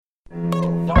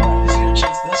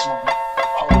this one.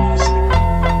 Hold on a second.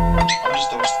 I'm just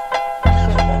thirsty.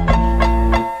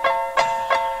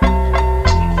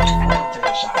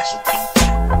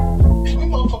 Can we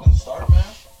motherfucking start, man?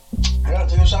 I gotta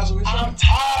take a shot so we start. I'm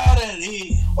tired of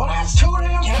it. Well, that's too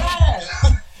damn bad.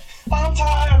 I'm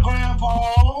tired,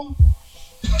 Grandpa.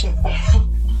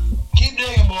 Keep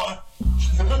digging, boy.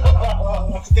 Keep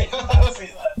digging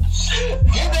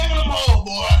them hole,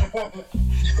 boy.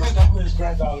 That's what his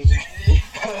granddaughter did.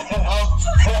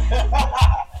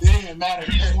 It didn't even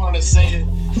matter. He just wanted to say it.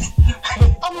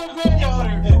 I'm your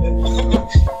granddaughter.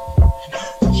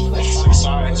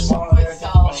 Sorry. I just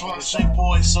want to say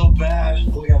boy so bad.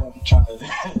 Look at him trying to.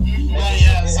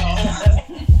 Yeah, so.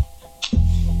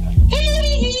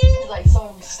 He's like, so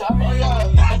are we starting? Oh,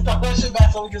 yeah. I thought that shit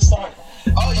back so we can start.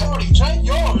 Oh, you already drank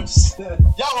yours.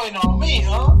 Y'all waiting on me,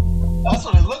 huh? That's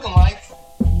what it's looking like.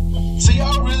 So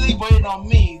y'all really waiting on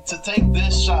me to take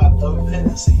this shot of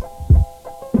Hennessy. Is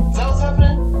that what's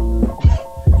happening?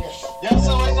 Y'all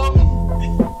still waiting on me?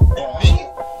 Yeah. Me?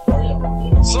 Hurry up, my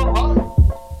boy. So wrong?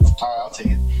 Alright, I'll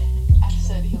take it. I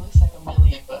said he looks like $1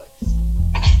 million.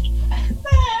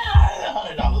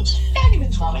 $100. Not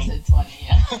even 20. Said 20,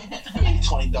 yeah. Maybe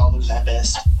 $20 at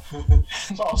best.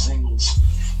 It's all singles.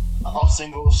 All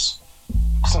singles.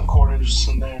 Some quarters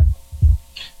in there.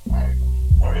 Alright,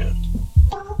 hurry up.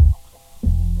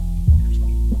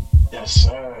 Yes,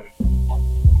 sir.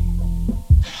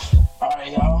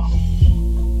 Alright, y'all.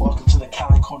 Welcome to the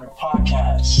Cali Corner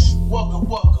Podcast. Welcome.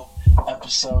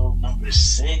 Episode number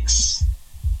 6.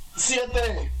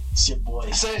 Siete. It's your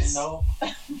boy. Seis. You know?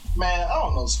 Man, I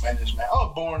don't know Spanish, man. I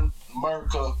was born in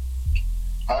America.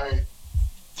 Alright.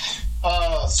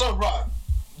 Sir Rock.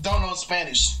 Don't know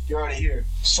Spanish. You're already here.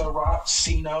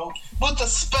 Sorocino. With the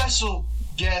special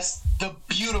guest, the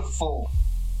beautiful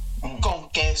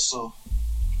Conkeso.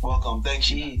 Welcome. Thank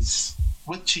you. Cheese.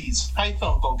 With cheese. How you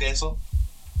feeling, Conkeso?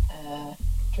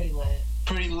 Pretty lit.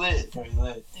 Pretty lit. Very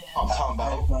lit. Yeah. I'm talking How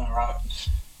you about. feeling, Rock?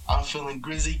 I'm feeling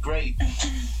grizzy great.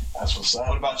 That's what's up.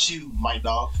 What about you, my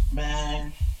dog?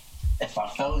 Man, if I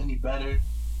felt any better,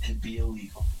 it'd be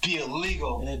illegal. Be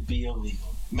illegal. It'd be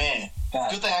illegal. Man, God.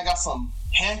 good thing I got some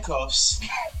handcuffs.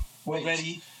 Wait.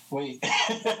 Ready? Wait.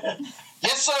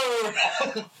 Yes, sir.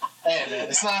 Hey, man,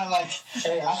 it's not like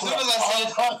Hey, as soon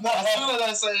as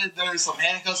I said there's some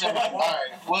handcuffs. All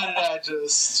right, what did I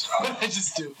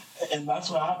just do? And that's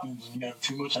what happens when you have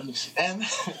too much Hennessy. And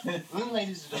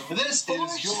ladies and gentlemen, this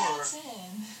is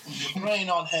your Rain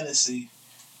on Hennessy.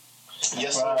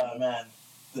 Yes, sir. Man,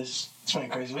 it's been a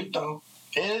crazy week, though.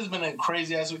 It has been a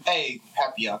crazy ass week. Hey,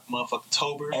 happy motherfucking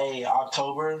October. Hey,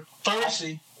 October. First,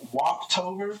 Actually,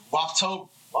 WAPtober. WAPtober,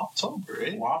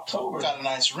 eh? WAPtober. Got a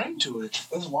nice ring to it.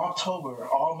 It's WAPtober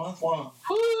all month long.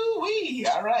 Woo-wee.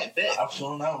 All right, bet. I'm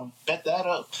feeling that one. Bet that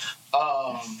up.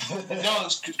 No,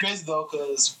 it's crazy though,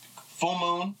 because full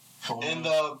moon in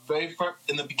the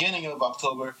beginning of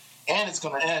October, and it's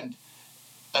gonna end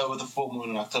with a full moon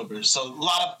in October. So a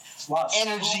lot of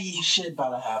energy, shit about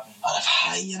to happen. a lot of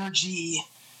high energy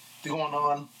going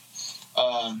on.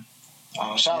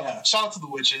 Shout out to the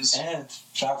witches. And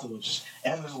shout out to the witches.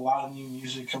 And there's a lot of new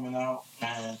music coming out.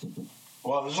 And there's a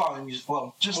lot of music.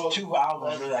 Well, just 2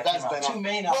 albums that came out. 2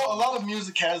 main albums. Well, a lot of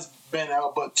music has been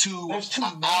out, but There's 2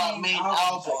 main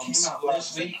albums that came out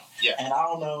last week. Yeah. And I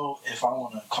don't know if I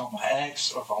want to call my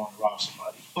ex or if I want to rob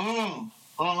somebody.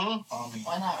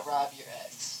 Why not rob your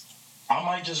ex? I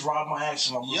might just rob my ex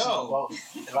if I'm listening to both.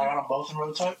 If I got them both in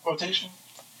rotation.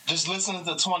 Just listening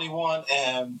to 21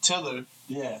 and Tiller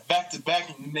Yeah. back to back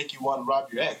and make you want to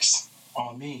rob your ex.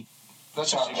 On me. That's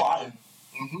Start what you're plotting.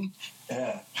 doing.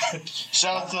 Yeah.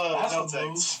 Shout out to That's No a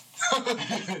Text.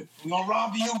 We're gonna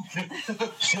rob you. I'm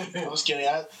just kidding.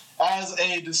 As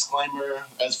a disclaimer,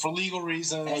 as for legal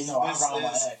reasons, Hey, no, I robbed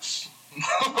my ex.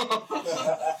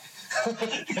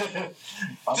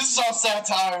 This is all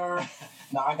satire.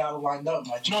 Nah, I got it lined up,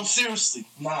 my G. No, seriously.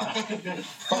 Nah.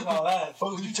 Fuck all that.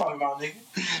 Fuck what you talking about,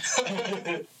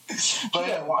 nigga. But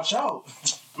yeah, watch out.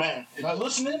 Man, If you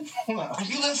listening? if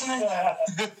you listening,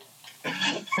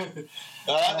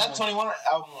 that 21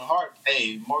 album went hard.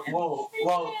 Hey, Morgan.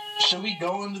 Well, should we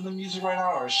go into the music right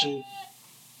now, or should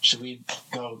we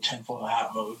go tinfoil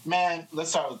hat mode? Man, let's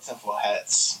start with tinfoil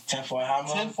hats. Tinfoil hat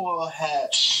mode? Tinfoil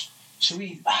hats. Should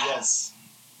we? Yes.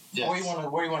 Where you want to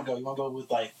go? You want to go with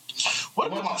like? Where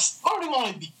do we want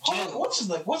to begin? What's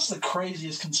the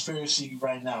craziest conspiracy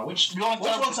right now? Which You want to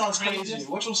one sounds crazy? crazier?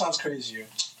 Which one sounds crazier?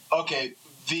 Okay,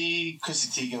 the Chrissy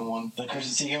Teigen one. The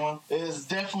Chrissy Teigen one is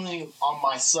definitely on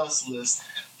my sus list.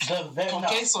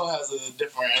 Conkeso has a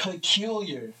different,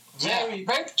 peculiar, very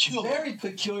peculiar. very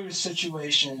peculiar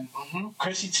situation. Mm-hmm.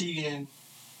 Chrissy Teigen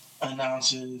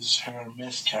announces her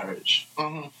miscarriage.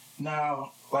 Mm-hmm.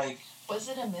 Now, like... Was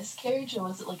it a miscarriage or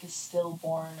was it like a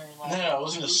stillborn or like... No, it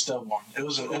wasn't a stillborn. It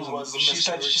was a miscarriage. She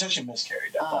said she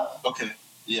miscarried. Okay.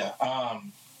 Yeah.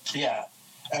 Yeah.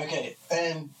 Okay.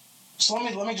 And so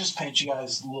let me just paint you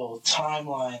guys a little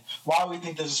timeline why we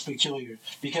think this is peculiar.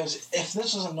 Because if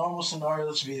this was a normal scenario,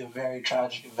 this would be a very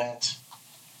tragic event.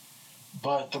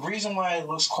 But the reason why it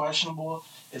looks questionable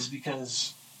is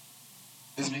because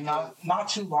not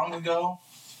too long ago,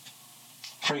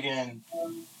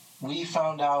 we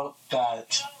found out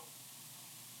that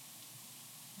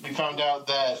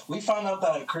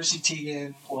Chrissy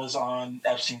Teigen was on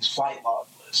Epstein's flight log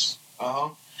list.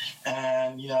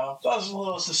 And, that was a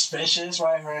little suspicious,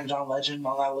 right? Her and John Legend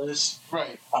on that list.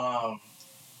 Right.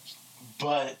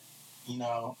 But,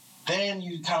 then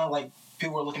you kind of like,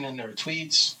 people were looking into her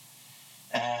tweets,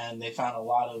 and they found a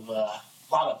lot of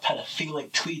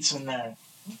pedophilic tweets in there.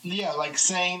 Yeah, like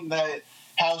saying that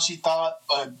how she thought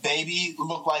a baby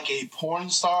looked like a porn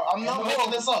star. I'm not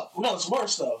making this up. No, it's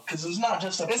worse though, because it's not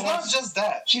just It's not just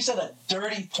that. She said a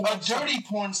dirty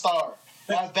porn star.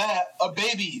 At that, a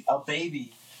baby. A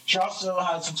baby. She also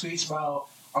had some tweets about,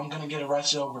 I'm going to get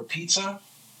arrested over pizza.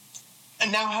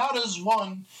 And now how does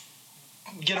one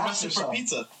get arrested for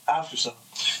pizza? After so.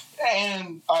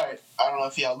 And, alright, I don't know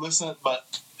if y'all listen,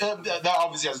 but that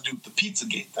obviously has to do with the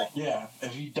Pizzagate thing. Yeah,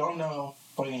 if you don't know,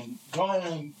 go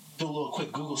ahead and do a little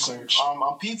quick Google search.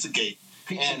 On Pizzagate.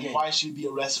 And why should you be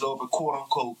arrested over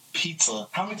quote-unquote pizza?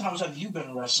 How many times have you been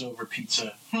arrested over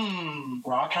pizza?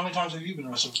 Rock, how many times have you been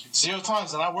arrested over pizza? 0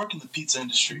 times, and I work in the pizza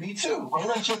industry. Me too.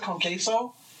 Remember that shit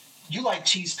Conkeso? You like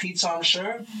cheese pizza, I'm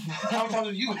sure. How many times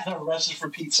have you been arrested for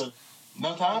pizza?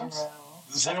 No times?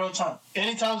 0 times.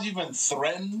 Any times you've been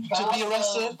threatened to be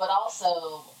arrested? But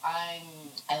also, I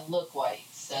look white,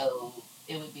 so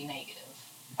it would be negative.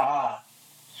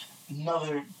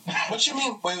 Another... What you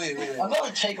mean? Wait.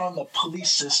 Another take on the police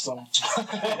system.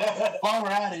 While we're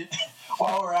at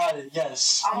it,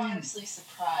 yes. I'm honestly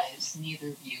surprised neither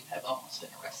of you have almost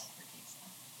been arrested for pizza.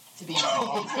 To be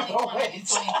honest,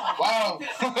 it's 2020. Wow.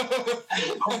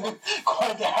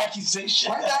 Quite the accusation.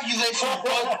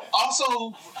 But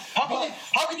also,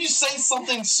 how can you say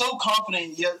something so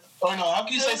confident yet... Or no, how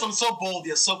can you say something so bold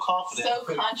yet so confident? So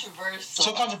controversial.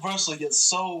 So controversial yet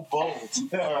so bold.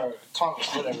 Or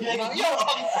whatever. You know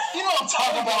what I'm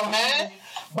talking about, man.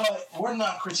 But we're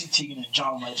not Chrissy Teigen and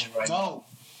John Legend right now.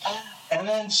 No. And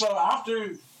then so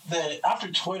after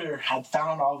Twitter had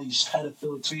found all these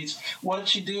pedophilic tweets, what did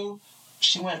she do?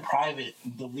 She went private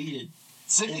and deleted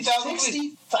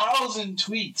 60,000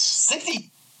 tweets. 60,000?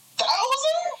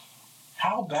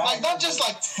 How bad? Like, not just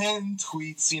like 10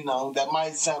 tweets, that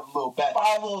might sound a little bad.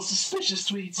 5 little suspicious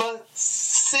tweets. But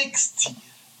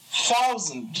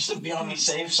 60,000. Just to be on the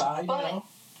safe side, I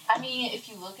mean, if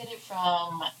you look at it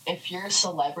from, if you're a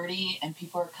celebrity and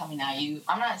people are coming at you,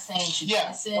 I'm not saying she's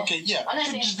innocent. Okay, yeah. I'm not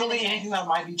saying just delete anything that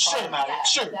might be problematic.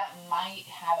 Yeah, that might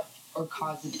have or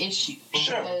cause an issue.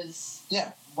 Sure. Because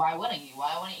why wouldn't you?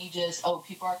 Why wouldn't you just,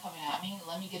 people are coming at me,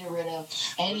 let me get rid of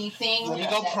anything. Let me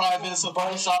go private so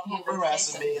Bada stop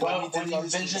harassing me. Well,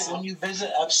 when you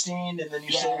visit Epstein and then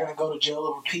you say you're going to go to jail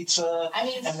over pizza,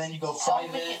 and then you go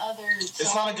private. Many other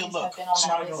it's not a good look. It's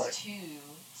not a good look. Too,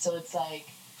 so it's like,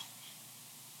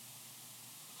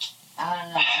 I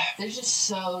don't know. There's just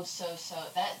so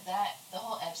that the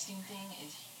whole Epstein thing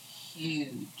is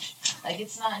huge. Like,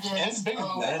 it's not just it's bigger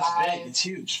than that. It's big. It's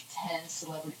huge. 10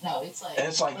 celebrities. No, it's like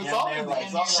it's like 75. I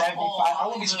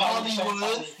wouldn't be surprised.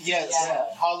 Hollywood,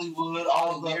 Hollywood,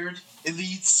 all the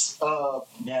elites,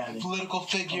 political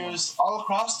figures all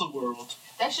across the world.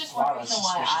 That's just one reason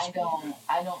why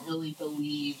I don't really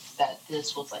believe that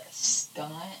this was like a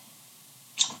stunt.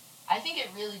 I think it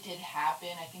really did happen.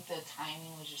 I think the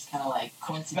timing was just kind of like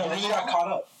coincidental. No, it really got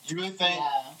caught up. You really think?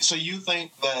 Yeah. So you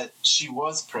think that she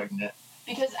was pregnant?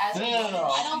 Because as a woman,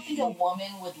 I don't think a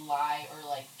woman would lie or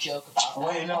like joke about that.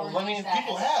 Wait, no.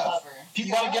 People have.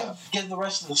 You gotta get the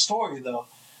rest of the story though,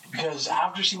 because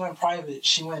after she went private,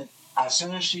 as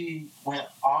soon as she went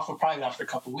off of private after a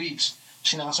couple weeks,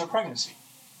 she announced her pregnancy.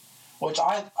 Which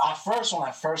when I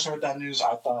first heard that news,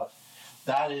 I thought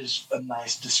that is a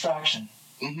nice distraction.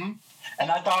 Mm-hmm. And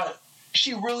I thought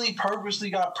she really purposely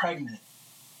got pregnant.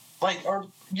 Like, or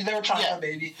they were trying to have a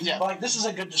baby. Yeah. But, like, this is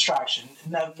a good distraction,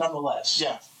 nonetheless.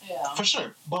 Yeah. For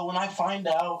sure. But when I find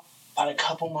out that a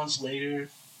couple months later,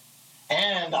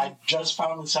 and I just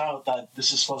found this out that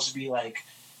this is supposed to be, like,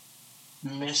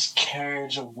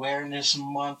 Miscarriage Awareness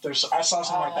Month or so. I saw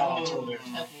something like that on Twitter.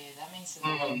 Okay, that makes it a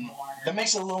little more... That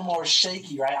makes it a little more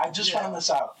shaky, right? I just found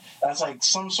this out. That's like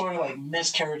some sort of like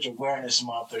Miscarriage Awareness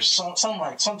Month or something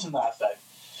to that effect.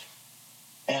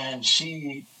 and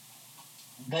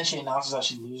then she announces that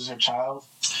she loses her child,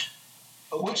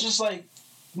 which is like,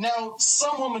 now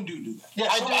some women do that. Yeah,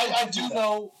 I do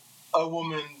know a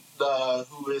woman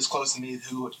who is close to me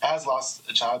who has lost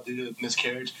a child due to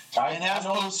miscarriage and has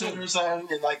posted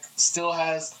herself and like still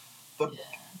has the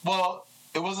well,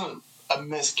 it wasn't a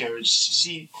miscarriage.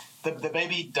 The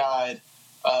baby died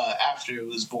after it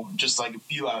was born, just like a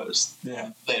few hours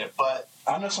later. But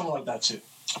I know someone like that too.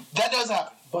 That does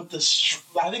happen. But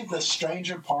I think the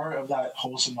stranger part of that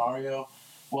whole scenario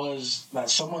was that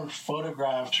someone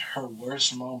photographed her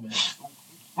worst moment.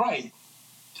 Right.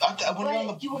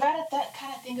 You gotta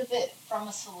kind of think of it from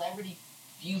a celebrity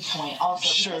viewpoint also.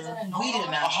 Sure. Because in a We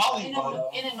didn't have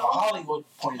Hollywood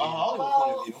point of view. Hollywood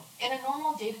point of view. In a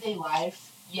normal day-to-day life,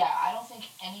 I don't think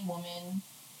any woman,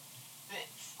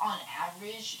 on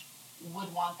average,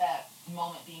 would want that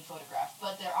moment being photographed.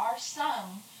 But there are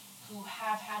some who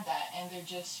have had that, and they're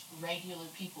just regular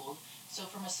people. So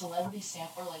from a celebrity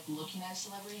standpoint, or like looking at a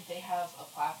celebrity, they have a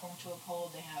platform to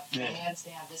uphold, they have fans,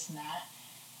 they have this and that.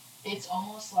 It's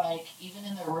almost like, even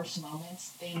in their worst moments,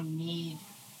 they need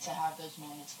to have those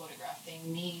moments photographed. They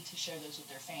need to share those with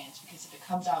their fans, because if it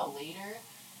comes out later,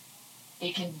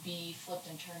 it can be flipped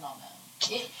and turned on them.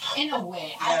 In a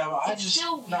way. I see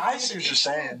what you're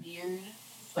saying. Weird,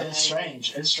 but it's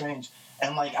strange. It's strange.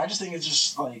 And, like, I just think it's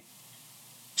just, like,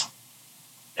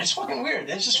 it's fucking weird.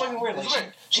 It's just fucking weird.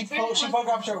 Like, she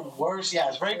photographed her worst. Yeah,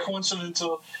 it's very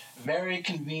coincidental, very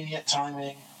convenient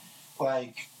timing.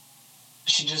 Like,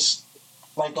 she just,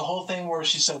 like, the whole thing where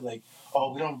she said, like,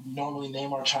 oh, we don't normally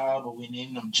name our child, but we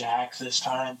named him Jack this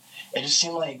time. It just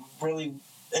seemed like they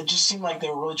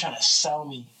were really trying to sell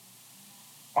me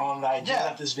on the idea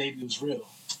that this baby was real.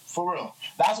 For real.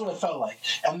 That's what it felt like.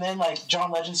 And then, like,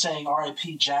 John Legend saying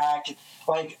R.I.P. Jack.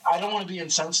 Like, I don't want to be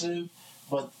insensitive,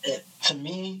 but to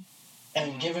me,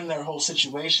 and given their whole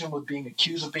situation with being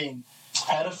accused of being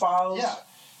pedophiles,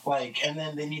 like, and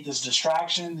then they need this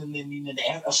distraction, and they need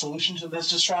a solution to this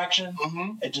distraction.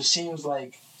 Mm-hmm. It just seems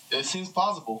like... It seems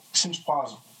plausible.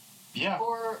 Yeah.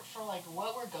 For like,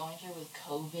 what we're going through with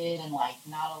COVID and, like,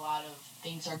 not a lot of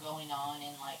things are going on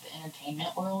in, like, the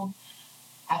entertainment world,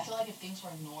 I feel like if things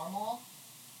were normal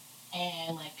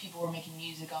and, like, people were making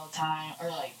music all the time, or,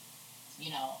 like, you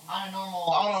know, on a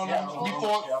normal...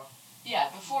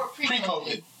 Before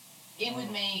pre-COVID, it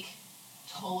would make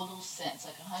total sense.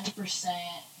 Like,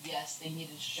 100%, yes, they need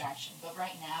a distraction. But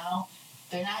right now,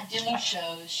 they're not doing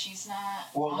shows. She's not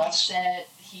on set.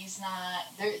 He's not...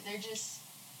 They're just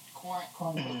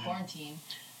quarantine.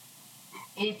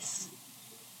 It's...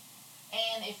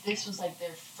 And if this was, like,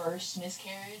 their first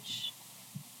miscarriage,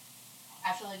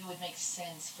 I feel like it would make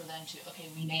sense for them to, okay,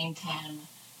 we named him,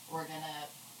 we're gonna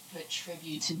put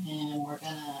tribute to him, we're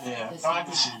gonna... I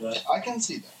can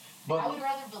see that. But I would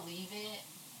rather believe it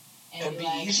and it'd be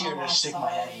easier to stick my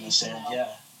head in the sand,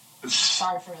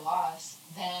 sorry for your loss,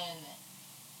 than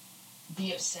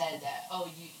be upset that,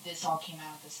 this all came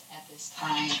out at this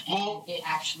time, and it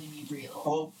actually be real.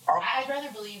 Well, I'd rather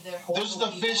believe they're horrible. There's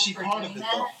the fishy part of it,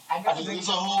 though. I think there's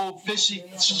a whole fishy...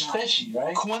 It's just fishy,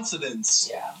 right? Coincidence.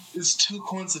 Yeah. It's too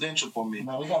coincidental for me.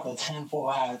 No, we got the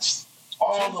tinfoil hats.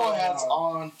 Tinfoil hats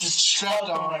on, just strapped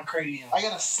on. I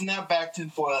got a snapback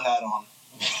tinfoil hat on.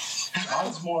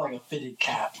 Mine's more like a fitted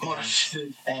cap.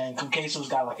 And Conkeso's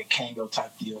got like a Kango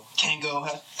type deal. Kango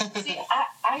hat. See,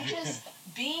 I just...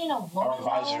 Being a woman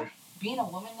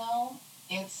though,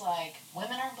 it's like,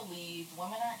 women aren't believed,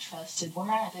 women aren't trusted,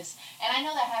 women aren't this, and I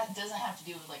know that doesn't have to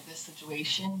do with, like, this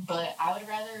situation, but I would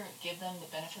rather give them the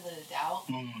benefit of the doubt,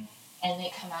 and they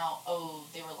come out,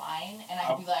 they were lying, and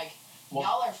I'd be like,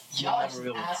 y'all are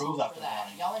some assholes for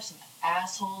that. Y'all are some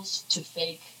assholes to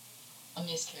fake a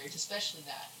miscarriage, especially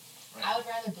that. Right. I would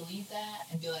rather believe that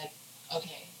and be like,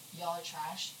 okay, y'all are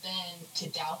trash, than to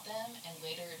doubt them, and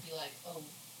later it'd be like,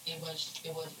 it was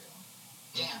real.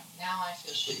 Damn, now I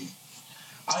feel shitty.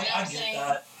 I get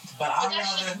that, but I'd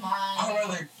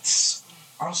rather.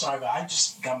 I'm sorry, but I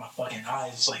just got my fucking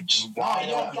eyes like just wide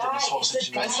open to this whole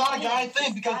situation. It's not a guy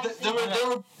thing, because there were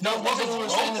no women who were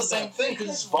saying the same thing. Because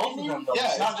it's both of them, though. Yeah,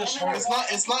 it's not just her.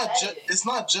 It's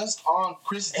not just on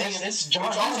Chrissy. It's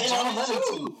John Legend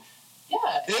too. Yeah.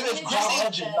 It's John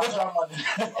Legend. John Legend.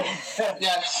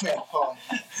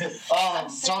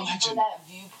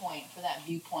 For that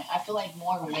viewpoint, I feel like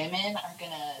more women are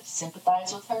gonna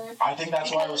sympathize with her. I think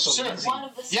that's why it was so easy. One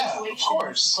of the situations, of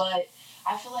course. But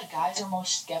I feel like guys are more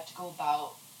skeptical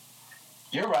about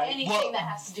anything that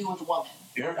has to do with a woman.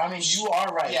 You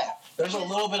are right. Yeah. There's a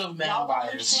little bit of man bias. Y'all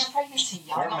don't understand pregnancy.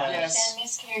 Y'all don't understand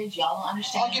miscarriage. Y'all don't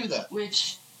understand... I'll give you that.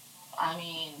 Which,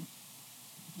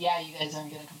 you guys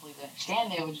aren't gonna completely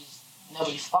understand it, which is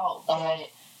nobody's fault. But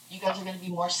you guys are going to be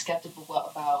more skeptical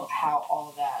about how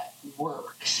all that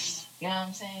works. You know what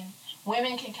I'm saying?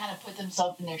 Women can kind of put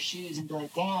themselves in their shoes and be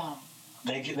like, damn.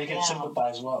 They can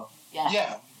sympathize well. Yeah.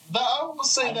 Yeah. But I would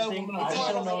say I that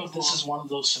just don't know if this is one of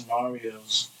those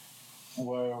scenarios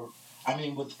where, I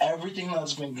mean, with everything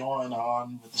that's been going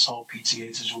on with this whole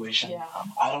PTA situation,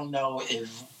 I don't know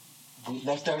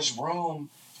if there's room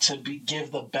to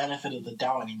give the benefit of the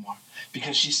doubt anymore,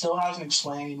 because she still hasn't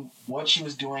explained what she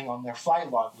was doing on their flight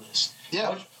log list.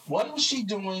 Yeah. What was she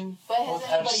doing with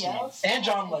FC else? and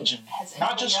John Legend?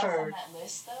 Not just her. On that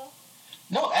list, though?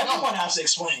 No, everyone has to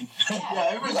explain. Yeah,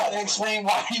 everyone got to explain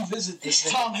why you visit this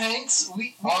thing. Tom Hanks,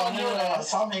 we on your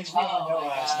ass. Tom Hanks, we on your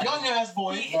ass. You on your ass,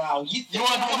 boy. Wow, you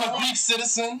want to become a Greek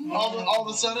citizen all of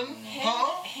a sudden?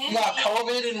 You got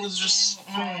COVID and was just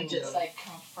just like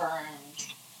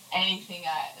confirmed anything.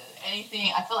 I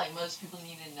feel like most people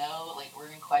need to know. Like, we're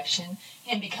in question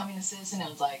him becoming a citizen. It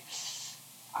was like,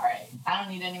 all right, I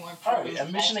don't need any more proof. All right,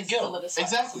 admission of guilt.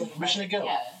 Exactly, admission of guilt.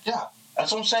 Yeah.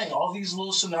 That's what I'm saying. All these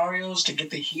little scenarios to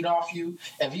get the heat off you.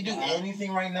 If you do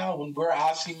anything right now, when we're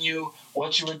asking you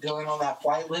what you were doing on that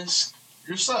flight list,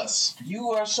 you're sus. You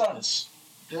are sus.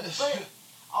 But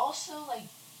also, like,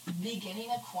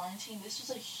 beginning of quarantine, this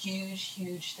was a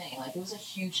huge thing. Like, it was a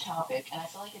huge topic, and I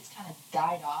feel like it's kind of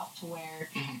died off to where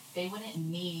they wouldn't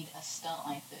need a stunt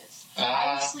like this.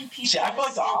 Obviously, people. I feel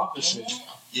like the opposite.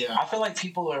 Yeah. I feel like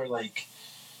people are like.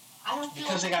 I don't feel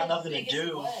because like they got nothing to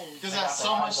do. Because there's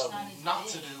so much not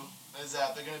to do. Is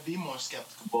that they're gonna be more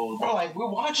skeptical. Bro, like, we're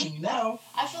watching you now.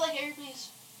 I feel like everybody's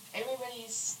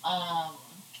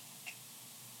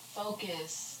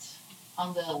focused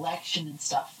on the election and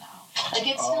stuff now. Like,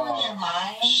 it's still in their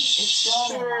mind. It's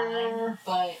still in their mind,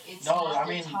 but it's not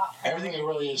their top priority. Everything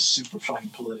really is super fucking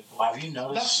political. Have you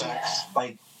noticed? That's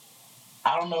like,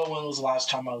 I don't know when was the last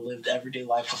time I lived everyday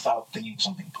life without thinking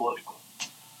something political.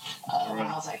 When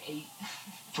I was like 8.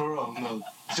 For real, no.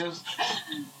 I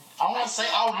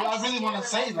really want to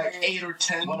say like 8 or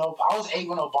 10. I was 8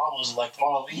 when Obama was elected.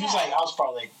 Oh, he was like, I was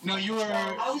probably like. No, you were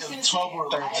 12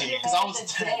 or 13 because I was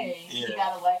 10. He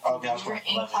got elected. Okay, I was we were in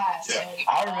 11. class. Yeah.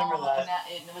 I remember that.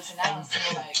 It was announced. And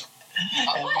we're like.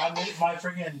 And my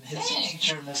freaking history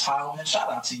teacher, Miss Highland, shout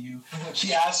out to you.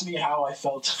 She asked me how I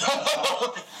felt.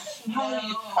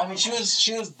 I mean, she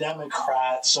was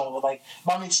Democrat, so like,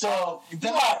 I mean, still, you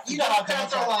know how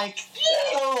Democrats are like,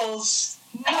 no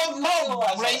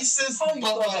racist,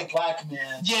 but like black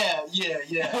man. Yeah.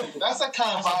 That's that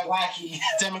kind of vibe blacky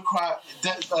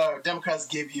Democrats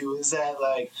give you, is that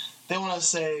like they want to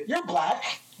say you're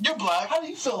black. You're black. How do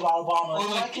you feel about Obama?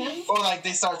 Or like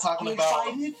they start talking about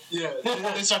excited? Yeah,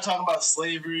 they start talking about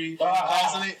slavery. The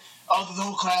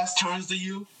whole class turns to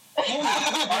you.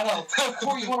 I know.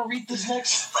 Corey, you want to read this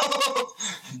next?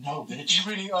 No, bitch. You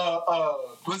reading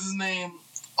what's his name?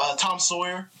 Tom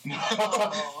Sawyer.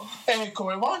 Hey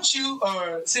Corey, why don't you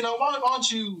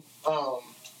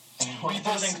read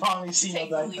this?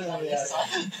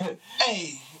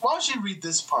 Hey, why don't you read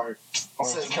this part? Or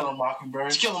To Kill a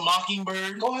Mockingbird. To Kill a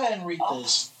Mockingbird. Go ahead and read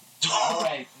this. All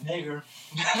right, nigger.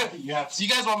 You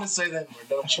guys want me to say that word,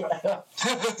 don't you?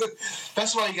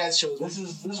 That's why you guys chose me. This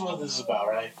is what this is about,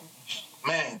 right?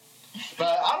 Man.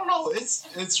 But I don't know. It's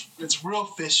real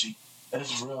fishy.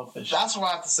 It's real fishy. That's what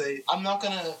I have to say. I'm not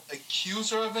gonna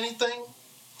accuse her of anything,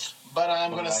 but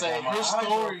I'm gonna say her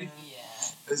story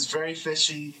is very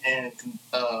fishy and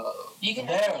you can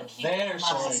their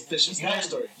story. Fishy.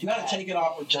 You gotta take it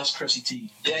off with just Chrissy T.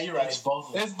 Yeah, you're right. It's both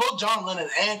of them. It's both John Lennon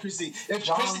and Chrissy. If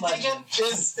Chrissy Teigen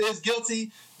is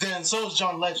guilty, then so is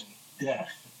John Legend. Yeah.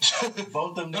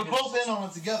 Both of them. They're both in on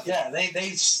it together. Yeah, they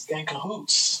in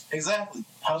cahoots. Exactly.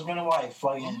 Husband and wife,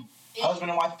 fucking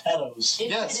husband and wife pedos.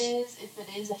 If it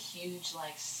is a huge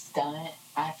like stunt,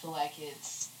 I feel like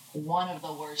it's one of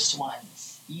the worst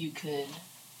ones you could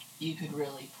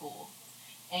really pull.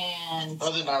 And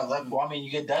other than 9/11, well, I mean,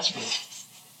 you get desperate.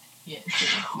 Yeah.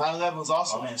 9/11 was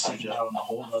also on a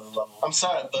whole other level. I'm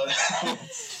sorry,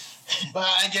 but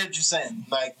I get what you're saying.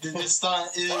 Like this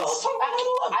stunt is. I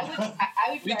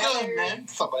would rather, man.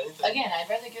 Again, I'd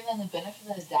rather give them the benefit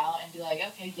of the doubt and be like,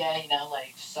 okay, yeah,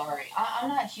 like, sorry. I'm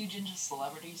not huge into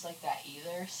celebrities like that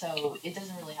either, so it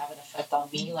doesn't really have an effect on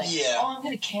me. Like, I'm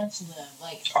gonna cancel them.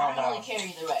 Like, I don't really care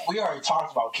either way. We already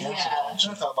talked about cancel. Yeah, we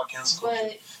talked about cancel.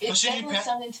 But it's definitely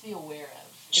something to be aware of.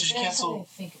 Should you cancel? Something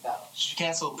to think about. Should you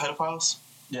cancel pedophiles?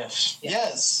 Yes. You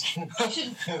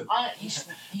should.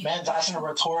 Man, that's a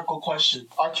rhetorical question.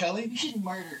 R. Kelly? You should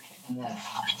murder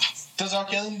pedophiles. Does R.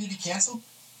 Kelly need to be canceled?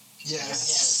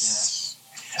 Yes.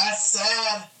 As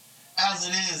sad as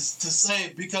it is to say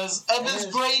because of his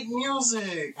great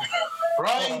music,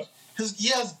 right? Because he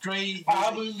has great.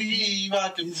 I believe I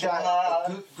can He's got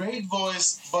a great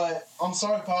voice, but I'm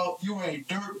sorry, Paul, you are a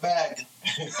dirt bag.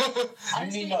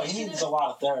 Honestly, he needs a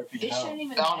lot of therapy. It shouldn't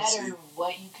even matter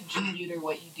what you contribute or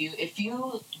what you do. If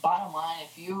you, bottom line,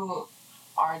 if you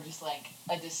are just like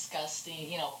a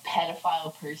disgusting,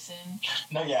 pedophile person.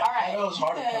 No, yeah. All right. It's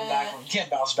hard to come back from. You can't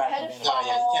bounce back from being a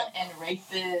pedophile and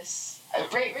rapist.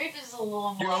 Rape is a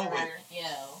little more,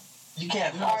 You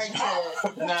can't hard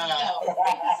bounce to. Nah. No,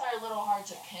 rapists are a little hard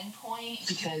to pinpoint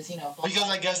because Because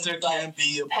I guess there can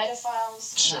be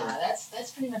pedophiles. Sure. Nah,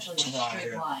 that's pretty much like a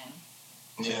straight line.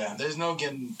 Yeah, there's no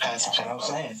getting past That's what I'm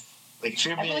saying. Like, if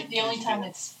you're I being feel like the only time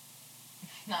it's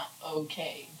not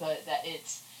okay, but that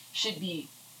it should be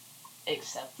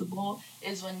acceptable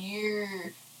is when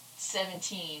you're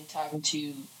 17 talking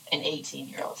to an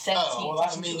 18-year-old. 17. Oh, well,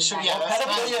 pedophilia is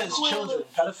children.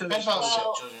 Pedophilia is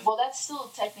children. Well, that's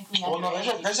still technically. Well, no,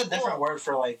 there's a different word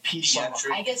for like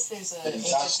pediatric. I guess there's a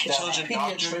children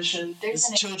pediatrician. There's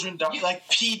children doctor. Like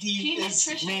PD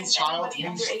means child.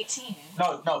 Under 18.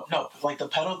 No. Like the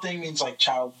pedo thing means like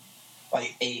child,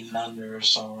 like 8 and under or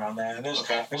something around there. And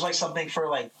there's like something for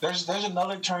like there's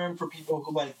another term for people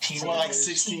who like teenagers, like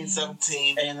 16,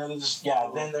 17, and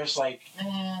then there's like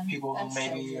people who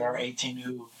maybe are 18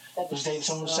 who was dating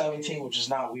someone 17, which is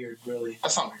not weird, really.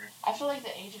 That's not weird. I feel like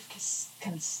the age of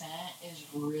consent is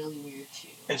really weird too.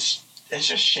 It's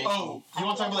just shaky. Oh, you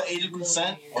want to talk about the age of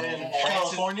consent in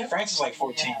California? France is like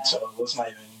 14, so let's not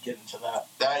even get into that.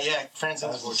 France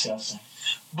is 14. Disgusting.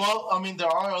 Well, I mean, there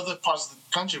are other parts of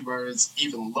the country where it's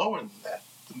even lower than that.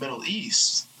 The Middle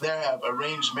East, they have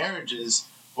arranged marriages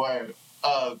where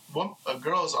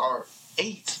girls are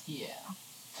 8. Yeah.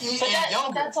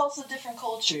 But that's also different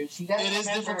cultures. You guys it is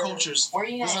different cultures.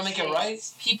 Does that make it right?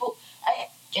 People,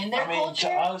 in their culture,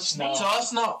 to us, no. To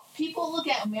us, no. People look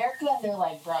at America and they're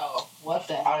like, "Bro, what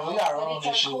the hell?" We got our own it's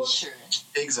our issues. culture.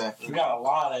 Exactly. We got a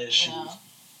lot of issues.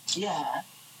 Yeah.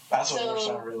 That's what we're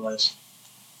starting to realize.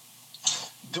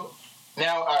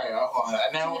 Now, all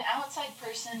right. To an outside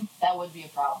person, that would be a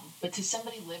problem. But to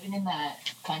somebody living in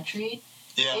that country,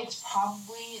 it's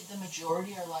probably the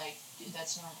majority are like, "Dude,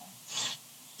 that's normal."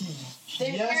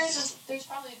 There's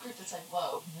probably a group that's like,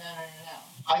 "Whoa,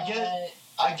 no."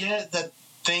 I get that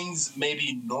things may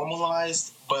be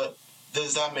normalized, but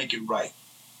does that make it right?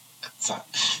 It's not.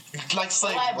 Like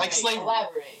slavery.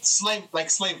 Elaborate. Like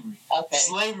slavery. Okay.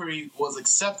 Slavery was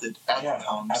accepted at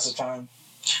the time.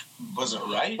 Was it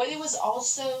right? But it was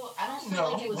also, I don't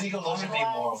feel like it was legal doesn't mean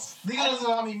moral. Legal does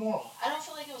not mean moral. I don't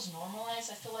feel like it was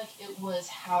normalized. I feel like it was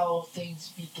how things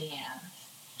began.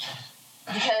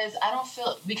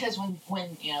 Because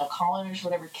when coloners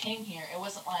whatever came here, it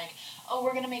wasn't like, oh,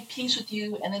 we're gonna make peace with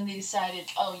you, and then they decided,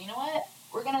 oh, you know what,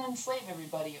 we're gonna enslave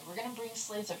everybody, we're gonna bring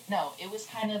slaves. No, it was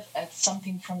kind of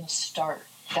something from the start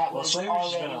that was slavery's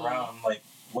already been around like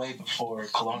way before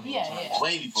colonial times. Yeah.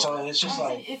 Way before. So it's just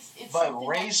like, it's but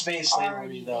race-based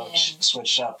slavery though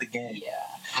switched up the game. Yeah.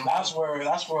 That's where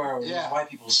these white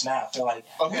people snap. They're like,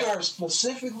 we are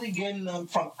specifically getting them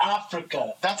from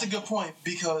Africa. That's a good point,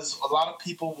 because a lot of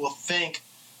people will think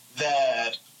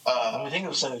that. I think it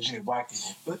was said to black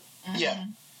people. But yeah.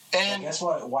 And guess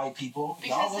what, white people?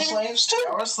 Y'all were slaves too.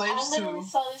 Y'all were slaves too. I literally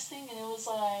saw this thing and it was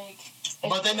like.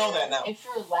 But they know that now. If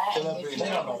you're Latin, if you're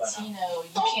Latino,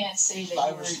 you can't say that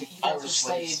you guys were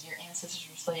slaves. Your ancestors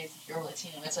were slaves. If you're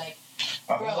Latino, it's like,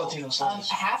 bro.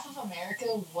 Half of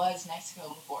America was Mexico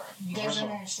before. You guys don't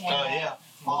understand. Yeah.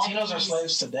 Latinos are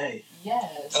slaves today.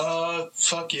 Yes.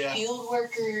 Fuck yeah. Field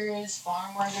workers,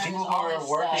 farm workers. People who are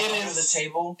working under the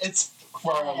table. It's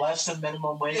for less than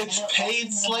minimum wage. It's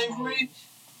paid slavery,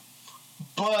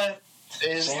 but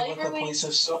same with the police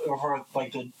system, or for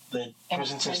like the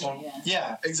prison system.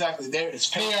 Yeah, exactly. It's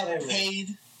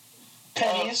paid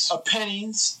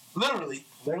pennies, literally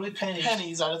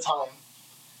pennies at a time.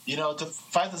 To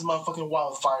fight this motherfucking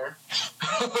wildfire.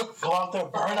 Go out there,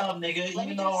 burn out, nigga.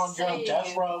 Even though you're on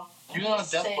death row. You're on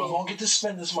death row. You won't get to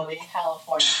spend this money.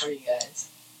 California for you guys.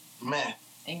 Man.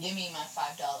 And give me my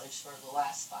 $5 for the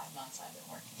last 5 months I've been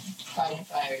working. Fighting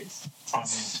fires.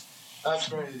 That's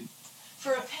crazy.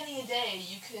 For a penny a day,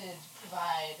 you could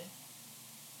provide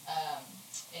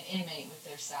an inmate with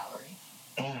their salary.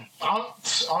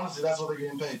 Honestly, that's what they're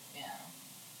getting paid.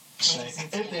 Yeah.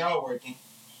 If they are working.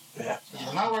 Yeah. If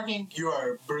they're not working, you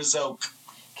are berserk.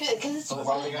 Because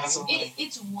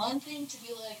it's one thing to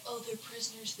be like, oh, they're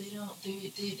prisoners, they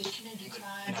committed a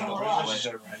crime, blah, blah, blah.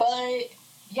 But,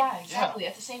 yeah, exactly.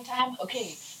 At the same time,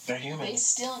 okay, they're human. They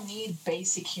still need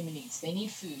basic human needs. They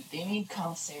need food. They need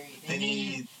commissary. They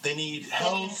need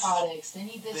health products. They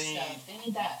need this stuff. They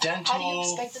need that. Dental. How do you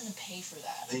expect them to pay for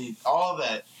that? They need all of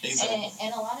that. Exactly.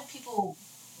 And a lot of people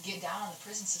get down on the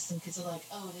prison system because they're like,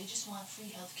 oh, they just want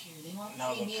free healthcare. They want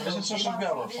No, free the meals. prison system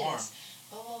got reform.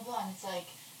 Blah, blah, blah. And it's like,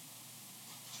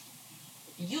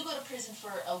 you go to prison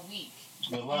for a week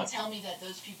and tell me that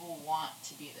those people want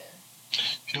to be there.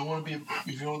 If you don't want to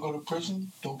go to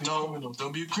prison, don't be a criminal.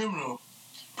 Don't be a criminal.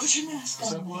 Put your mask on.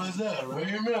 Simple as that, right? Wear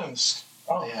your mask.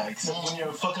 Oh yeah, except when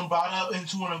you're fucking brought up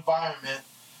into an environment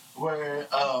where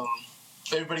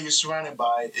everybody you're surrounded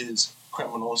by is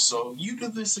criminals, so you do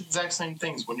this exact same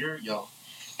things when you're young.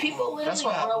 People literally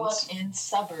grow up in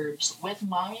suburbs with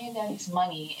mommy and daddy's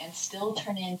money and still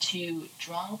turn into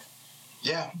drug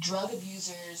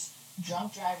abusers,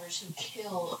 drunk drivers who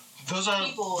kill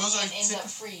people and end up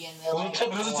free. And they're like,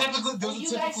 those are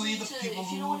typically the people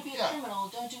if you don't want to be a criminal,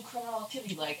 don't do criminal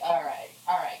activity. Like, all right,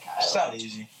 Kyle. It's not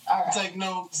easy. All right. It's like,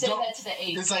 no. Say that to the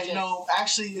eight. It's like, no,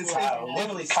 actually, it's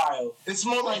literally Kyle. It's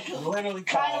more like literally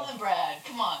Kyle and Brad.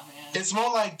 Come on, man. It's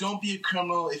more like, don't be a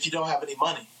criminal if you don't have any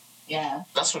money. Yeah.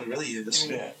 That's what it really is.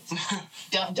 Yeah.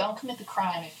 Don't commit the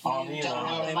crime if you don't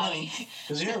have any money.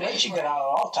 Because you're rich, you get out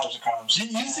of all types of crimes.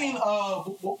 You seen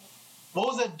what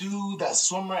was that dude, that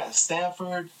swimmer at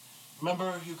Stanford?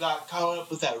 Remember, who got caught up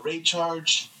with that rape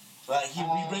charge? Like he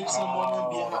raped some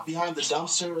woman behind the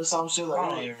dumpster or some shit. Like, I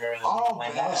don't even remember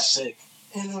that. That was sick.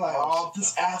 And they're like,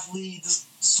 this athlete, this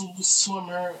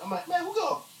swimmer. I'm like, man, who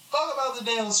go fuck about the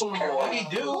damn swimmer? Care what he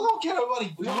do? We don't care what he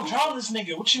do. We don't drown this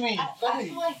nigga. What you mean? I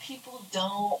feel like people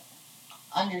don't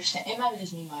understand. It might be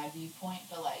just me, my viewpoint,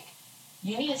 but like,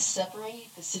 you need to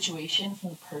separate the situation from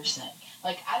the person.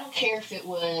 Like, I don't care if it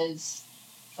was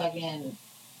fucking,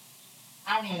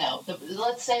 I don't even know.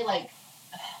 Let's say, like,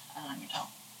 I don't even know.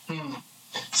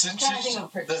 I'm trying to think of a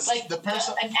person. Like, the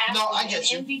person, an athlete, no, I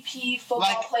get an MVP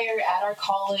football player at our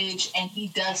college, and he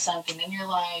does something, and you're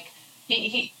like,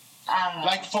 he I don't know.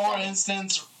 Like, for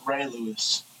instance, Ray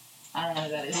Lewis. I don't know who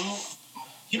that is.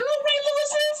 You know who Ray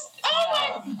Lewis is? Oh my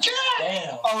god!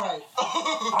 Damn. All right.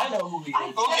 I know who he is.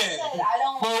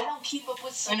 I don't keep up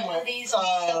with celebrities.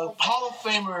 Anyway, Hall of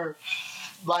Famer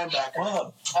linebacker.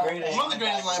 One of the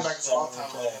greatest linebackers of all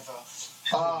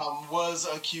time. Was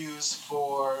accused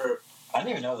for. I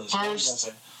didn't even know this.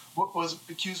 Was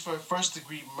accused for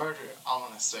first-degree murder, I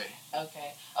want to say.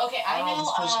 Okay, I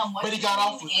know. But he got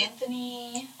off with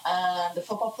Anthony, the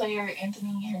football player,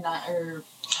 Anthony Aaron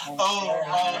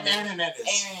Hernandez.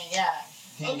 Aaron, yeah.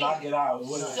 He did not get out.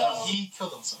 He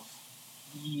killed himself.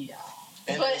 Yeah.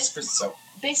 But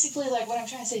basically, like, what I'm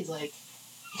trying to say is, like,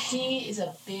 he was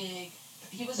a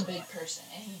big person,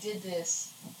 and he did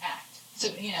this act. So,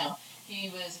 you know, he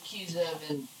was accused of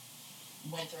and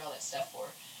went through all that stuff for.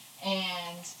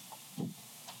 And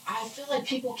I feel like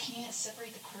people can't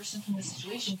separate the person from the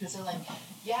situation because they're like,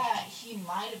 yeah, he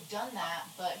might have done that,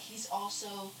 but he's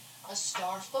also a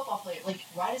star football player. Like,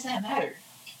 why does that matter?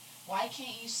 Why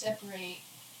can't you separate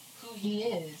who he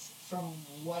is from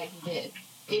what he did?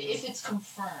 If it's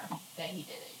confirmed that he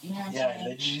did it. You know what I'm saying? Yeah,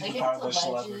 they just use like, the power of their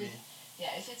celebrity.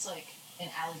 Yeah, if it's like an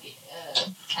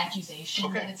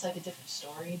accusation, then it's like a different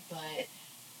story, but...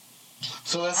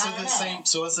 So let's say the same.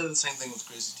 So let's say the same thing with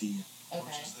Chrissy T. Okay.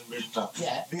 Which is the original.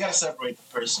 Yeah. We gotta separate the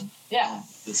person. Yeah.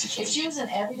 The situation. If she was an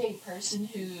everyday person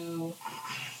who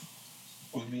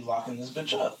would be locking this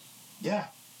bitch up. Yeah.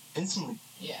 Instantly.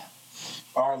 Yeah.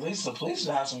 Or at least the police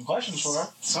would have some questions for her.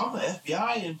 Some of the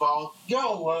FBI involved.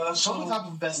 Some type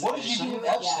of investigation. What did you do with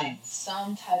Epstein? Yeah,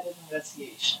 some type of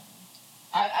investigation.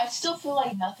 I still feel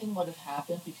like nothing would have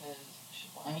happened because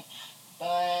she's white,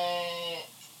 but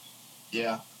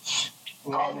yeah.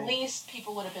 At least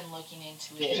people would have been looking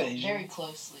into it very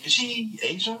closely. Is she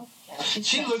Asian? Yeah,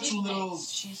 she looks a little.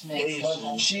 She's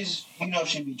mixed. She's,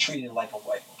 she'd be treated like a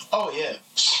white woman. Oh yeah.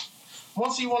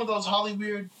 Once you one of those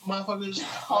Hollyweird motherfuckers.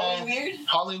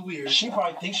 Hollyweird. She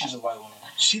probably thinks she's a white woman.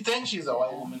 She thinks she's a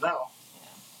white woman now. Yeah.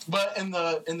 But in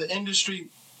the industry,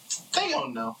 they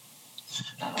don't know.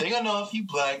 They don't know if you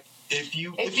black. If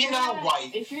you're not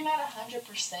white. If you're not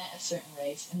 100% a certain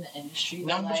race in the industry,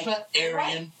 9% like,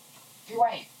 Aryan. You're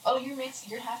white. Oh, you're mixed.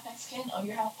 You're half Mexican. Oh,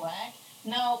 you're half black.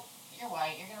 No, you're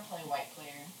white. You're gonna play white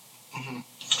player.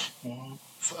 Mm-hmm. Mm-hmm.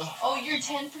 Oh, you're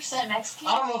 10% Mexican.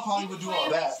 I don't know if Hollywood would do all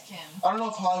that. Mexican. I don't know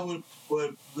if Hollywood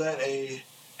would let a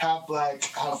half black,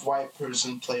 half white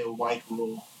person play a white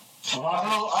role. I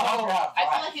don't know. I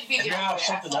feel like it'd be if you have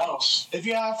something else. If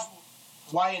you have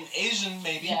white and Asian,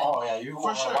 maybe. Yeah. Oh yeah, you're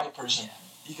for sure. A white person.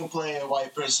 Yeah. You can play a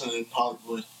white person in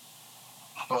Hollywood,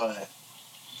 but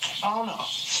I don't know.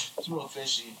 It's real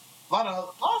fishy. A lot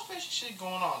of fishy shit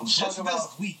going on. Just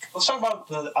this week. Let's talk about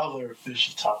the other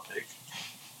fishy topic.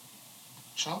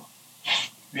 Trump?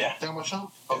 Yeah. Talking about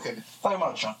Trump? Okay. Talking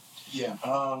about Trump. Yeah.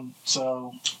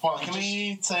 So hold on, can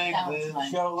we take this?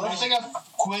 Nice. Let's take a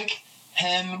quick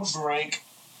Handbrake.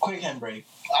 Quick handbrake.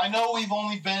 I know we've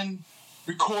only been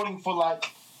recording for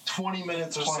like 20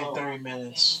 minutes or 30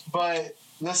 minutes. But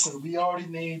listen, we already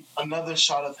need another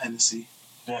shot of Hennessy.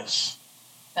 Yes.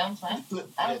 Sounds fine.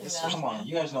 Come on,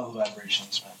 you guys know the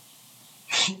vibrations, man.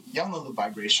 Y'all know the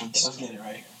vibrations. Let's get it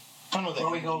right here. I know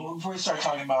that. Before we start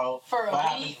talking about For what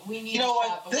happened, we need. you know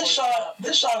what? This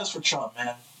shot is for Trump,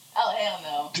 man. Oh hell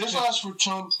no. This shot's for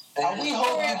Trump. We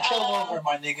hope you kill over,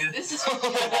 my nigga. This is for the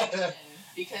election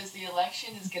because the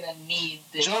election is gonna need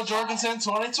this. Joe Jorgensen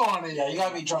 2020. Yeah, you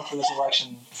gotta be drunk for this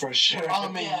election for sure.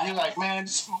 I mean, you're like, man,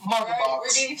 just mark the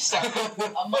box. We're getting started.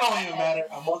 It don't even matter.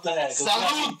 I'm on the head.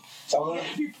 Salud.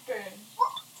 Salud. Be prepared.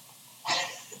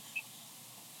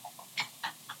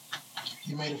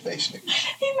 You made a face, nigga.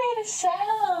 He made a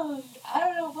sound. I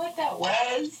don't know what that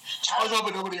was. I was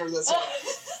hoping nobody heard that sound.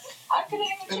 I couldn't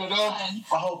even And do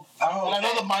I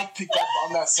know the mic picked up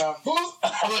on that sound.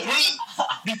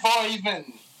 Before I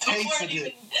even tasted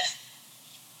it.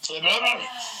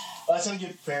 That's how you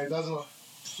get prepared. That's a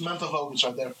mental focus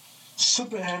right there.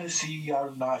 Sipping Hennessy, you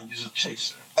gotta not use a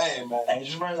chaser. Hey, man. Hey,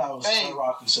 just remember that was so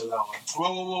rock who said that one.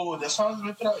 Whoa. That's not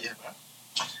rip it out yet, man.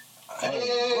 I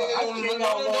can give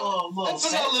y'all a little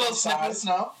snippets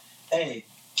now. Hey.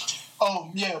 Oh,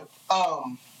 yeah.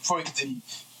 Before we continue.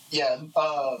 Yeah,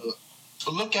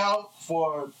 look out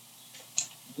for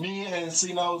me and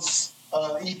Sino's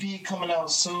EP coming out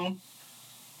soon.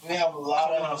 We have a lot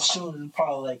coming of out soon,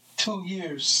 probably like 2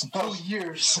 years. 2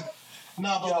 years.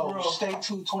 No, but yo, for real, stay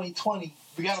tuned 2020.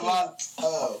 We got a lot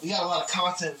of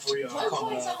content for y'all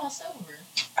coming out. Almost over.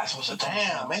 That's what's a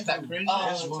damn, ain't that crazy?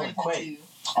 That's moving quick.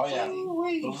 Oh yeah.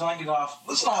 Let's not get off.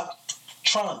 Let's not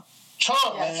Trump,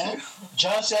 man.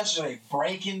 Just yesterday,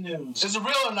 breaking news. Is it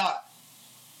real or not?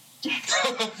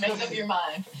 Make up your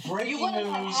mind. Breaking you wouldn't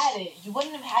news. have had it. You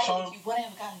wouldn't have had Trump, it if you wouldn't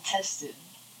have gotten tested.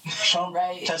 Trump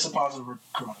tested positive for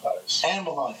coronavirus.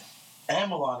 And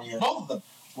Melania. Both of them.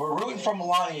 We're rooting for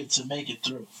Melania to make it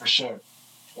through, for sure.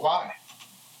 Why?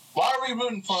 Why are we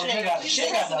rooting for her? She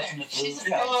ain't got nothing to do.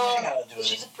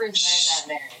 She's a prisoner in that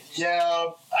marriage.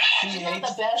 Yeah.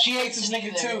 She hates this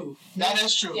nigga too. That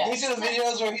is true. Yeah. You see the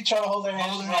videos where he trying to hold her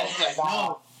hands? Like,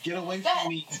 no, get away from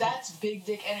me. That's big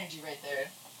dick energy right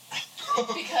there.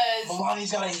 Because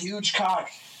Melania's got a huge cock.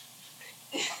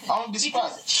 I won't be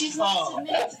surprised. Because she's not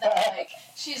submitting to that. Like,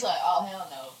 she's like, oh hell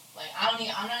no. Like,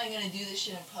 I'm not even gonna do this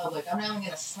shit in public. I'm not even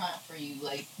gonna front for you.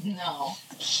 Like, no.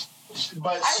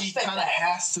 But she kind of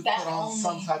has to put on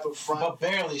some type of front. But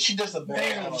barely. She does the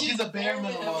bare minimum. She's a bare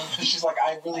minimum. She's like,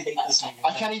 I really hate this nigga.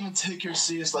 I can't even take her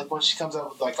serious. Like, when she comes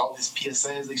out with, like, all these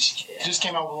PSAs. Like, she just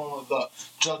came out with one with the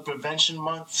Drug Prevention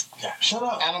Month. Yeah, shut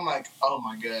up. And I'm like, oh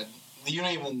my god. You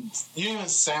don't even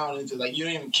sound into, like, you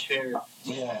don't even care.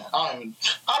 Yeah. I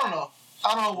don't know.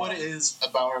 I don't know what it is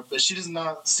about her, but she does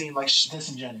not seem like she's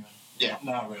disingenuous. Yeah.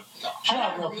 Not real. No. She's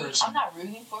not a real person. I'm not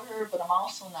rooting for her, but I'm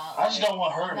also not. I just don't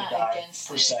want her to die,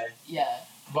 per it. se. Yeah.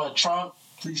 But Trump,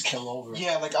 please kill over.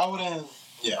 Yeah, like, I wouldn't.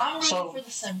 Yeah. I'm rooting for the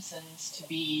Simpsons to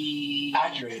be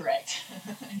accurate. Correct.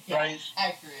 Yeah, right?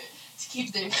 Accurate. To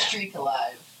keep their streak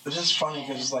alive. It's just funny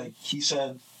because it's like he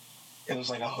said it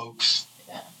was like a hoax.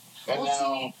 Yeah. And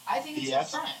see, I think it's a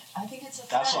front. I think it's a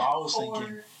front. That's what I was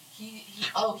thinking. He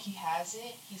has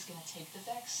it. He's gonna take the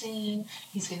vaccine.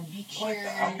 He's gonna be cured. Okay,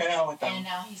 I like that. And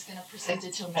now he's gonna present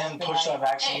it to America. And push that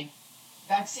vaccine. Hey,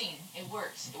 vaccine. It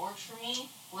works. It works for me.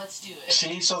 Let's do it.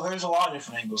 See, so there's a lot of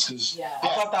different angles because yeah. I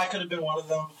thought that could have been one of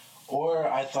them, or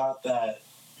I thought that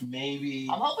maybe.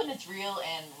 I'm hoping it's real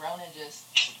and Rona just.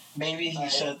 Maybe he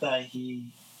said that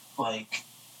he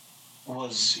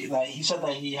he said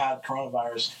that he had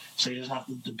coronavirus, so he doesn't have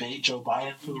to debate Joe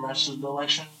Biden for the rest of the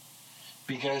election.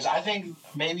 Because I think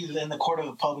maybe in the court of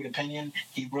the public opinion,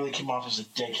 he really came off as a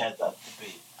dickhead that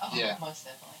debate. Oh, yeah, most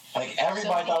definitely. Like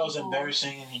everybody thought it was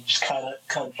embarrassing, and he just cut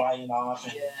Biden off,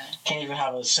 and can't even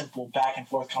have a simple back and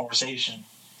forth conversation.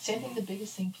 See, I think the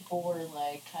biggest thing people were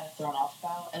like kind of thrown off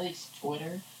about, at least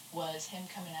Twitter, was him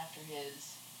coming after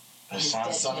his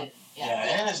son. Kid.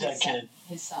 And his dead kid.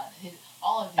 His son.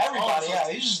 All of his everybody,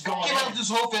 he's just going. Came out with this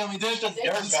whole family. They didn't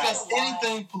discuss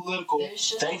anything political.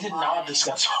 They did not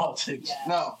discuss politics. Yeah.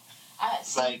 No.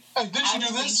 Like, hey, did you do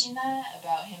this? I was thinking that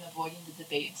about him avoiding the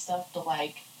debate and stuff, but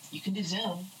like, you can do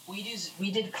Zoom.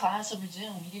 We did class over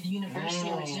Zoom. We did university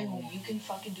over Zoom. You can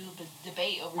fucking do a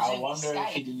debate over Zoom. I wonder if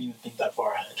he didn't even think that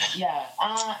far ahead. Yeah.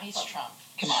 He's Trump.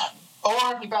 Come on.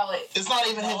 Or he probably. It's not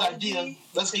even his idea.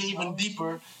 Let's get even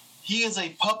deeper. He is a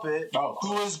puppet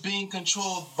who is being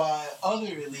controlled by other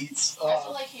elites. I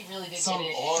feel like he really did some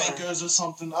get it. bankers or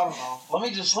something. I don't know. Let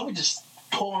me just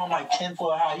pulling on my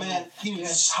tinfoil hat. Man, even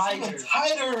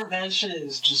tighter. That shit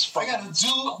is just I fucking got a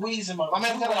squeezing my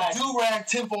man got a do-rag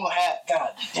tinfoil hat.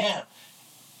 God damn.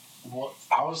 What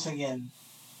I was thinking,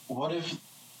 what if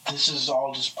this is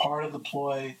all just part of the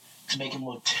ploy to make him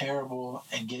look terrible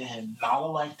and get him not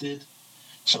elected,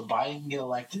 so Biden can get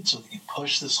elected, so they can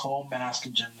push this whole mask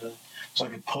agenda, so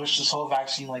they can push this whole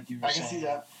vaccine like you were saying. I can see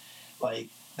that. Like,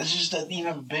 this is just an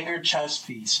even bigger chess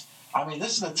piece. I mean,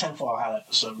 this is a tinfoil hat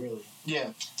episode, really.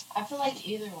 Yeah. I feel like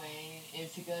either way,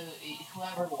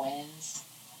 whoever wins,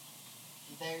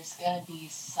 there's gonna be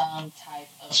some type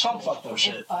of Some fucked up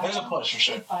shit. There's a push for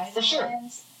sure. If Biden For sure.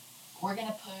 wins, we're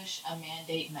gonna push a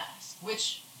mandate mask,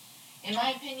 which, in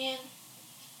my opinion,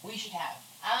 we should have.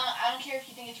 I don't care if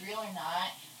you think it's real or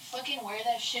not. Fucking wear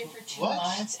that shit for 2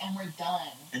 months and we're done.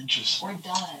 Interesting. We're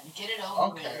done. Get it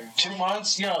over with. 2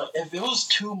 months? If it was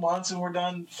 2 months and we're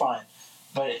done, fine.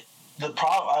 But the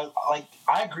problem,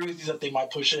 I agree with you that they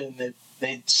might push it and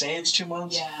they say it's 2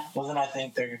 months. Yeah. But then I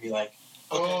think they're gonna be like,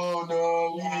 oh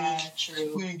no,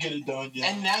 true. we didn't get it done yet.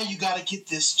 And now you got to get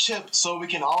this chip so we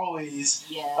can always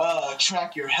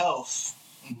track your health.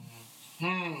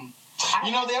 Mm-hmm.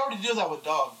 They already do that with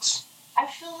dogs. I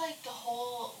feel like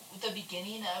the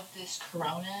beginning of this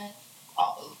corona,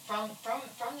 from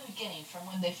the beginning, from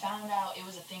when they found out it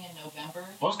was a thing in November,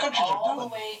 most countries are all doing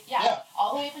the way, yeah,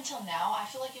 all the way up until now, I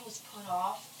feel like it was put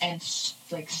off and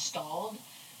stalled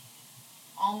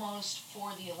almost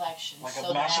for the election. Like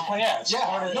a master plan, it's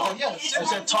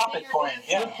a topic point.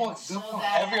 Yeah, good point.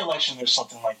 Every election there's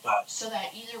something like that. So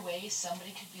that either way,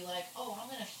 somebody could be like, "Oh,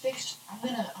 we're gonna fix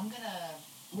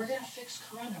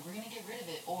corona. We're gonna get rid of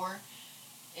it," or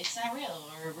 "It's not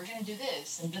real," or "We're gonna do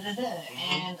this," and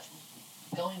And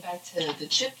going back to the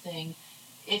chip thing,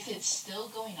 if it's still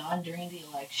going on during the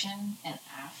election and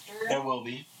after, it will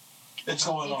be. It's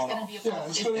going on. Gonna be it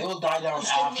will die down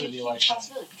after the election.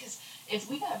 Because if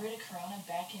we got rid of corona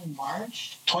back in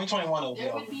March, 2021 will be there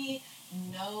over. would be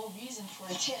no reason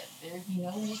for a chip. There would be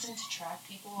no reason to track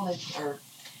people or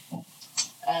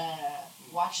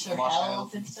watch their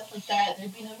health and stuff like that.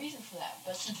 There'd be no reason for that.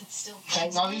 But since it's still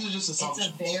present, no, these are just assumptions.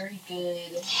 It's a very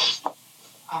good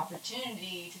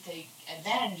opportunity to take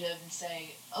advantage of and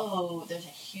say, "Oh, there's a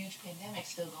huge pandemic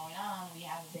still going on. We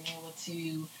haven't been able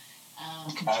to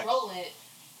control it.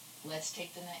 Let's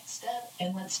take the next step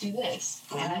and let's do this."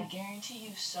 Mm-hmm. And I guarantee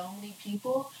you, so many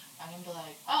people are gonna be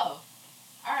like, "Oh,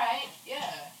 all right,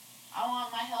 yeah, I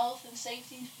want my health and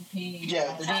safety to be."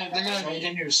 Yeah, they're gonna trade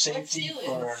in your safety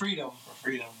for freedom.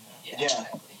 Yeah.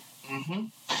 Exactly. Mm-hmm.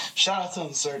 Shout out to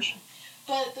Insurgent.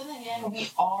 But then again,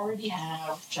 we already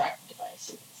have tracking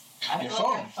devices. Your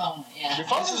phone. Yeah. Your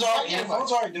phone's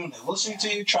already doing it. Listening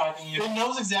to you, tracking you. It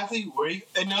knows exactly where you.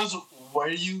 It knows where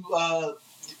you. Where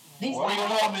your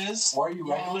home is. Where you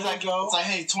regularly go. It's like,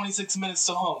 hey, 26 minutes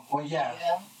to home. Well, yeah.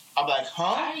 I'm like, huh?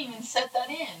 I didn't even set that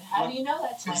in. How do you know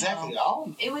that's my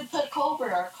home? It would put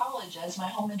Colbert, our college, as my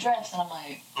home address, and I'm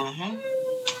like,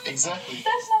 exactly.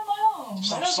 That's not my home.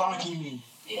 Stop stalking me.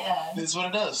 Yeah. That's what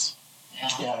it does.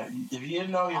 Yeah. If you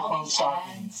didn't know, your phone's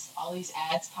stalking you. All these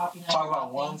ads popping up. Talk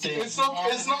about one thing. It's no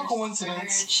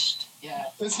coincidence. Yeah.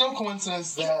 It's no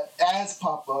coincidence that ads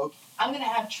pop up. I'm gonna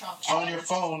have Trump on your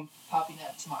phone popping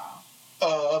up tomorrow.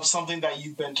 Of something that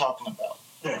you've been talking about.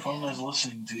 Yeah, if I'm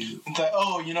listening to you. It's like,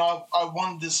 oh, I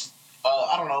want this,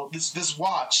 I don't know, this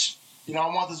watch. I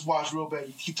want this watch real bad.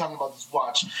 You keep talking about this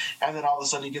watch. And then all of a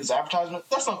sudden you get this advertisement.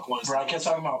 That's not coincidence. Bro, I kept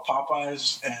talking about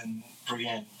Popeyes and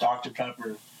freaking Dr.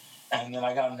 Pepper. And then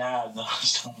I got an ad that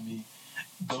was telling me,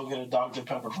 go get a Dr.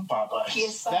 Pepper from Popeyes.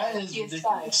 PS5, that is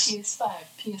ridiculous. PS5.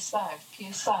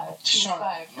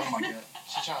 Oh my god.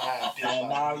 She's trying to have PS5. And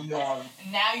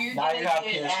now you have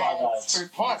PS5 ads for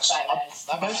PS5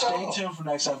 ads. Stay tuned for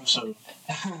next episode.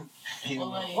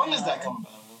 When does that come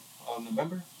out?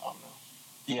 November? I don't know.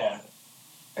 Yeah.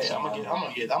 Hey, I'm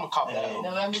gonna cop that.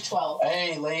 November 12th.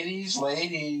 Hey, ladies. Is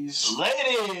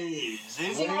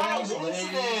anyone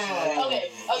listening? Okay.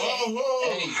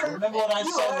 Hey, remember what I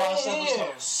said last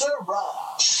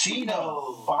episode?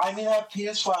 Cino, buy me that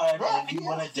PS5 and you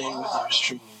want a date with yours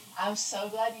truly. I'm so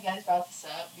glad you guys brought this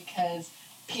up because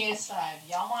PS5,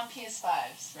 y'all want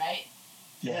PS5s, right?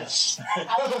 Yes.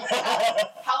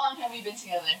 How long have we been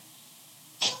together?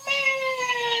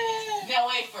 No,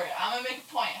 wait for it. I'm gonna make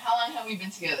a point. How long have we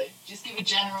been together? Just give a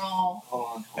general.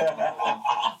 Hold on.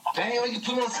 Dang, you can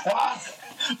put me on spot.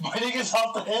 My nigga's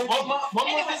off the head. What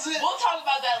month is it? We'll talk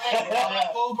about that later.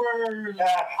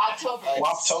 October.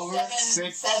 WAPtober.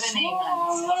 7, 8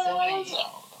 months.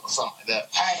 Something like that.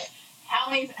 All right. How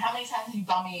many times have you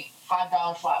bought me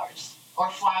 $5 flowers? Or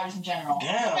flowers in general?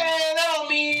 Damn. Man, that don't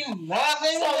mean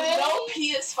nothing. So no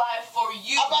PS5 for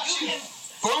you. I bought you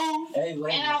Food. Hey,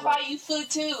 ladies, And I'll buy you food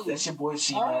too. That's your boy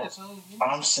C. Alright,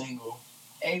 I'm single,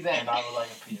 Exactly. and I would like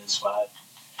a PS5.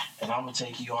 And I'm gonna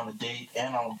take you on a date,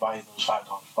 and I'm gonna buy you those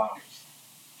 $5 flowers.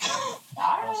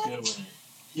 I was good with it.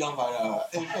 Young fight.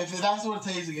 If that's what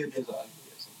it takes to get a PS5.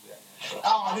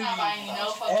 Oh, I'm not buying you no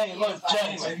fucking Hey, look, PS5.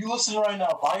 James, if you listen right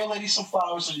now, buy your lady some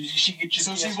flowers so she get you.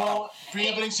 So PS5. she won't bring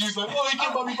up an excuse like, oh, you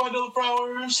can't buy me $5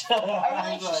 flowers.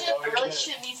 A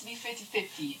relationship needs to be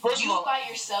 50-50. First of You all- buy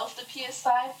yourself the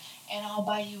PS5, and I'll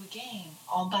buy you a game.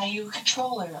 I'll buy you a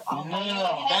controller. I'll buy you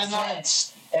a That is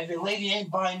headset. not. If the lady ain't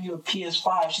buying you a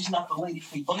PS5, she's not the lady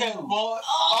for you. Okay, well,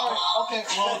 Oh.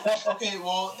 alright, okay,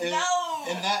 well, if, No.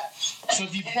 in that, so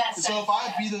if you, In that so sense,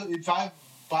 if I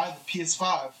buy the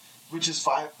PS5, which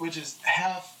is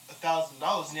half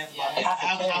 $1,000, and you have to buy Yeah.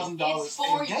 half $1,000 It's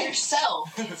for in games.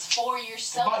 yourself. It's for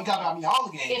yourself. You gotta buy me all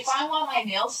the games. If I want my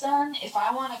nails done, if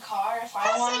I want a car, if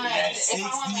I want my hair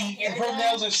If her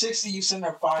nails done. are $60, you send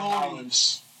her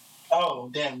 $5. Oh,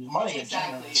 damn, your money is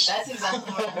Exactly. generous. That's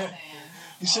exactly what I'm saying.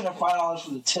 You send her $5 for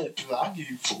the tip. I'll give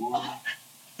you $4.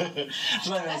 It's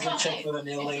not even a That's good what tip I'm for the saying.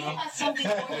 nail If lady. you want something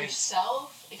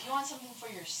for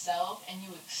yourself, and you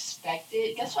expect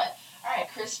it, guess what? All right,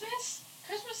 Christmas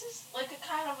is like a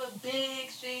kind of a big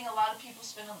thing. A lot of people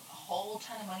spend a whole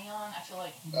ton of money on. I feel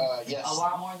like Yes. a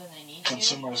lot more than they need to.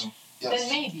 Consumerism. Yes. Then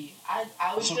maybe I would That's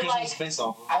what feel Christmas like is based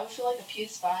off of. I would feel like a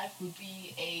PS5 would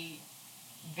be a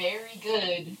very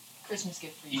good Christmas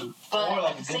gift for you. But Or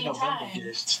like at a the good same November time,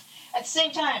 gift.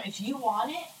 if you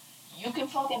want it, you can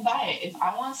fucking buy it. If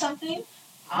I want something,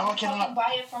 I'm No, I gonna cannot. fucking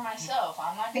buy it for myself.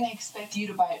 I'm not gonna expect you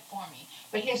to buy it for me.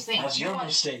 But here's the thing: That's your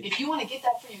mistake. if you want to get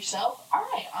that for yourself, all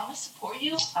right, I'm gonna support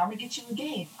you. I'm gonna get you a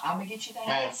game. I'm gonna get you that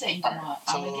Man, headset you alright, want.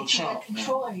 so I'm gonna get you that Trump, man.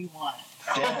 controller you want.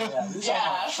 Yeah. This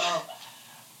Yeah. is Trump.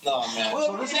 No, man.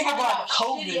 Well, the thing about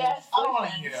COVID, shitty-ass I don't want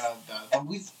to boyfriends. hear that.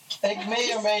 and it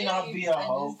may or may not be a I'm just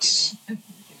hoax. kidding.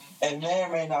 It may or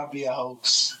may not be a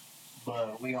hoax,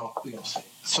 but we gonna see.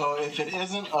 So if it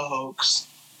isn't a hoax,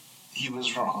 he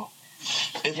was wrong.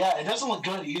 Yeah, it doesn't look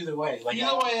good either way. Like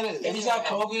Either way it is. if he's got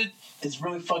COVID, it's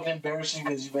really fucking embarrassing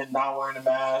because you've been not wearing a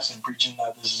mask and preaching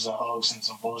that this is a hoax and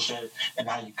some bullshit, and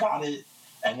now you got it.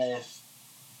 And if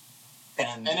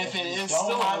it you is don't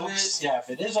still a have hoax, if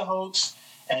it is a hoax,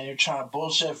 and you're trying to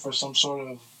bullshit for some sort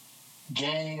of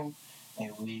game,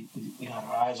 and we got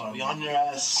our eyes on we you. on your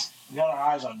ass. We got our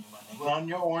eyes on you, my We nigga. on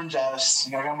your orange ass.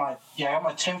 I got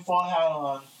my tinfoil hat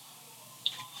on.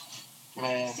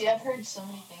 Man. See, I've heard so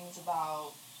many things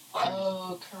about,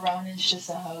 Corona's just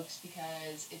a hoax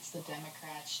because it's the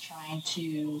Democrats trying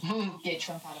to get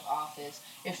Trump out of office.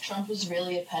 If Trump was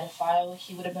really a pedophile,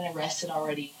 he would have been arrested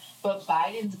already. But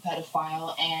Biden's a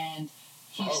pedophile, and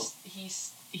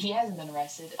he hasn't been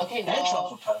arrested. Okay, And well,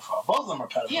 Trump's a pedophile. Both of them are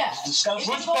pedophiles. Yeah. It's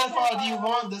disgusting. Which pedophile do you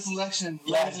want this election?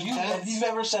 Yeah, Ladies and if gents? you've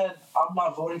ever said, I'm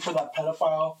not voting for that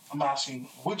pedophile, I'm asking,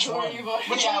 which who one? are you voting?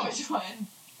 Which Yeah, one? which one?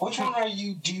 Which one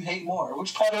do you hate more?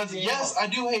 Which pedophile do you hate Yes, more? I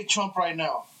do hate Trump right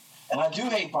now. And I do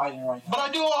hate Biden right now. But I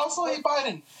do also hate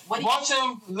Biden. What do Watch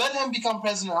him, let him become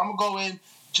president. I'm going to go in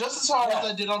just as hard as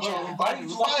I did on Yeah, Trump.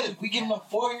 Biden's Biden. we give him the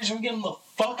 4 years and we get him the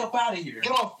fuck up out of here.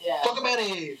 Get on. Yeah. Fuck about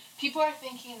it. People are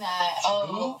thinking that,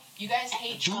 you guys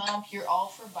hate Duke. Trump, you're all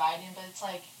for Biden, but it's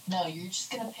like, no, you're just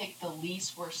gonna pick the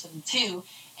least worst of the two,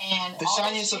 and The all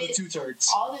shiniest of the shit, two turds.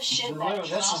 all the shit that Literally, Trump,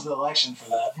 this is the election for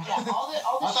that. yeah, all the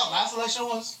I thought shit, last election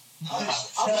was. all the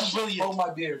That's shit, really Hold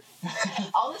my beer.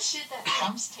 all the shit that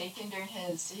Trump's taken during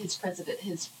his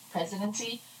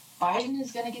presidency, Biden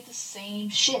is gonna get the same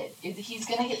shit. He's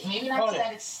gonna get maybe not to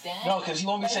that extent. No, because he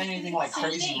won't be but saying he's anything gonna like get the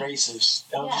crazy same thing. racist.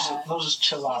 Yeah. They'll just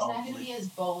chill out. He's not gonna hopefully. be as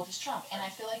bold as Trump, and I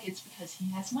feel like it's because he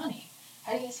has money.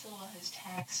 How do you guys feel about his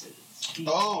taxes?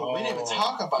 Oh, we didn't even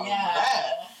talk about Yeah.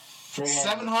 that. Freaking-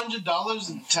 $700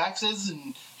 in taxes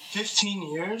in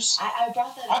 15 years? I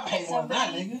brought that I up to paid more than that,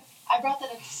 somebody. nigga. I brought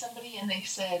that up to somebody, and they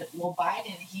said, "Well,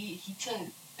 Biden, he took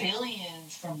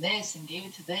billions from this and gave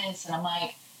it to this," and I'm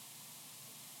like,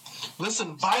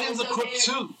 Listen, Biden's a so crook they're-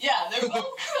 too. "Yeah, they're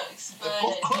both crooks, but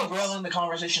both crooks. Derailing the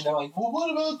conversation, they're like, well,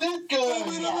 what about this guy?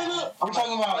 Yeah. We're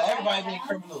talking about Right everybody now- being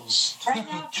criminals. right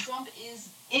now Trump is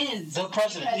The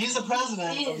president. He's the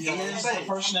president He of the He United is the States.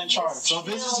 person in He is charge. So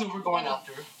this is who we're going still-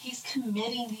 after. He's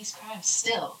committing these crimes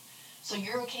still. So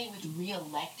you're okay with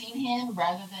re-electing him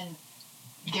rather than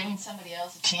giving somebody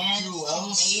else a chance Who to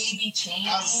else maybe change?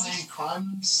 has the same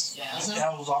crimes? Yeah. as him?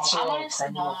 That was also I a want us to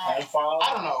criminal not- pedophile.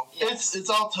 I don't know. Yeah. It's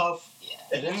all tough.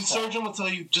 Yeah. It An is. surgeon will tell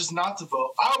you just not to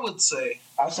vote. I would say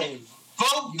I say,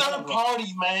 vote You third gotta vote.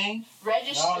 party, man.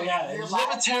 Register. Oh, yeah, your it's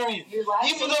last, Libertarian. your last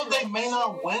Even day though they to may not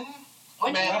register- win,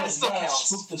 When man, you- you it still gotta counts.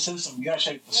 spook the system. You gotta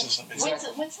shake the system.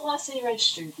 Exactly. When's the last day you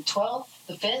registered? The 12th?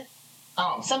 The 5th?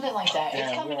 Oh. Something like that. Yeah,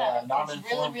 it's coming we're up. a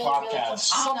non-informed podcast.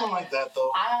 Something like that,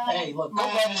 though. Hey, look, go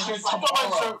Man, register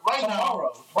tomorrow. Right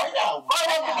now. Right now.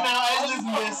 I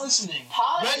listen to this. Listening.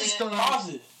 Pause Register. it. Pause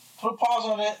it. Put a pause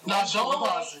on it. No, don't We'll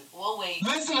pause wait. it. We'll wait.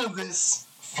 Listen to this.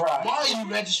 Right. Why are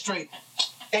you registering?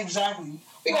 Exactly.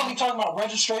 We're going to be talking about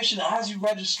registration as you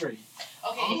register.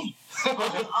 Okay.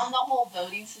 On the whole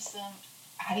voting system,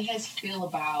 how do you guys feel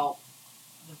about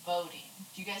the voting?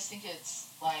 Do you guys think it's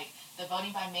like the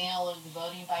voting by mail or the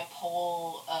voting by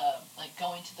poll, like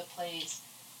going to the place?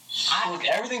 Look,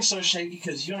 everything's so shaky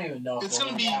because you don't even know if It's they're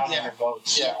gonna be counting yeah. your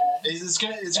votes. Yeah. It's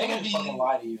gonna fucking be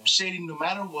lie to you. shady no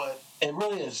matter what. It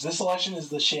really is. This election is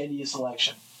the shadiest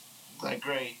election. Like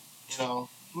great, you know.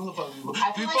 We vote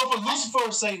feel for Lucifer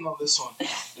or Satan on this one.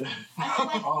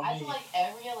 I feel like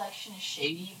every election is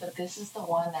shady, but this is the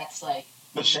one that's like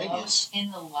The shadiest. most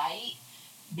in the light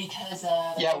because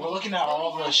Yeah, we're looking at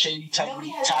all the shady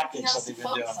tactics that they've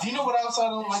been doing. Do you know what else I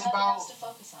don't like about else to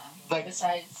focus on like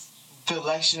besides the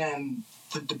election and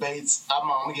the debates? I'm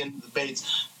gonna get into the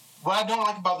debates. What I don't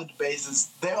like about the debates is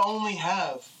they only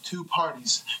have two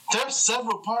parties. There's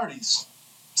several parties.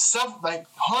 Like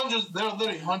hundreds, there are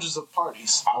literally hundreds of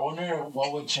parties. I wonder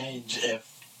what would change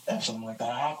if something like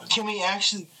that happened. Can we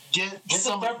actually get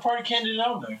some third party candidate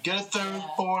on there? Get a third,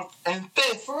 fourth, and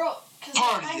fifth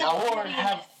party, or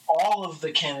have all of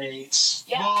the candidates.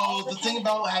 Yeah, well, the thing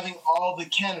about having all the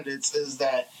candidates is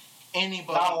that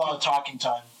anybody not a lot of talking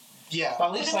time. Yeah, but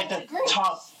at least like the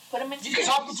top. Put them into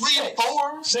top 3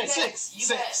 or 4,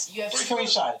 6. You have 3 from each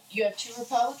side. You have 2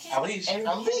 Republicans. At least.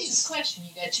 Everybody asks a question.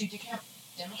 You got 2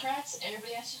 Democrats.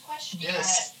 Everybody asks a question.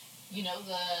 Yes. You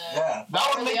got,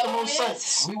 that would make the most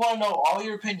sense. We want to know all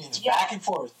your opinions, back and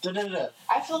forth.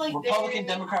 I feel like Republican,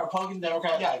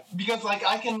 Democrat. Yeah, because like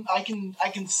I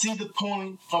can see the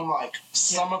point from like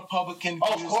some Republican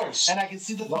views, of course, and I can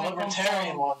see the point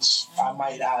libertarian ones. I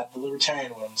might add the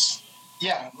libertarian ones.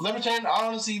 Yeah, libertarian.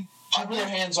 Honestly, keep your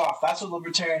hands off. That's what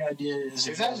libertarian idea is.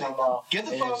 Exactly. Get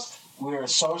the fuck. We are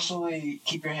socially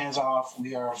keep your hands off.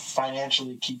 We are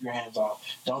financially keep your hands off.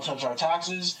 Don't touch our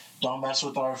taxes. Don't mess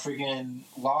with our freaking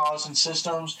laws and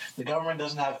systems. The government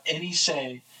doesn't have any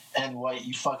say in what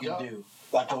you fucking do.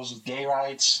 That goes with gay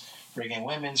rights, freaking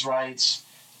women's rights,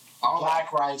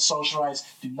 black rights, social rights.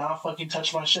 Do not fucking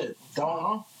touch my shit.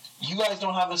 Don't. You guys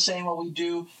don't have a say in what we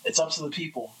do. It's up to the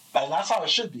people. And that's how it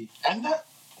should be. And that...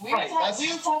 We were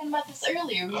talking about this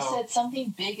earlier. We said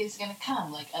something big is going to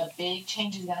come. Like, a big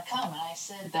change is going to come. And I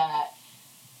said that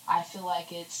I feel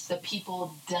like it's the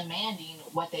people demanding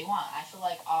what they want. I feel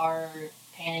like our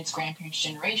parents, grandparents,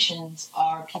 generations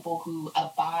are people who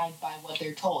abide by what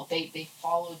they're told. They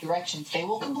follow directions. They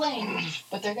will complain,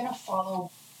 but they're going to follow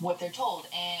what they're told.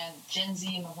 And Gen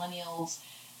Z, millennials,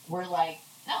 we're like,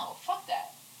 no, fuck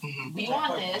that. Mm-hmm. We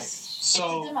want this.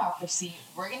 So, it's a democracy.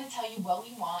 We're going to tell you what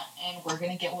we want, and we're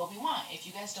going to get what we want. If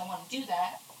you guys don't want to do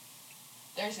that,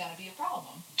 there's going to be a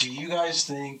problem. Do you guys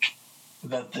think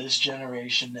that this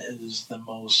generation is the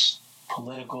most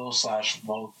political /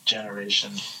 woke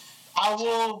generation?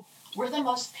 We're the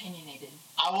most opinionated.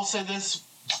 I will say this.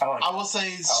 I will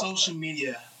say social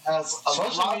media has a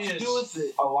lot to do with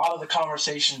it. A lot of the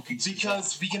conversation pieces.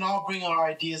 Because we can all bring our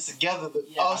ideas together.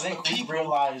 I think we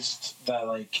realized that,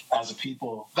 like, as a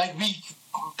people... Like, we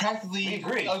practically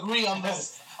agree on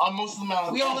this. On most of the amount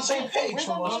of we on the same page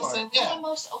for most part. We're the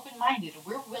most open-minded.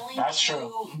 We're willing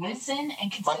to listen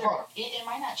and consider. It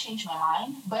might not change my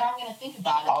mind, but I'm going to think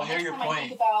about it. I'll hear your point. I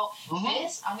think about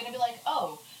this, I'm going to be like,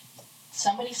 oh,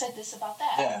 somebody said this about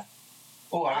that. Yeah.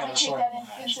 Oh, I'm going to take that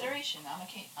into consideration. I'm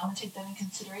going to take that in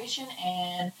consideration,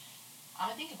 and I'm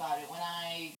going to think about it when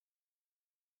I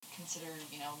consider,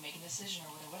 making a decision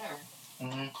or whatever.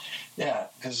 Mm-hmm. Yeah,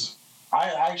 because I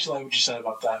actually like what you said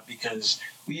about that, because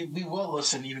we will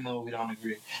listen even though we don't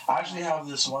agree. I actually have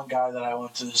this one guy that I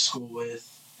went to school with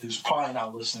who's probably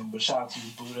not listening, but shout out to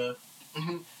you, Bada.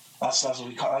 Mm-hmm. That's what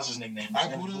we call. That's his nickname. His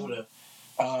name is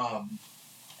Bada.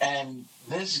 And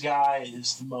this guy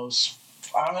is the most.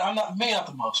 I'm not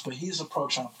the most, but he's a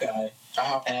pro-Trump guy,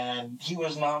 and he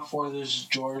was not for this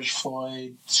George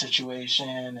Floyd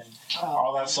situation and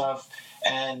all that stuff.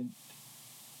 And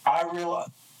I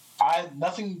realized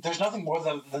there's nothing more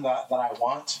than that I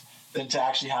want than to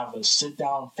actually have a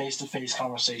sit-down, face-to-face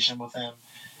conversation with him,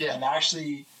 and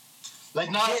actually. Like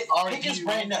not argue,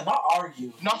 not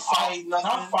argue, not fight,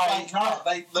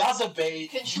 not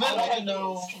debate. Let me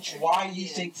know why you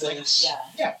think this,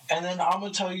 and then I'm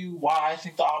gonna tell you why I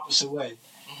think the opposite way,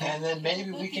 and then maybe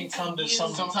we can come to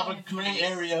some type of gray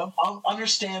area,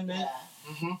 understanding,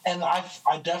 and I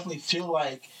definitely feel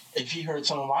like if he heard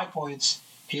some of my points,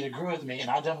 he'd agree with me. And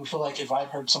I definitely feel like if I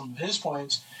heard some of his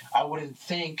points, I wouldn't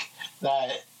think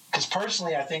that. Because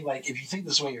personally, I think like if you think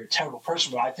this way, you're a terrible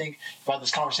person. But I think if I had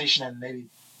this conversation and maybe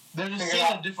they're just seeing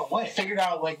it a different way. Figured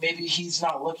out like maybe he's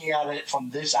not looking at it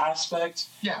from this aspect.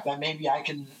 Yeah. That maybe I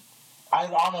can. I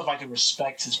don't know if I can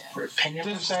respect his opinion.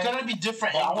 There's gonna be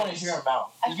different angles. I want to hear him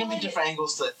out. There's gonna be different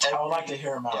angles to every... I would like to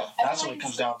hear him out. Yeah. That's what it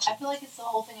comes down to. I feel like it's the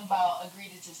whole thing about agree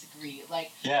to disagree.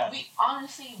 Like, we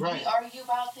honestly, we argue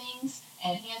about things,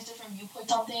 and he has different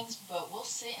viewpoints on things, but we'll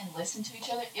sit and listen to each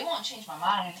other. It won't change my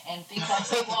mind, and things I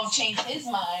say won't change his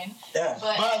mind. Yeah.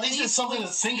 But at least it's something to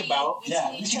think about. Yeah,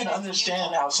 at least you can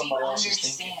understand how somebody else is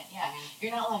thinking. Yeah.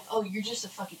 You're not like, oh, you're just a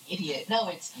fucking idiot. No,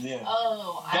 it's,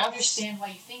 I understand why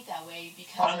you think that way,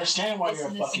 because I understand why you're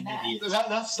a fucking idiot.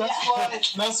 That's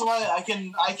why I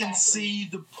can see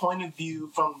the point of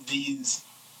view from these.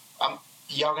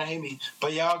 Y'all gonna hate me,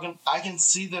 but I can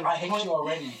see the. I hate you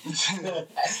already.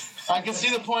 I can see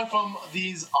the point from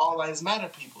these All Lives Matter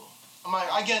people. I'm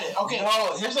like, I get it. Okay.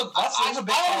 No, here's a big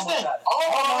problem with that.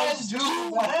 All lives do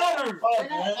matter.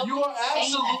 You are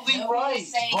absolutely right.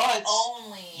 But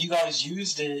you guys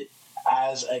used it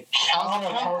as a counter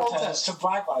protest to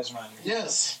Black Lives Matter.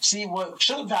 Yes. See, what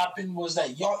should have happened was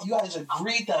that you guys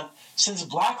agreed that since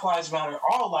Black Lives Matter,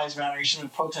 all lives matter, you should have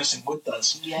been protesting with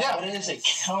us. Yeah. But it is a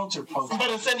counter protest.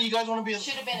 But instead, you guys want to be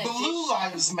Blue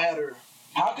Lives Matter.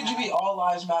 How could you be all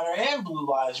lives matter and blue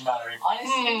lives matter?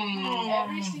 Honestly,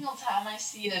 every single time I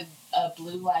see a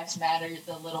Blue Lives Matter,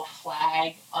 the little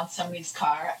flag on somebody's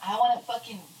car, I want to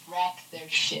fucking wreck their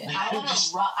shit. I want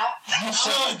to run.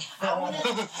 I want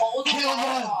to hold their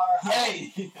car.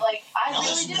 Hey, like I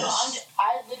really do.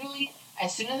 I literally,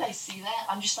 as soon as I see that,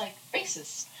 I'm just like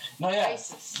racist. No, yeah,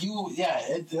 racist.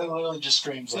 It literally just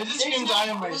screams. It just screams I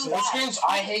am racist. It screams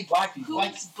I hate black people.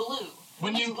 Who's blue?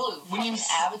 When you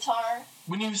Avatar.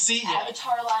 When you see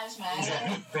Avatar Lives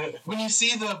Matter. When you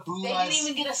see the Blue Lives... They didn't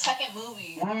even get a second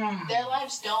movie. Their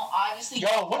lives don't obviously...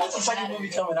 Yo, when is the second movie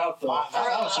coming out, though?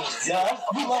 Yeah,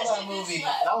 we love that movie. You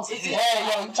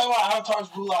talking about Avatar's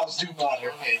Blue Lives do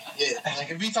matter. Okay, yeah.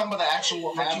 Like, if you talking about the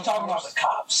actual... You talking about the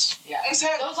cops? Yeah.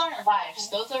 Exactly. Those aren't lives.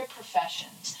 Those are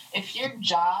professions. If your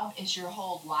job is your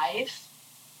whole life...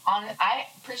 I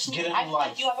personally... I feel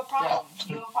like you have a problem.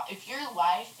 Yeah. If your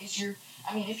life is your...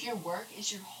 if your work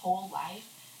is your whole life,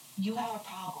 you have a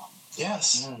problem.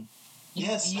 Yes.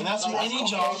 Yes, and that's what any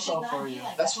job is for you.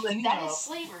 That's what any job. That is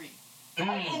slavery. In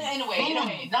a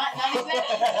way. Not exactly.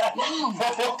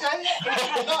 Okay.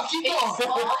 No, keep going.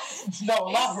 No,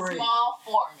 elaborate. A small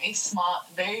form. A small,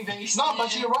 very, very small. No,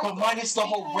 but you're right. But minus the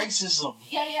whole racism.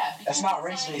 Yeah. That's not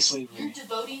race-based slavery. You're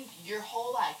devoting your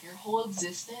whole life, your whole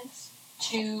existence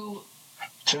to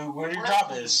where your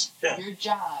job is. Yeah. Your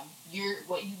job.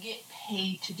 What you get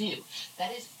paid to do.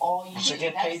 That is all you do. So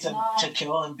get paid to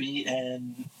kill and beat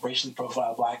and racially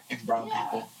profile black and brown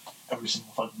people every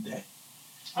single fucking day.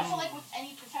 I feel like with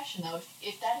any profession though,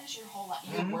 if that is your whole life,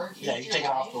 your work is you take it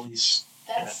off the lease.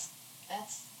 That's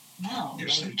no. You're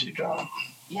enslaved to your job.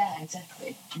 Yeah,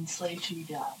 exactly. Enslaved to your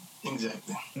job.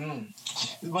 Exactly.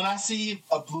 When I see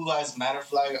a Blue Lives Matter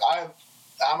flag, I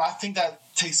think that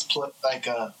takes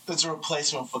it's a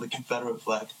replacement for the Confederate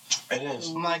flag. It is.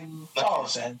 I'm like,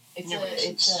 it's a what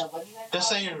is that called? They're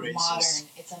saying you're racist.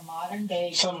 It's a modern day.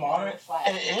 It's a modern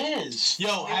flag. It is.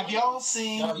 Yo, have y'all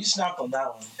seen? No, you snapped on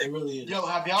that one. It really is. Yo,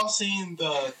 have y'all seen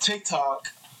the TikTok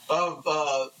of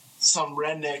some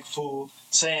redneck fool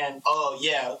saying, "Oh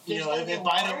yeah, if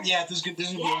Biden, there's gonna be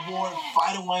a war. If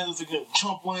Biden wins, there's gonna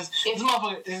Trump wins. This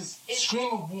motherfucker is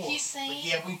screaming war. He's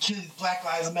saying, we kill Black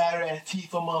Lives Matter and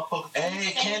Antifa motherfucker.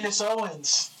 Hey, Candace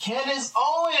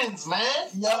Owens, man.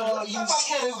 Yo, you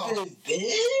stupid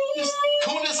bitch.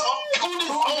 Candace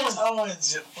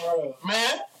Owens, bro.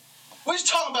 Man, what you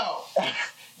talking about?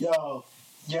 Yo,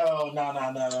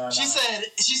 no. She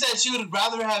said she would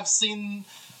rather have seen.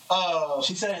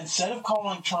 She said instead of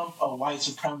calling Trump a white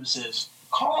supremacist,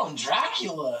 call him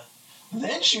Dracula.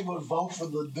 Then she would vote for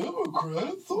the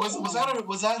Democrats.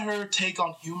 Was that her take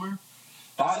on humor?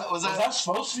 Was that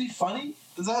supposed to be funny?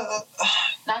 Is that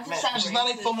not to sound racist? She's not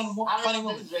a funny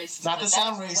woman. Not to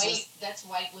sound racist. That's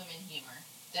white women humor.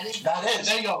 That is.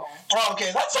 There you go. Oh,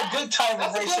 okay, that's a good time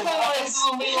of racism. That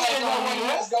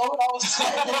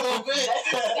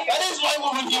is white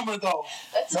woman humor, though.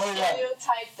 That's a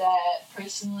stereotype that,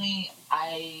 personally,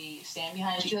 I stand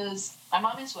behind because my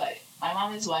mom is white.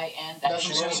 And that's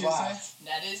what she said.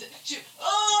 That is.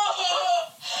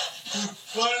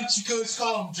 Why don't you guys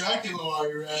call him Dracula while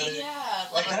you're at it? Yeah.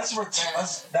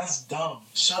 That's dumb.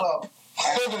 Shut up.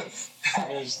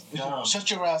 That is dumb. Shut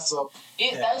your ass up.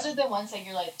 Those are the ones that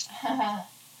you're like,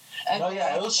 No,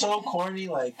 yeah, it was so corny.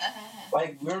 Like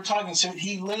we were talking. So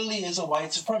he literally is a white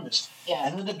supremacist. Yeah.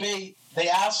 In the debate, they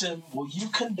asked him, "Will you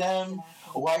condemn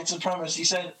white supremacists?" He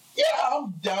said, "Yeah,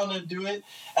 I'm down to do it."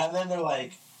 And then they're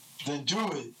like, "Then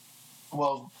do it."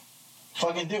 Well,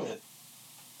 fucking do it.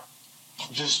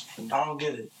 Just, I don't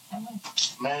get it,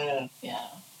 man. Yeah.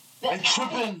 I'm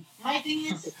tripping. My thing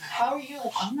is, how are you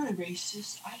like, I'm not a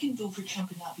racist. I can vote for Trump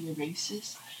and not be a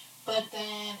racist. But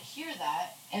then hear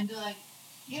that and be like,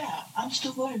 yeah, I'm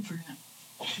still voting for him.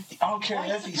 I don't care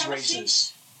White if he's supremacy,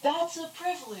 racist. That's a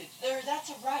privilege. Or that's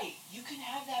a right. You can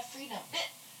have that freedom.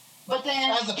 But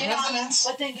then As the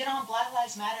president? get on Black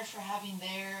Lives Matter for having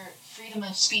their freedom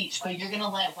of speech, but you're gonna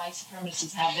let white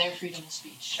supremacists have their freedom of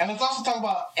speech. And let's also talk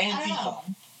about I don't Antifa. know.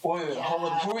 Wait,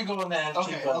 hold on. Before we go on that,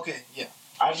 Okay, yeah.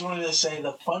 I just wanted to say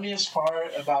the funniest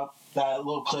part about that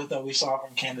little clip that we saw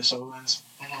from Candace Owens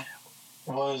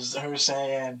was her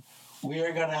saying, "We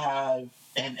are gonna have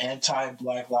an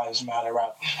anti-Black Lives Matter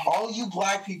rally. All you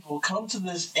black people, come to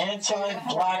this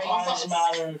anti-Black Lives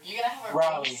Matter You're gonna have a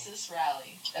rally. racist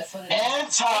rally. That's what it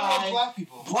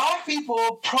is. Black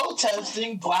people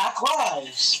protesting Black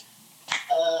lives."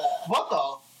 What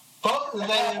the fuck does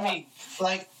that mean?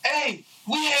 Like, hey,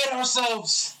 we hate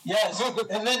ourselves. Yes,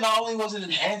 and then not only was it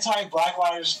an anti-Black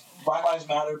Lives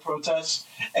Matter protest,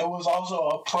 it was also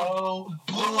a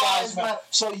pro-Blue Lives Matter.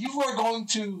 So you were going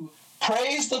to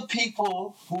praise the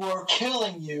people who are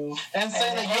killing you And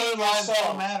say that your lives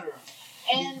don't matter.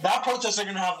 And that protest, they're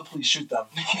going to have the police shoot them.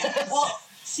 well,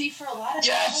 see, for a lot of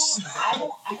people, I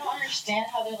don't understand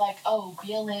how they're like, oh,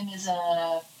 BLM is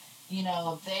I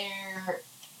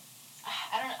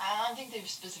don't think they've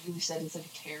specifically said it's like a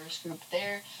terrorist group.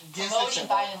 They're promoting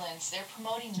violence. They're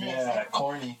promoting this. Yeah,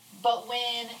 corny. But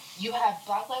when you have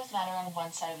Black Lives Matter on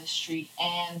one side of the street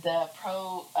and the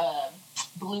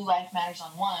Blue Lives Matters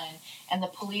on one, and the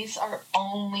police are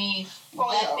only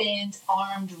weapons,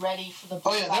 armed, ready for the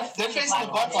Blue Lives they're facing the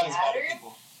Black Lives Matter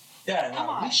people. Yeah, Come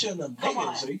on. we shouldn't have Come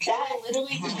on. niggas. Are you kidding? That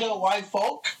literally These little white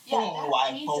folk? Yeah, Oh, that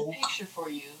white paints folk. a picture for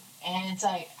you. And it's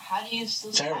like, how do you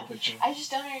still... Terrible picture. I just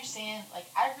don't understand. Like,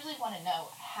 I really want to know,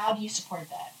 how do you support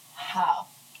that? How?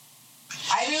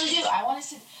 I really do. I want to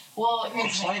sit... Well,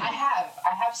 here's the thing. I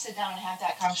have sit down and have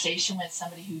that conversation with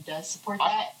somebody who does support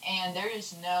that, and there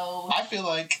is no... I feel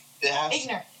like it has...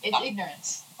 It's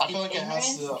ignorance. I feel like it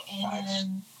has to...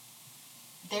 And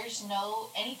there's no...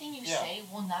 Anything you say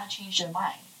will not change their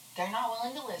mind. They're not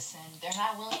willing to listen. They're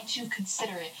not willing to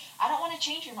consider it. I don't want to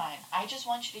change your mind. I just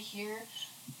want you to hear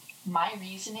my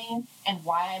reasoning and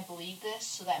why I believe this,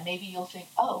 so that maybe you'll think,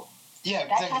 oh, yeah,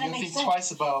 that exactly. You think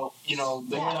twice about, they're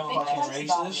fucking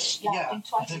racist. Think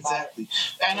twice exactly.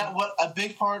 About it. And what a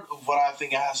big part of what I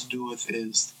think it has to do with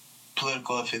is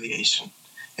political affiliation.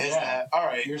 Is that all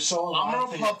right? You're so I'm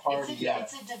a party.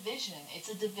 It's a division. It's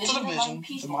a division among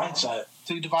people. It's a mindset.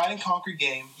 It's a divide and conquer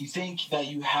game. You think that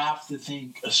you have to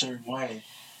think a certain way,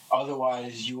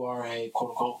 otherwise you are a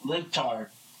quote unquote libtard.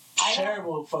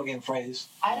 Terrible fucking phrase.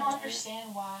 I don't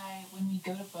understand why, when we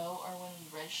go to vote or when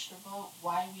we register to vote,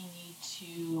 why we need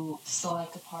to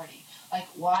select a party. Like,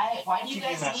 why do you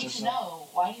guys need to know?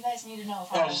 Why do you guys need to know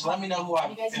if I'm just let me know who Why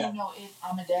do you guys need to know if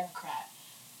I'm a Democrat?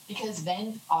 Because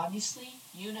then, obviously,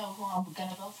 you know who I'm going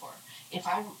to vote for. If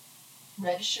I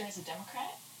register as a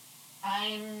Democrat,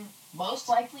 I'm most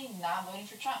likely not voting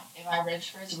for Trump. If I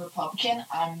register as a Republican,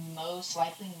 I'm most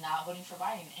likely not voting for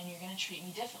Biden. And you're going to treat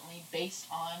me differently based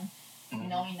on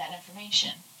knowing that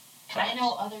information. I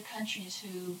know other countries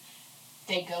who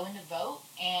they go in to vote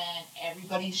and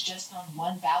everybody's just on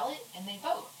one ballot and they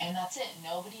vote. And that's it.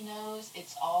 Nobody knows.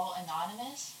 It's all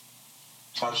anonymous.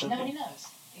 Nobody knows.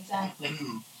 Exactly.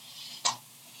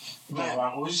 Man,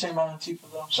 what would you say about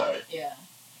Antifa though? Sorry. Yeah.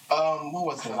 What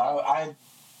was it?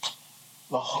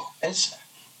 It's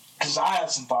because I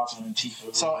had some thoughts on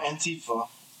Antifa. So Antifa.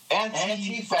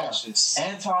 Anti-fascist.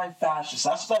 Anti-fascist.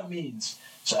 That's what that means.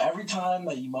 So every time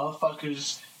that you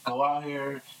motherfuckers go out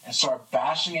here and start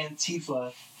bashing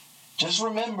Antifa, just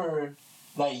remember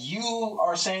that you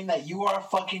are saying that you are a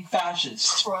fucking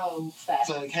fascist. Pro-fascist.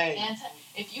 So, like, hey.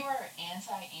 If you are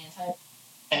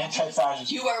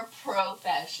anti-fascist, you are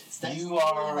pro-fascist. You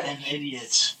are an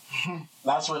idiot.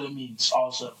 That's what it means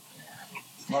also.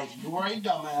 Like, you are a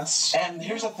dumbass. And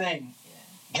here's the thing.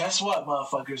 Guess what,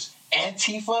 motherfuckers?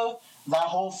 Antifa, that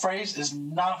whole phrase is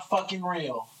not fucking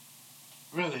real.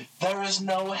 Really? There is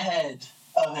no head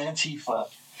of Antifa.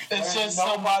 It's There's just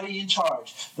nobody in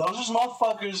charge. Those are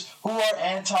who are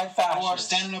anti-fascist. Who are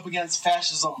standing up against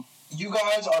fascism. You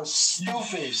guys are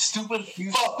stupid.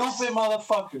 You stupid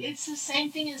motherfuckers. It's the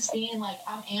same thing as being like,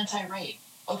 I'm anti-rape.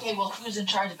 Okay, well, who's in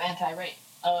charge of anti-rape?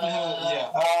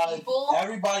 People?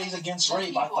 Everybody's against Some rape.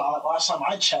 people. I thought last time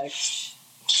I checked.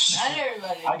 Not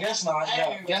everybody. I guess not. Not Yeah.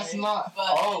 everybody, Guess not.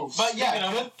 But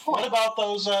Yeah, good point. What about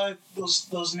those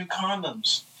new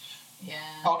condoms? yeah.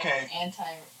 Okay.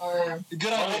 Or Good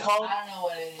What are they idea. called? I don't know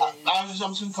what it is. I'm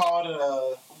just gonna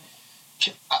call it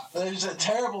It's a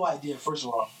terrible idea. First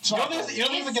of all, You don't think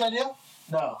it's a good idea?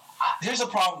 No. Here's the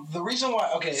problem. The reason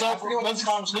why. Okay. So I forget what let's this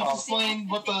condom's called. explain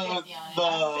what the 50-50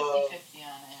 on it.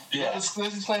 Yeah. Let's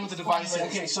explain what the device is.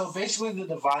 Okay, so basically the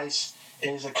device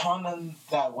is a condom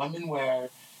that women wear,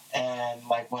 and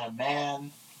like when a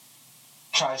man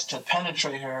tries to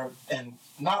penetrate her, and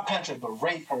not penetrate but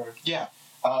rape her, Yeah.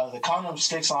 the condom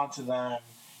sticks onto them,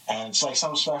 and it's like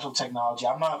some special technology.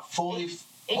 I'm not fully.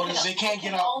 They can't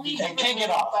get out. Only They be can't get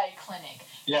removed off. by a clinic.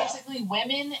 Yeah. Basically,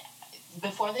 women,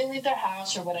 before they leave their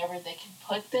house or whatever, they can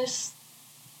put this,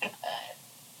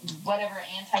 whatever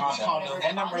Condom.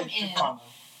 And I'm condom rape in, condom.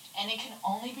 and it can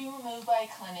only be removed by a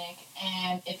clinic.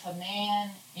 And if a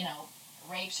man,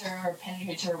 rapes her or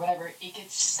penetrates her or whatever, it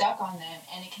gets stuck on them,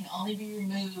 and it can only be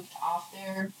removed off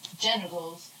their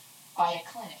genitals by a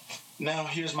clinic. Now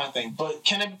here's my thing. But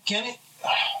can it?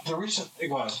 The recent.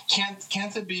 Go ahead.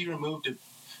 Can't it be removed if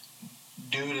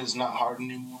dude is not hard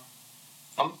anymore?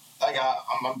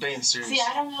 I'm being serious. See,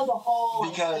 I don't know the whole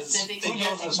Because specifics. Who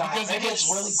knows what's happening? Maybe it's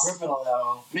really gripping on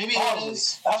that. Maybe Probably. it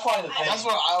is. That's probably the thing. That's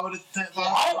what I would have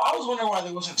thought. I was wondering why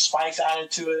there wasn't spikes added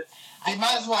to it. They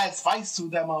might as well add spice to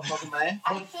that motherfucker, man.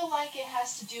 I feel like it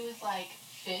has to do with like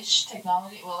fish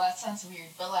technology. Well, that sounds weird,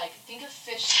 but like think of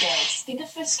fish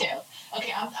scales.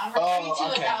 Okay, I'm referring to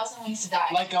okay. 1,000 Ways to Die.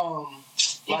 Like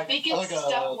if it gets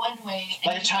stuck one way,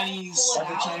 and like a you try to Chinese, pull it Like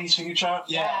a out, Chinese finger trap?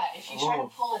 yeah, if you try to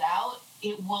Ooh. pull it out,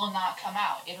 it will not come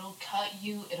out. It'll cut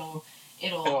you. It'll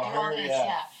do all hurt, this. yeah.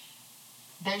 Yeah.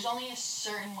 There's only a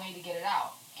certain way to get it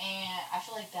out, and I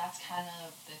feel like that's kind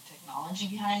of the technology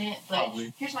behind it. But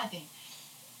Probably. here's my thing: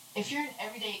 if you're an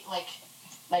everyday like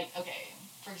okay,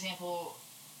 for example,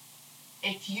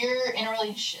 if you're in a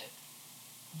relationship,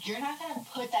 you're not gonna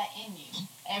put that in you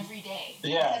every day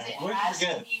Yeah, because what it if you has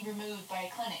forget? to be removed by a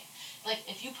clinic. Like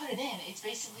if you put it in, it's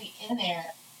basically in there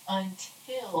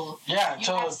until Yeah, you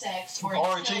have sex or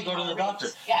until you go to the are doctor.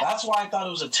 raped. Yeah. That's why I thought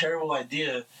it was a terrible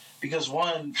idea. Because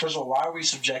one, first of all, why are we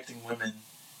subjecting women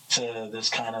to this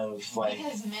kind of like?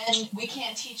 Because men, we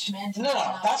can't teach men to. No,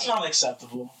 that's not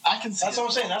acceptable. I can see That's what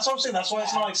I'm saying. That's why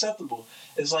it's Yeah. not acceptable.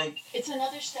 It's like It's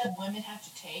another step women have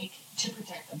to take to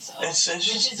protect themselves. it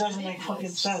which just is doesn't make fucking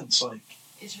ridiculous. sense. Like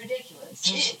It's ridiculous.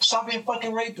 just stop being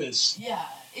fucking rapists. Yeah,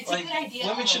 it's Like a good idea.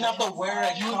 women shouldn't have to wear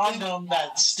a condom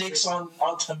that sticks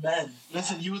onto men.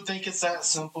 Listen, you would think it's that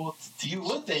simple You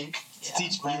would think. to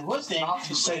teach men. You would think not to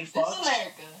to say rape, This fuck. is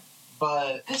America.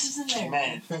 but This is America.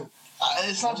 man,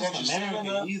 it's not Maybe just just America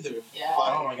saying that. either. Yeah.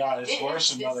 Oh my god, it's It worse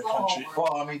is- in it's other the whole countries. world.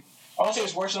 Well, I mean, I would say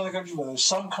it's worse in other countries, but there's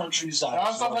some countries that. There are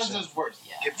it's sometimes worse in. it's worse.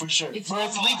 Yeah. Yeah, for sure. It's Where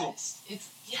it's legal. normalized.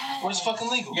 Where it's fucking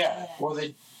legal. Yeah, or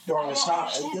they, or it's I don't not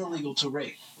understand that. illegal to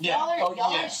rape. Yeah. Y'all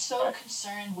yeah. are so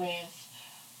concerned with.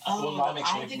 Well, that makes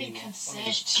I me didn't legal. Let me consent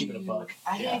just keep it a to. buck.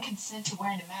 I Yeah. didn't consent to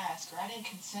wearing a mask, or I didn't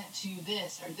consent to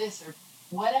this or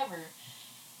whatever.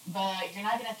 But you're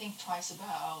not gonna think twice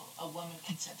about a woman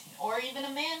consenting, or even a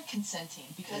man consenting,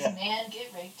 because Yeah. men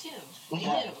get raped too. They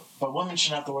Yeah. do. But women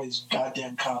shouldn't have to wear these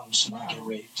goddamn condoms to not get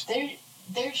raped.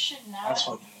 There should not. That's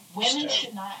fucking. Women terrible.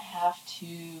 should not have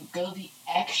to go the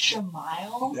extra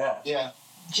mile Yeah. Yeah.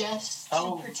 just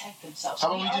How- to protect themselves.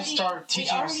 How about we just start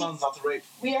teaching our sons not to rape?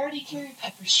 We already carry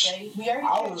pepper spray. We already.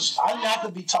 I didn't have to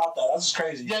be taught that. That's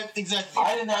crazy. Yeah, exactly.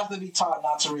 I didn't have to be taught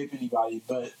not to rape anybody,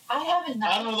 but I have a I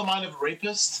knife. don't know the mind of a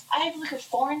rapist. I have like a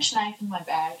 4-inch knife in my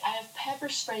bag. I have pepper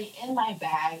spray in my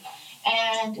bag,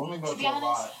 and women go to be through a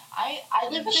honest, lot. I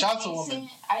live in a Shout out to decent. women.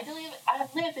 I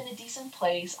live in a decent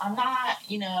place. I'm not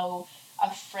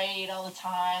afraid all the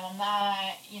time. I'm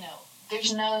not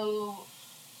There's no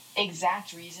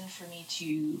exact reason for me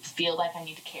to feel like I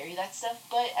need to carry that stuff.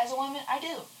 But as a woman, I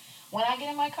do. When I get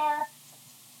in my car,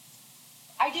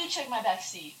 I do check my back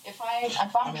seat. If I'm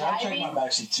I mean, I check driving. my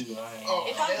backseat too.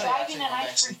 If I'm driving and I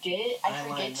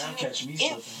forget Not catch me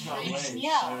it slipping. No freaks way, me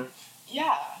out. sir.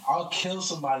 Yeah. I'll kill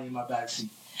somebody in my backseat.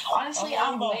 Honestly,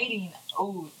 Oh, I'm no. waiting.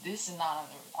 Oh, this is not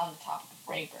on the topic of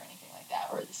rape or anything like that,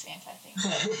 or this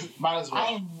anti-thing. Might as well. I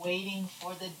am waiting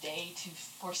for the day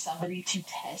for somebody to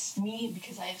test me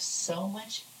because I have so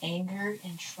much anger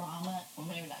and trauma. Well,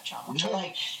 maybe not trauma, but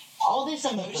like all this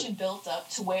emotion built up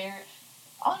to where,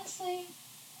 honestly,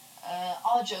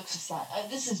 all jokes aside,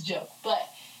 this is a joke, but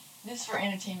this is for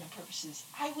entertainment purposes.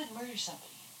 I would murder somebody.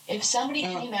 If somebody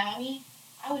came at me,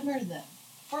 I would murder them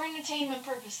for entertainment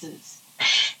purposes.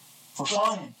 For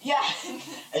fun. Yeah.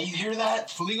 And you hear that?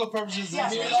 For legal purposes, Yeah,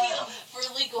 hear for that?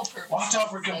 legal purposes. Watch out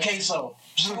for Conkeso.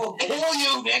 She will kill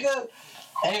you, nigga.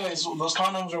 Anyways, those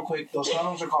condoms real quick. Those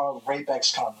condoms are called Rape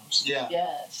X condoms. Yeah.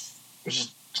 Yes. Which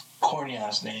is corny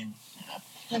ass name.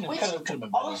 Could have been better.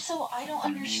 Also, I don't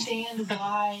understand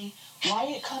why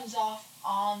it comes off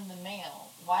on the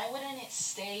male. Why wouldn't it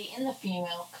stay in the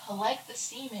female, collect the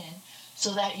semen,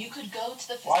 so that you could go to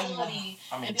the facility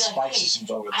and be like, Spikes hey,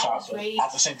 seems over the I top, was but raped.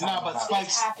 at the same time, Nah, but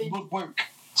Spikes would work.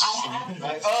 I have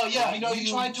Like, oh yeah, you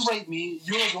tried to rape me.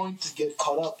 You're going to get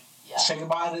caught up. Yeah. say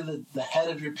goodbye to the head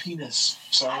of your penis,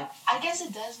 sir. I guess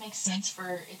it does make sense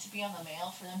for it to be on the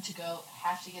male, for them to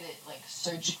have to get it like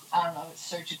surgically. I don't know if it's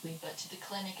surgically, but to the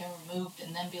clinic and removed,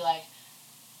 and then be like,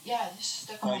 yeah, this is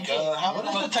stuck on my dick. What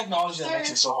is the technology that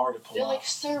makes it so hard to pull They're out? like,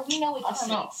 sir, we know what this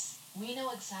know. is. We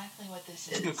know exactly what this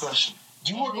is. That's a good question.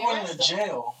 You were going to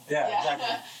jail. Yeah,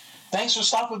 exactly. Thanks for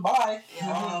stopping by.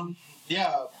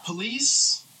 Yeah.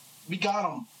 Police, we got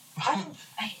them.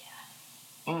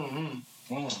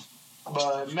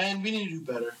 But men, we need to do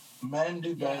better. Men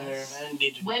do better. Yes. Men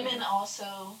need to do Women better.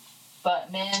 also,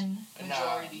 but men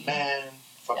majority. Men,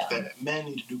 fuck Yeah. that. Men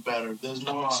need to do better. There's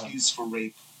no excuse for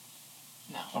rape.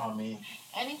 No. I mean,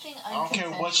 Anything unconsensual. I don't care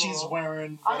what she's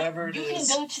wearing, whatever it is.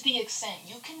 You can go to the extent.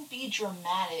 You can be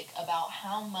dramatic about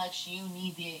how much you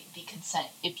need the consent.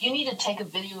 If you need to take a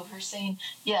video of her saying,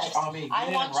 yes, I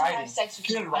want to have sex with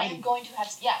you, I am going to have...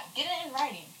 Yeah, get it in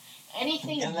writing.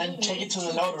 Anything and then you take need it to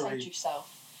the notary. protect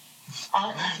yourself.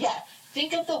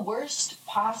 Think of the worst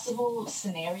possible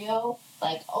scenario.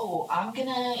 Like, oh, I'm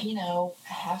gonna,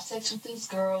 have sex with this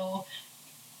girl.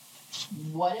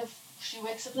 What if she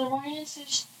wakes up in the morning and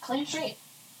says, claims rape?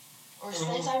 Or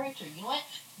says I raped her. You know what?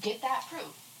 Get that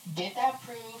proof.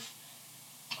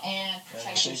 And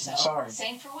protect yourself. Sorry.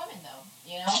 Same for women, though.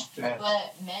 Yeah.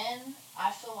 But men,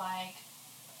 I feel like,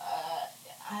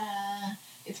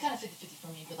 it's kind of 50-50 for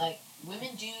me, but like,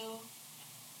 women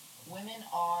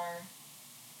are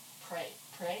prey.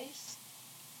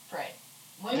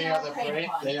 Women are preyed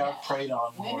upon. They are preyed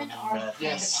on. Women are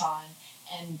preyed upon,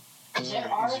 and there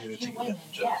are a few women.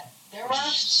 Yeah, there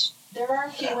are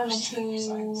a few women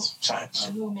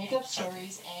who make up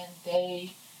stories and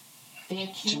they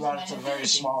accuse men. It's a very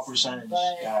small percentage,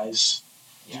 guys.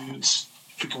 Dudes,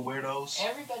 freaking weirdos.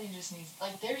 Everybody just needs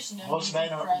there's no. Most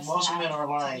women are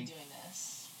lying. Doing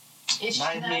this.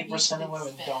 98% of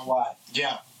women don't lie.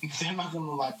 Yeah, they're not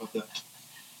gonna lie about that.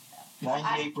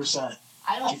 98%.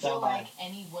 I don't feel like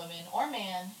any woman or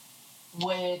man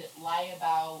would lie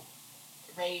about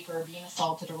rape or being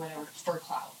assaulted or whatever for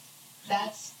clout.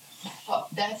 That's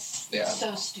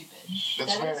so stupid.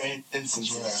 That's very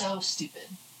insincere. So stupid.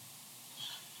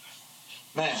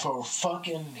 Man, for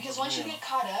fucking. Because once you get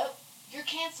caught up, you're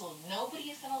canceled.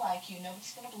 Nobody is gonna like you.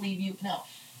 Nobody's gonna believe you. No.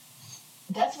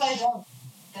 That's what I don't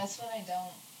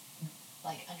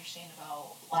understand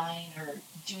about lying or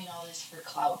doing all this for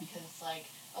clout, because it's like,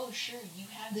 oh sure, you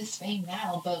have this fame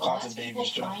now, but once people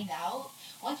find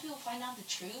out the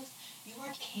truth, you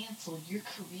are canceled. Your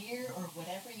career or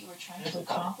whatever you were trying to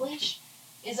accomplish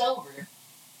is over.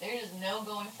 There is no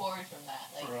going forward from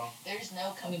that. There's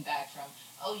no coming back from,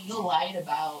 oh, you lied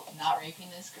about not raping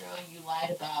this girl, you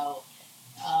lied about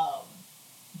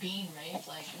being raped.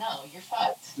 No, you're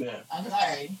fucked. Yeah. I'm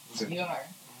sorry. You are.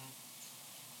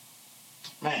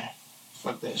 Man,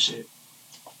 fuck that shit.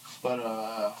 But,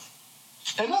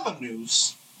 in other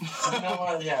news. You know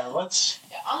what? Yeah, let's.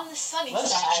 On the sunny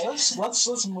side.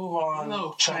 Let's move on.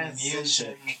 No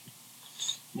transition.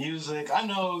 Music. I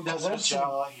know that's what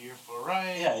y'all are here for,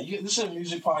 right? Yeah, this is a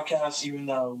music podcast, even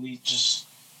though we just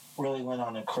really went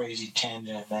on a crazy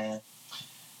tangent, man.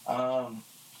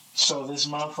 So this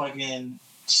motherfucking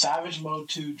Savage Mode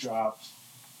 2 dropped,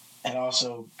 and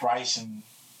also Bryson.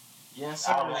 Yes,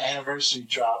 our anniversary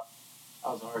drop.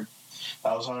 That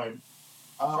was hard.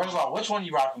 First of all, which one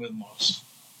you rocking with most?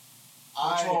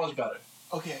 Which one was better?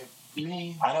 Okay,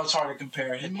 me. I know it's hard to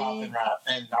compare hip hop and rap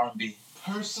and R&B.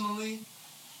 Personally,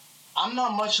 I'm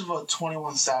not much of a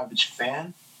 21 Savage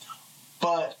fan,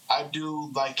 but I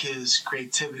do like his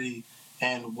creativity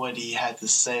and what he had to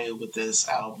say with this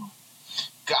album.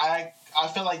 I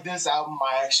feel like this album,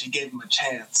 I actually gave him a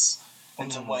chance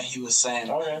into what he was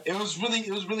saying. Okay. It was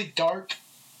really dark.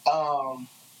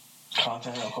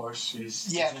 Content, of course. He's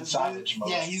in Savage mode.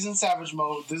 Yeah, he's in Savage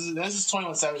mode. This is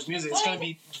 21 Savage music. It's going to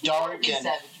be dark and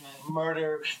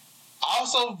murder. I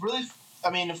also of course, I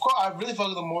really fuck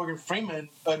with the Morgan Freeman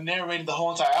narrating the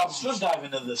whole entire album. Let's dive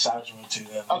into the Savage Mode 2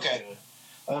 then.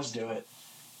 Let's do it.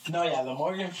 No, yeah, the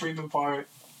Morgan Freeman part,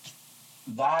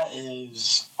 that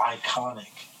is iconic.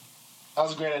 That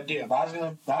was a great idea.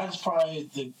 That is probably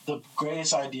the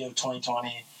greatest idea of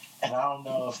 2020, and I don't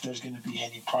know if there's gonna be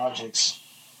any projects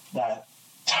that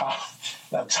top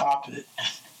it.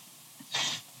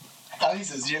 At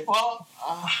least this year. Well,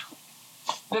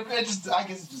 I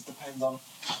guess it just depends on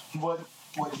what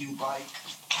you like.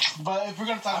 But if we're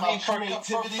gonna talk about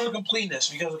creativity, for completeness,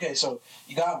 because okay, so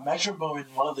you got Metro Boomin,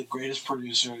 one of the greatest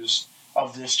producers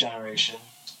of this generation.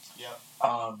 Yep.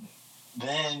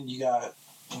 Then you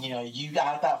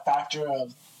got that factor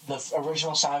of the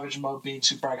original Savage Mode being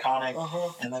super iconic,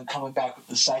 and then coming back with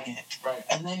the second. Right.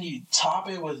 And then you top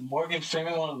it with Morgan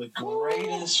Freeman, one of the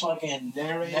greatest fucking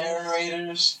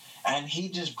narrators, and he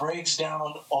just breaks down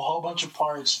a whole bunch of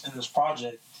parts in this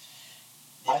project.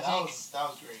 Yeah, that was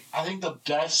great. I think the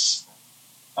best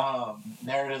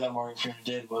narrative that Morgan Freeman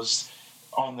did was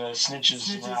on the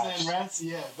Snitches and Rats.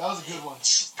 Yeah, that was a good one.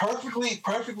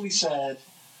 Perfectly said,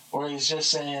 where he's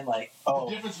just saying like, oh,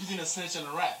 the difference between a snitch and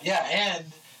a rat. Yeah, and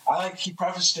I like he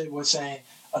prefaced it with saying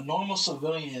a normal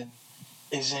civilian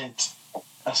isn't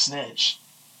a snitch.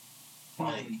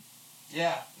 Like,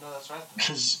 yeah, no, that's right.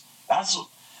 Because that's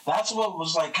what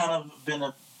was like kind of been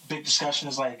a big discussion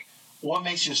is like, what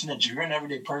makes you a snitch? If you're an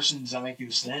everyday person, does that make you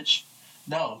a snitch?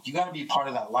 No, you got to be part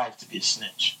of that life to be a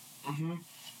snitch. Mm-hmm.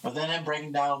 But then him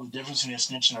breaking down the difference between a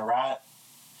snitch and a rat,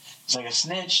 it's like a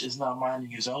snitch is not minding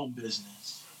his own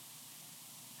business.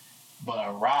 But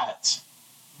a rat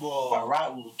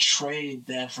will trade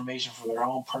the information for their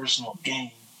own personal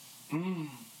gain.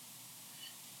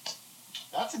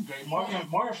 That's a great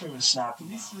Morgan Freeman snapped.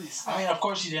 Really I mean, of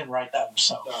course, he didn't write that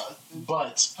himself,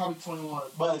 but probably 21.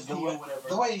 But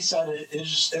the way he said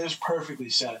it was perfectly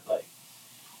said. Like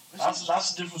that's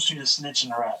the difference between a snitch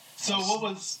and a rat. So what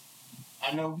was?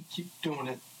 I know we keep doing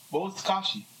it. What was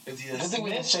Tekashi? Is he a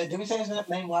snitch? Did we say his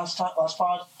name last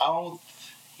pod? I don't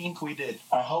think we did.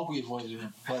 I hope we avoided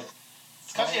him. But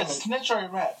Tekashi a snitch or a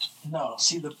rat? No.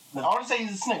 See I want to say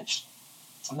he's a snitch.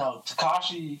 No,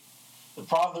 Tekashi.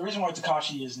 The reason why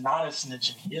Tekashi is not a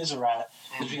snitch and he is a rat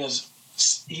is because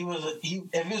if he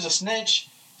was a snitch,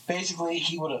 basically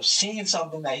he would have seen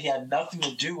something that he had nothing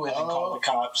to do with and called the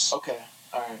cops. Okay,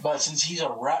 all right. But since he's a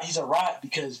rat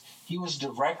because he was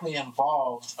directly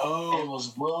involved and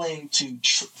was willing to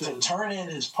turn in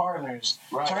his partners,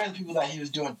 turn in the people that he was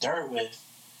doing dirt with.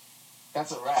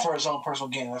 That's a rat. For his own personal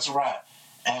gain. That's a rat.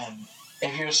 And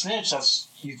if you're a snitch,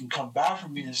 you can come back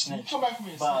from being a snitch. Come back from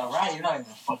being a snitch. But a rat, you're not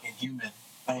even a fucking human.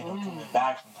 Not even coming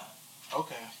back from that.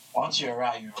 Okay. Once you're a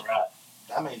rat, you're a rat.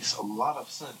 That makes a lot of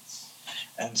sense.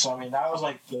 And so, I mean, that was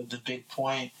like the big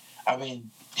point. I mean,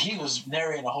 he was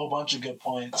narrating a whole bunch of good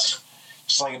points,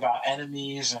 just like about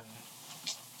enemies, and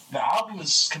the album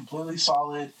is completely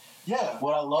solid. Yeah.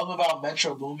 What I love about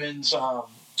Metro Boomin's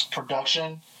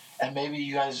production, and maybe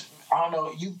you guys, I don't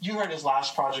know, you heard his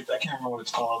last project, I can't remember what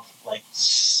it's called. Like,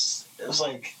 it was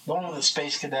like the one with the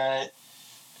Space Cadet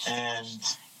and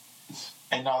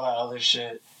all that other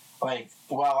shit. Like,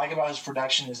 what I like about his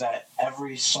production is that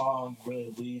every song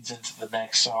really leads into the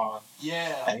next song.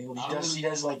 Yeah. And he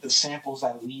does like the samples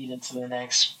that lead into the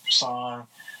next song,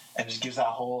 and just gives that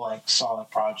whole like solid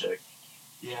project.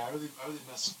 Yeah, I really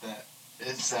messed with that.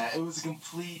 It's it was a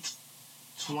complete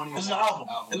 20. It was an album.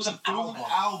 It was an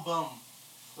album.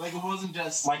 Like it wasn't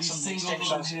just like some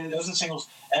singles. It wasn't singles.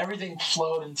 Everything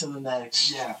flowed into the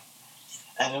next. Yeah.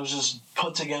 And it was just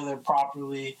put together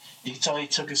properly. You could tell he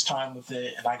took his time with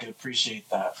it, and I could appreciate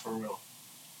that for real.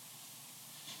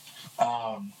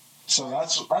 So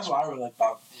that's what I really like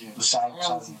about the side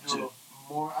too.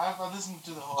 I've listened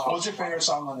to the whole album. What's your favorite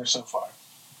song on there so far?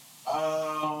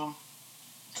 I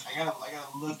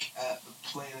gotta look at the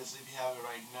playlist if you have it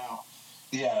right now.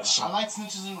 Yeah. So. I like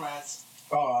Snitches and Rats.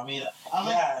 Oh, I mean,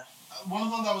 one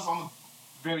of them that was on the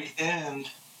very end.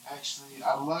 Actually,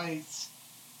 I liked.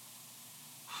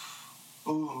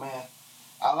 Ooh man,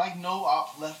 I like No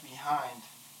Op Left Behind.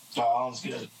 Oh, that one's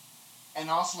good.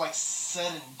 And also like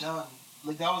Said and Done.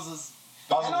 Like that was his.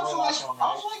 That was a last one, right? I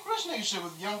also like Rich Nigga shit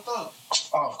with Young Thug.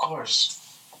 Oh, of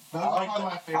course. My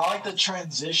favorite. I like the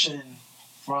transition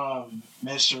from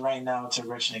Mr. Right Now to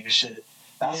Rich Nigga shit.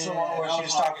 That's the one where she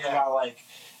was talking about like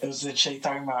it was the chick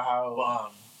talking about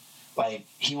how like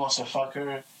he wants to fuck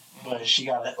her, but she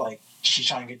got like she's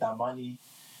trying to get that money,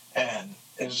 and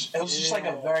it was just like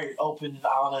a very open,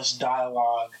 honest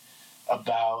dialogue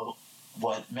about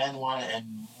what men want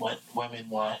and what women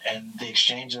want, and the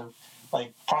exchange of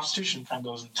like prostitution kind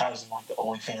of goes and ties in like the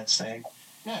OnlyFans thing.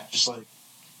 Yeah, just like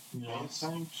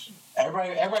same shit.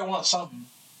 Everybody wants something.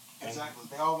 Exactly,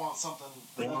 they all want something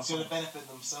that's going to benefit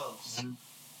themselves. Mm-hmm.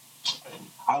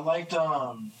 I liked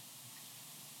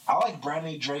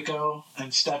Brandy Draco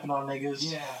and Stepping on Niggas.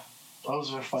 Yeah.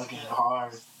 Those are fucking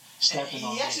hard. Stepping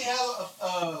on. He actually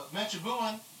had Metro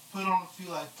Boomin put on a few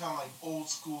like kind of like old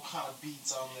school kind of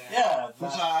beats on there. Yeah,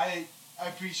 which I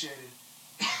appreciated.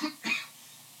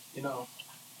 You know,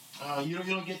 you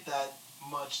don't get that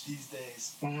much these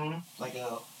days. Mm-hmm. Like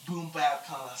a boom bap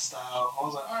kind of style. I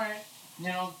was like, all right, you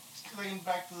know, getting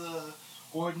back to the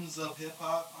origins of hip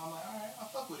hop. I'm like, all right, I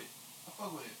fuck with it.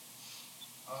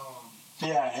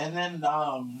 Yeah, and then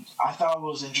I thought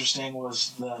what was interesting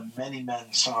was the Many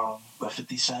Men song, the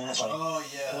 50 Cent. Like, oh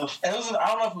yeah. It was. I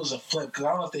don't know if it was a flip because I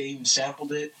don't know if they even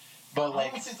sampled it, but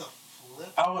like I wouldn't say it's a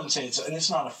flip. I wouldn't say it's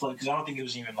not a flip because I don't think it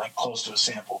was even like close to a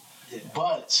sample. Yeah.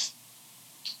 But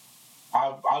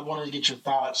I wanted to get your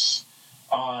thoughts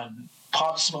on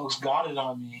Pop Smoke's "Got It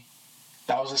On Me."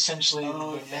 That was essentially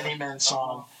the Many Men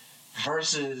song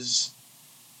versus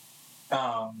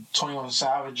 21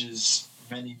 Savage's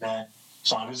Many Men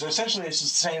song. Because essentially it's the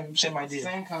same idea.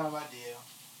 Same kind of idea.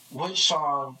 Which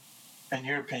song, in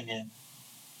your opinion,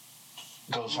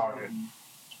 goes harder?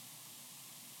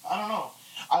 I don't know.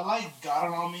 I like "Got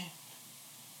It On Me"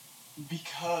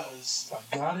 because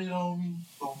I got it on me.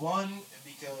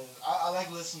 Because I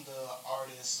like listening to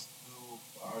artists who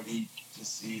are already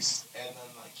deceased and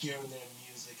then like hearing their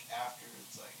music after.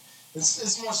 It's like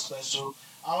it's more special.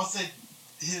 I would say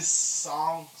his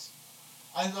songs.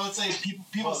 I would say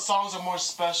people's songs are more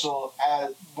special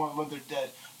when they're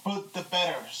dead. But the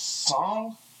better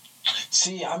song.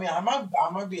 See, I mean, I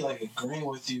might be like agreeing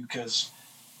with you because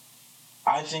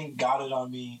I think "Got It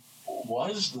On Me"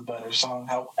 was the better song.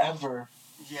 However,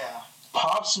 yeah,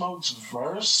 Pop Smoke's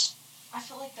verse I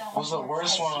feel like that was the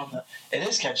worst catchy. one on the. It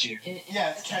is catchier.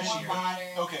 It's catchier. More modern.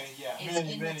 Okay, yeah.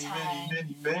 It's Many.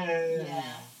 Yeah.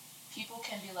 People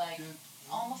can be like,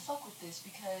 oh, I'm gonna fuck with this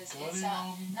because it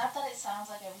sounds, not that it sounds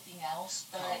like everything else,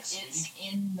 but it's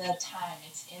in the time.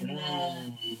 It's in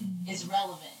the. It's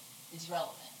relevant. It's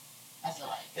relevant. I feel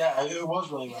like. Yeah, it was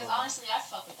really because relevant. honestly, I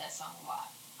fuck with that song a lot.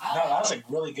 That's a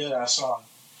really good ass song.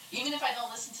 Even if I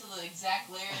don't listen to the exact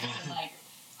lyrics and like,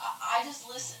 I just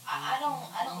listen. I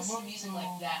don't listen to music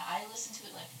like that. I listen to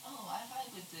it like, oh, I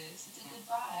vibe with this. It's a good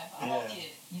vibe. I like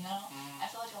it. You know. I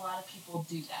feel like a lot of people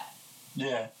do that.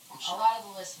 Yeah. A lot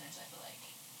of the listeners, I feel like.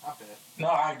 I bet. No,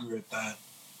 I agree with that.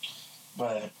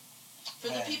 But for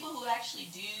the people who actually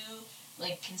do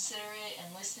like consider it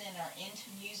and listen and are into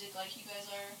music like you guys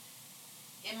are,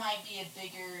 it might be a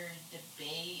bigger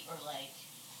debate or like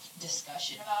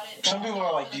discussion about it. Some people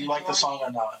are like, do you like the song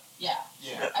or not? Yeah.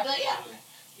 Yeah. I'd be like, yeah.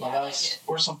 Well, I like it.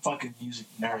 we're some fucking music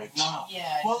nerds. No.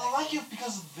 Yeah. Well, exactly. I like it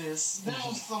because of this.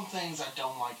 There's some things I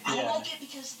don't like. I like it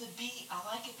because of the beat. I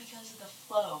like it because of the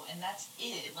flow, and that's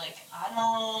it. Like, I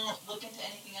don't look into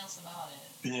anything else about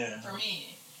it. Yeah. For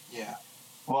me. Yeah.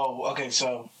 Well, okay,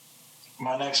 so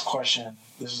my next question,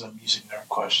 this is a music nerd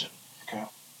question. Okay.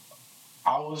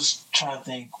 I was trying to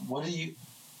think, what do you,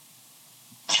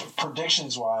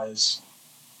 predictions-wise,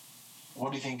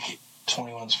 what do you think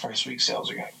 21's first week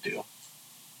sales are going to do?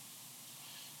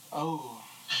 Oh,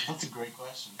 that's a great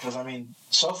question. Because, I mean,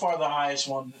 so far the highest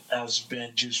one has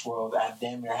been Juice WRLD at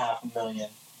damn near 500,000.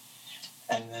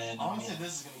 And then... I want to say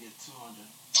this is going to get 200.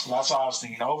 That's what I was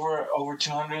thinking. Over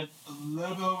 200? A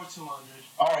little bit over 200.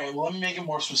 All right, well, let me make it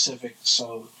more specific,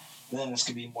 so then this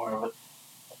could be more of it.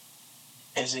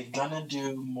 Is it going to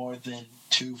do more than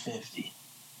 250?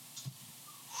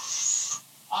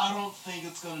 I don't think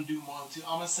it's going to do more than 2.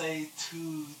 I'm going to say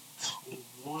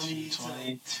 220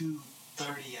 to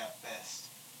 230 at best.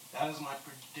 That is my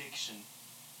prediction.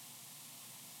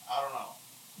 I don't know.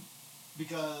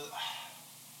 Because...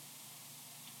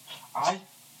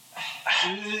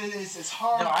 It's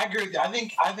hard. No, I agree with you. I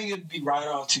think it'd be right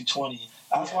around 220.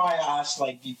 That's why I asked,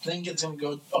 like, do you think it's going to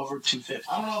go over 250?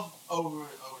 I don't know if over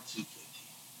 250.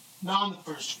 Not in the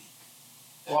first week.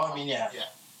 Well, I mean, yeah. Yeah,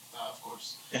 of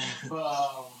course. But,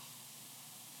 I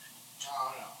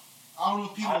don't know. I don't know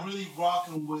if people are really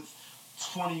rocking with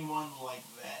 21 like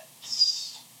that.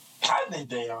 I think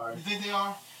they are. You think they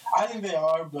are? I think they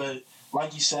are, but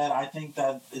like you said, I think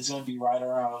that it's going to be right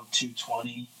around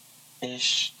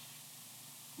 220-ish.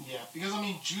 Yeah, because, I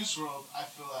mean, Juice WRLD, I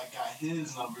feel like, got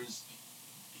his numbers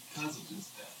because of his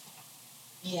death.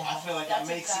 Yeah, I feel like that's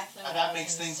that makes exactly that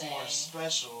makes things more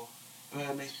special. And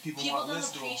it makes people want to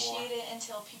listen to don't it more. appreciate it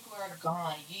until people are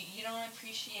gone. You don't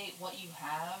appreciate what you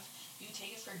have. You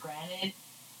take it for granted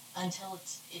until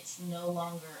it's no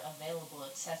longer available,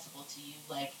 accessible to you,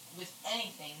 like with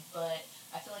anything. But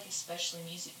I feel like especially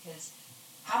music, because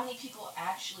how many people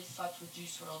actually fucked with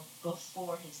Juice WRLD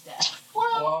before his death?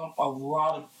 Well, a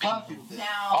lot of people. did.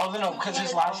 Now, No, because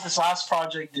his last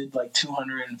project did like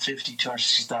 250,000,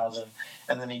 260,000,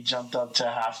 and then he jumped up to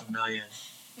 500,000.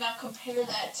 Now compare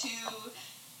that to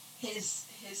his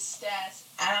stats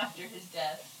after his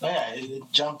death. Yeah,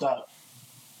 it jumped up.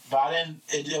 But I didn't.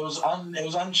 It was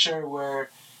unsure where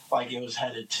like it was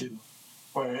headed to,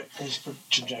 where his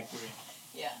trajectory.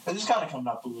 Yeah. But it's kind of coming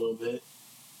up a little bit.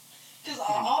 Because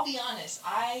I'll be honest,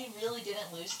 I really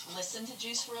didn't listen to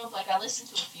Juice WRLD. Like I listened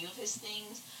to a few of his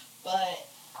things, but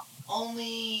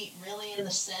only really in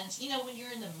the sense, when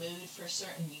you're in the mood for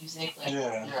certain music, like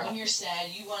when you're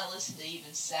sad, you want to listen to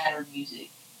even sadder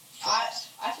music.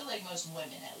 I feel like most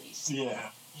women, at least. Yeah.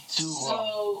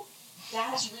 So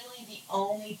that's really the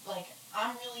only, like,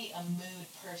 I'm really a mood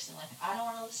person. Like, I don't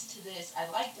want to listen to this. I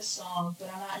like the song, but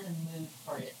I'm not in the mood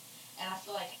for it. And I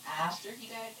feel like after he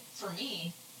died, for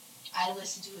me, I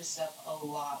listened to his stuff a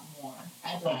lot more.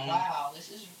 I'd be like, wow, this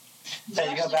is.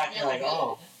 Yeah, you go back and you're like,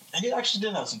 oh, he actually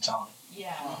did have some talent.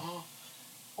 Yeah.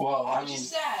 Well, I mean, which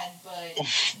is sad, but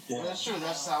yeah. That's true.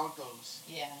 That's how it goes.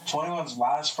 Yeah. 21's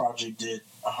last project did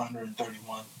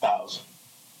 131,000.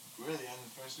 Really, in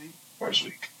the first week? First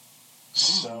week.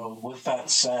 So with that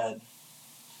said,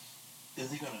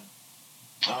 is he gonna?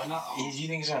 You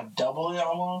think he's gonna double it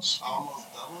almost? Almost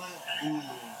double it.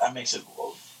 That makes it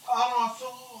low. I don't know. I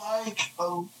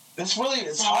feel like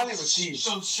it's highly received.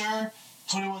 So sure,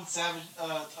 21 Savage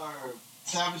or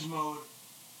Savage Mode,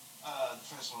 the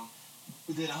first one,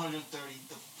 we did 130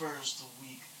 the first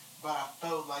week, but I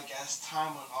felt like as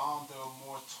time went on, there were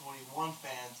more 21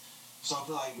 fans. So I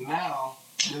feel like now.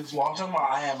 Well, I'm talking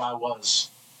about I Was,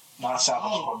 not Savage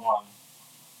Mode 1.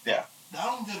 Yeah. That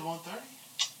one did 130.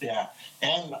 Yeah,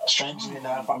 and strangely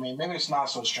enough, I mean, maybe it's not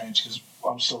so strange because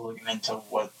I'm still looking into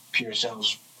what pure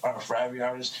sales are for every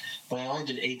artist, but he only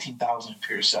did 18,000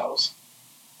 pure sales.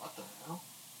 What the hell?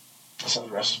 So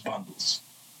the rest is bundles.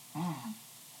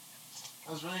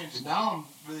 That's really interesting. Now I'm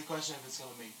really questioning if it's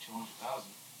going to make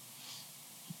 200,000.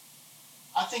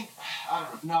 I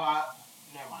don't know.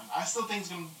 Never mind. I still think it's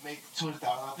going to make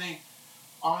 200,000.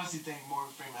 Honestly think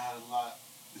Morgan Freeman had a lot.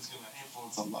 It's going to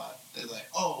influence a lot. They're like,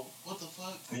 oh, what the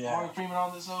fuck? Yeah. Morgan Freeman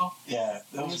on this hoe? Yeah.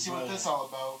 Let me see what this all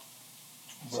about.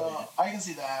 Brilliant. So I can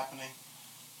see that happening.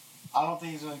 I don't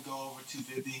think he's going to go over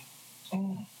 250.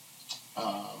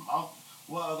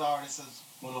 What other artists has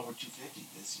went over 250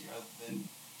 this year other than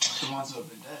the ones who have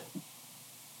been dead?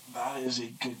 That is a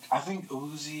good. I think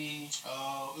Uzi.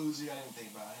 Uzi, I didn't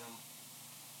think about him.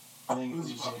 I think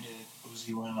Uzi probably did.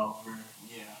 Uzi went over.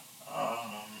 Yeah.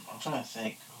 I'm trying to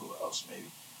think who else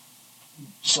maybe.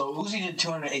 So Uzi did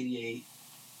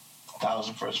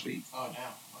 288,000 first week. Oh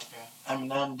damn. Okay.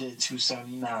 Eminem did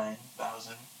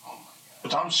 279,000. Oh my god.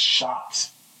 Which I'm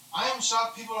shocked. I am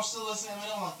shocked people are still listening to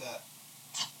Eminem like that.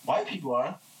 White people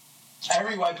are.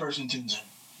 Every white person tunes in.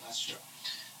 That's true.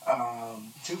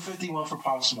 251 for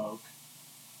Pop Smoke.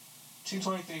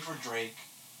 223 for Drake.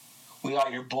 We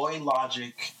got your boy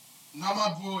Logic. Not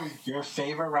my boy. Your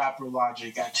favorite rapper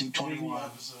Logic at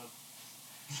 221.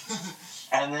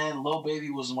 And then Lil Baby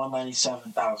was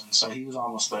 197,000, so he was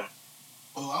almost there.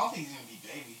 Oh, I don't think he's gonna be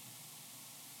Baby.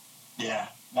 Yeah.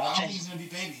 I don't think he's gonna be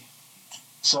Baby.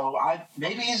 So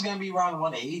maybe he's gonna be around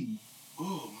 180.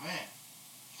 Ooh, man.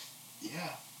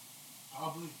 Yeah.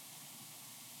 Probably.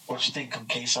 What you think,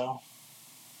 Conkeso?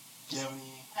 Yeah,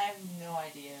 I have no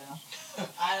idea.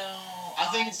 I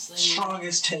think honestly,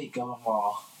 strongest take of them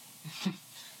all.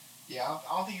 Yeah, I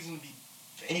don't think he's gonna be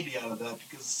Baby out of that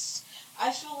because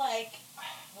I feel like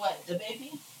the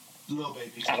Baby? Lil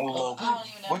Baby. I don't even know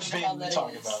Which Baby are we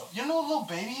talking about? You know who Lil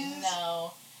Baby is?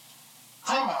 No.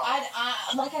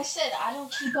 I like I said, I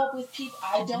don't keep up with people.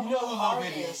 I don't know who Lil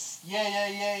Baby is.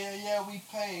 Yeah. We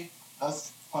paid.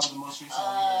 That's probably the most recent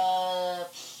one.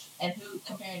 And who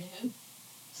comparing to who?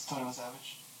 It's 21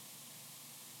 Savage.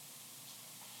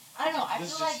 I don't know. I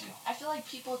feel like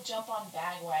people jump on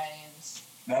bandwagons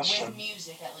with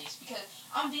music at least because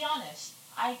I'm be honest,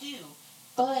 I do,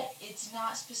 but it's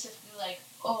not specifically like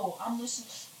I'm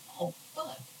listening. Oh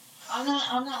fuck, I'm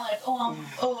not like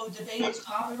the Baby's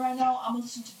popping right now. I'm gonna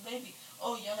listen to the Baby.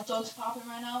 Oh, Young Thug's popping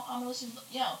right now. I'm gonna listen.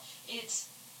 It's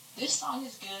this song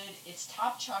is good. It's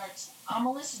top charts. I'm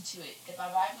gonna listen to it. If I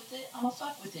vibe with it, I'm gonna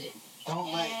fuck with it.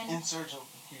 Don't let Insurgent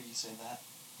hear you say that.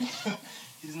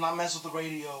 He does not mess with the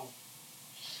radio.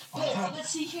 But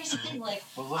see, here's the thing. Like,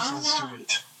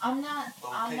 I'm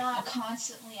not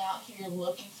constantly out here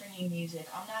looking for new music.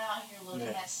 I'm not out here looking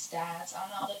at stats. I'm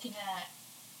not looking at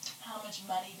how much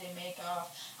money they make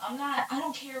off. I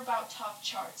don't care about top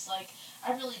charts. Like,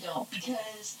 I really don't.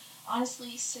 Because,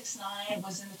 honestly, 6ix9ine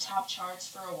was in the top charts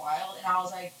for a while, and I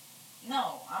was like,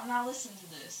 no, I'm not listening to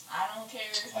this. I don't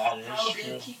care how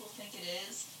big people think it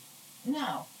is.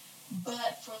 No.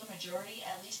 But for the majority,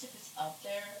 at least if it's up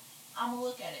there, I'm going to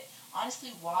look at it.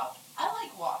 honestly, WAP. I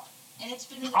like WAP, and it's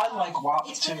been in the I top, like WAP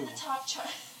it's too. been in the top chart.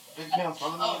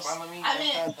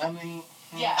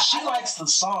 Yeah. She likes the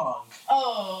song.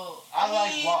 Oh, I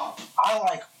like WAP. I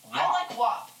like WAP. I like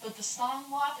WAP, but the song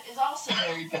WAP is also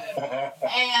very good.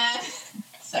 And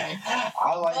sorry,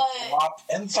 I like but, WAP,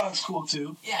 and the song's cool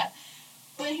too. Yeah,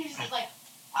 but here's like,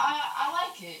 I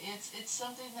like it. It's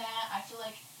something that I feel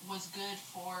like was good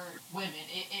for women.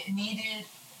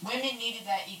 Women needed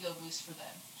that ego boost for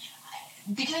them.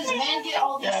 Because men get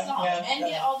all these songs.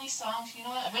 Get all these songs. You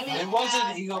know what? Women. It wasn't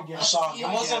an ego boost song. It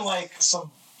wasn't like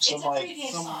some. It's a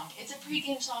pregame song. It's a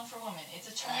pregame song for women. It's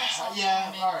a turn up song for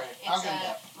women. Alright.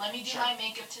 It's let me do my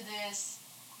makeup to this.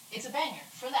 It's a banger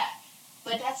for that.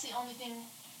 But that's the only thing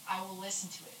I will listen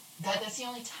to it. That's the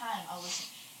only time I'll listen.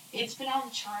 It's been on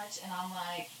the charts, and I'm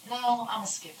like, no, I'm gonna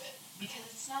skip it because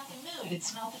it's not the mood.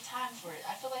 It's not the time for it.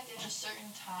 I feel like there's a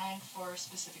certain time for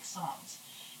specific songs.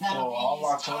 Now, all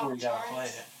WAPtober, you gotta play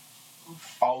it.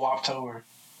 All WAPtober.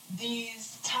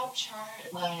 These top chart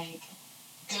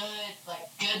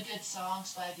good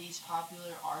songs by these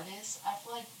popular artists, I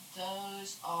feel like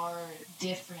those are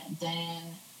different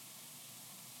than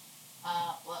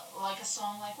like a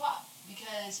song like WAP,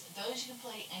 because those you can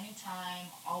play anytime,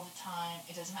 all the time.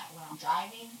 It doesn't matter when I'm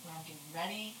driving, when I'm getting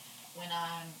ready, when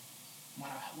I'm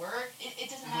at work. It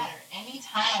doesn't matter.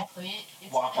 Anytime I play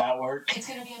it, WAP at work. It's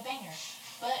gonna be a banger.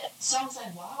 But songs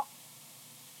like WAP,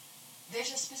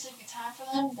 there's a specific time for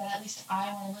them that at least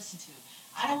I want to listen to.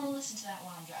 I don't want to listen to that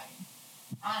while I'm driving.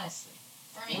 Honestly.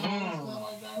 For me.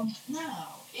 No.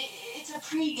 It's a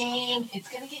pre-game. It's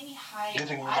going to get me hyped.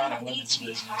 I don't need to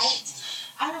be hyped.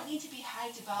 I don't need to be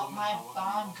hyped about my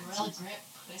bomb Gorilla Grip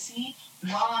pussy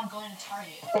while I'm going to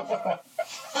Target.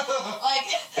 Like,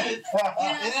 you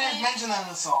know they didn't mention that in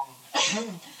the song.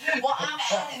 Well, I'm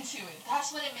adding to it.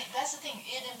 That's what it means. That's the thing.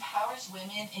 It empowers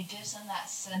women. It gives them that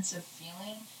sense of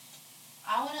feeling.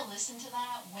 I want to listen to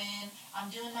that when I'm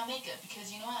doing my makeup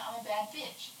because you know what? I'm a bad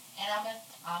bitch. And I'm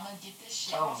gonna get this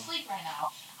shit on fleek right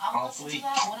now. I'm gonna listen to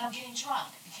that when I'm getting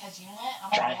drunk because you know what?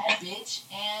 I'm a bad bitch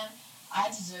and I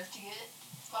deserve to get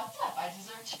fucked up. I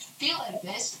deserve to feel like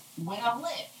this when I'm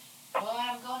lit. But when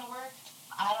I'm going to work,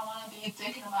 I don't want to be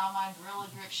thinking about my Gorilla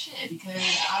Grip shit because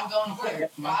I'm going to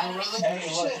work. Hey,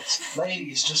 look,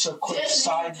 ladies, just a quick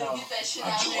side note.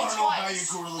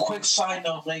 Quick side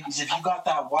note, ladies. If you got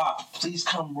that WAP, please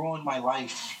come ruin my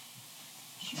life.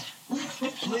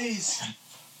 Please.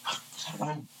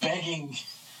 I'm begging.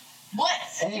 What?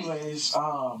 Anyways,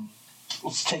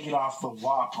 let's take it off the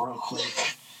WAP real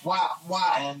quick. Wow.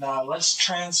 And let's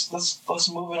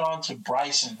move it on to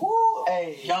Bryson. Woo,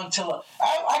 hey. Young Tiller.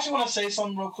 I actually want to say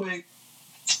something real quick.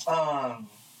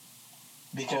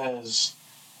 Because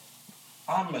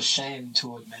I'm ashamed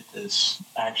to admit this,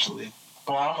 actually.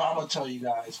 But I'm going to tell you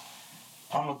guys.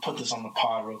 I'm going to put this on the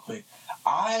pod real quick.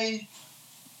 I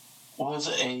was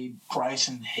a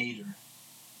Bryson hater.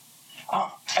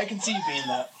 I can see you being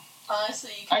that.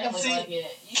 Honestly, you can't look like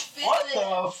it. You fit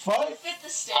the fuck? You fit the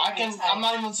stereotype. I'm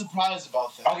not even surprised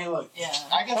about that. Okay, look. Yeah.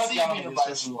 I can see you being a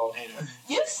Bryson hater.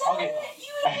 You said it.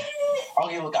 You admitted it.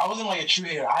 Okay, look. I wasn't like a true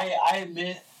hater. I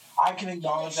admit. I can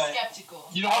acknowledge that. Skeptical.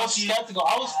 I was skeptical.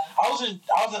 I wasn't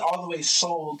all the way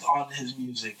sold on his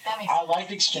music. I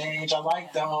liked Exchange. I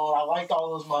liked Demo. I liked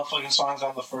all those motherfucking songs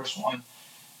on the first one.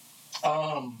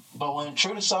 But when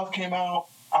True to Self came out,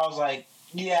 I was like,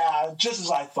 yeah, just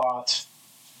as I thought.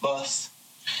 Bust.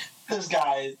 This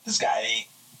guy ain't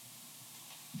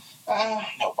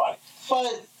nobody.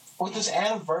 But with this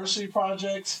anniversary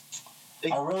project,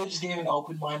 I really just gave an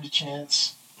open-minded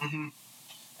chance. Mm-hmm.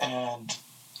 And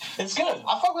it's good.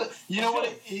 I fuck with. You know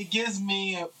what? It gives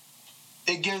me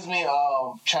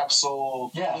trap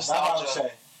soul. Yeah, nostalgia. That's what I would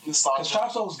say. Nostalgia. Because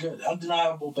trap soul is good,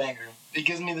 undeniable banger. It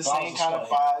gives me the same kind of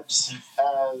vibes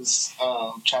as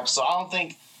trap soul. I don't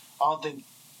think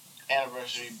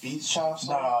Anniversary beats trap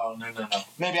soul. No.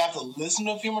 Maybe I have to listen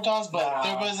to it a few more times, but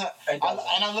there wasn't.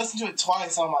 I listened to it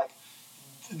twice. And I'm like,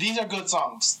 these are good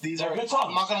songs. These are good songs.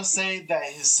 I'm not gonna say that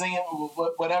his singing,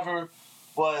 whatever,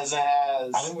 was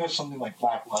as. I think there's something like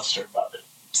lackluster about it.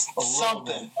 A little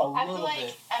bit.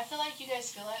 I feel like you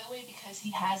guys feel that way because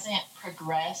he hasn't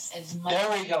progressed as much. There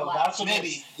we go. That's what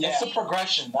maybe. It's the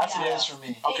progression. That's what it is for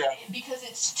me. Okay. Because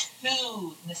it's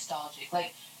too nostalgic.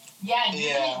 Like,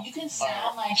 you can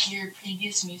sound like your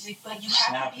previous music, but you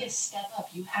have to be a step up.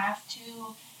 You have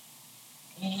to.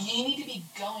 You need to be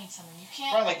going somewhere. You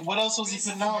can't. Right. Like, what else was he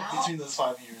putting out between those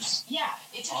 5 years? Yeah,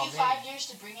 it took you 5 years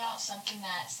to bring out something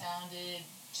that sounded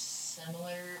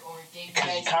similar or gave you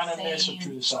guys kind of missed with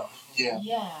True to Self. Yeah.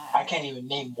 I can't even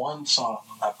name one song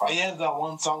on that project. He had that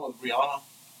one song with Rihanna.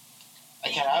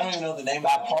 I don't even know the name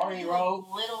That of Party Road.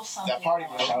 Little something. That Party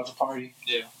more. Road. Shout out to Party.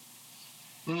 Yeah.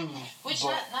 Which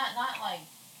not like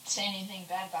saying anything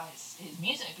bad about his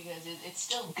music because it's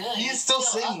still good. He's still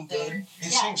singing up there. good. He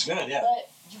sings good, yeah. But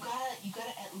you gotta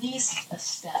at least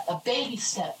a baby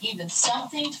step, even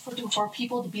something for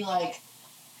people to be like,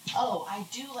 oh, I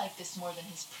do like this more than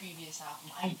his previous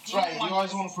album. I do. Right, you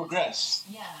always want to progress.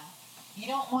 Yeah, you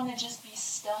don't want to just be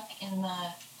stuck in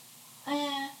the.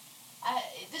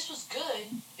 This was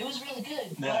good. It was really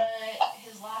good, Yeah. but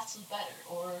his last was better,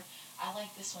 or I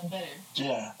like this one better.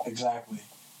 Yeah, exactly.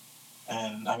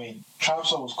 And I mean, Trap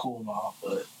Soul was cool and all,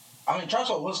 but Trap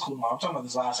Soul was cool and all. I'm talking about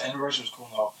this last anniversary was cool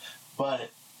and all,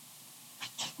 but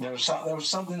there was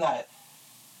something that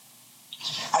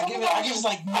I give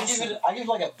it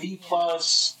like a B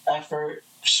plus effort.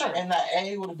 Sure. And that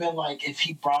A would have been like if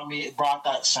he brought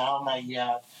that sound that he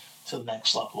had to the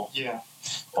next level. Yeah.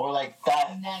 Or like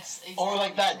that. Or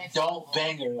like that don't level.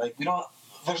 banger. Like we don't.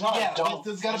 There's not a don't.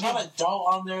 There's not a don't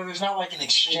on there. There's not like an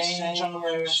exchange on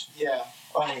there. Yeah.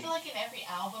 I feel like in every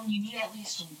album you need at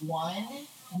least one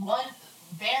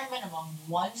bare minimum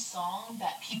one song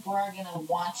that people are gonna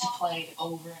want to play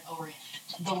over and over again.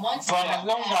 The one song. But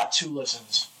we only got 2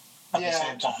 listens at the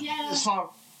same time. Yeah. It's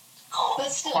not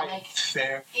But still, quite like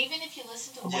fair. even if you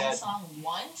listen to one song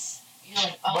once, you're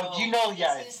like, oh, But you know,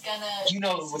 this is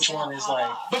gonna, which one is like.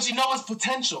 But you know its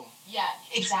potential. Yeah,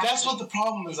 exactly. That's what the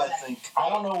problem is, I think. I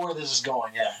don't know where this is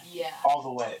going. Yeah. All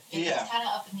the way. It's kind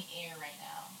of up in the air right now.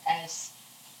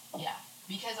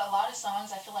 Because a lot of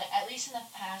songs, I feel like, at least in the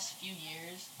past few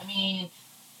years, I mean,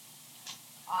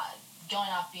 going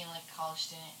off being like a college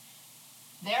student,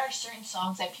 there are certain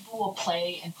songs that people will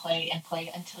play and play and play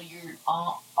until you're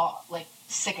like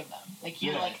sick of them. Like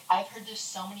you're like, I've heard this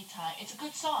so many times. It's a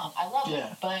good song. I love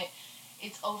it, but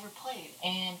it's overplayed.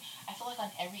 And I feel like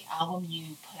on every album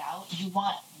you put out, you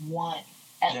want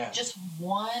just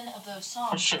one of those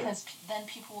songs, because then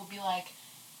people will be like,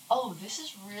 oh, this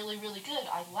is really, really good.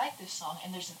 I like this song.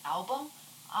 And there's an album.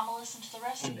 I'm going to listen to the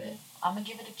rest of it. I'm going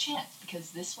to give it a chance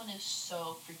because this one is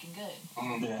so freaking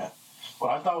good. Yeah.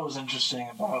 What I thought was interesting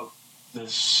about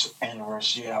this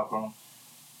anniversary album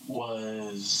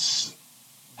was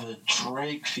the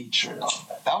Drake feature on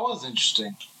it. That was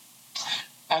interesting.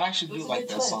 I actually do like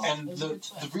that song. And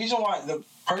the reason why,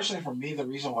 personally for me, the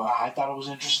reason why I thought it was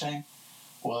interesting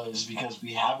was because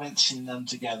we haven't seen them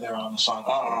together on a song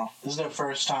before. This is their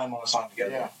first time on a song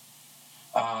together.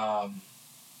 Yeah.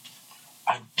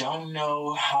 I don't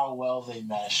know how well they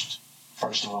meshed,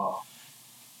 first of all.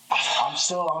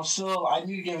 I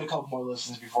need to give it a couple more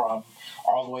listens before I'm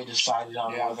all the way decided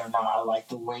on whether or not I like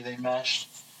the way they meshed.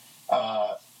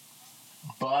 But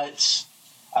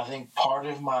I think part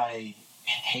of my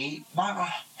hate,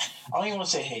 I don't even want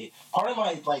to say hate, part of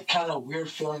my like kind of weird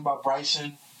feeling about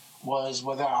Bryson was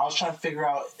whether I was trying to figure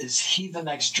out, is he the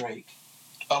next Drake?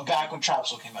 Back when Trap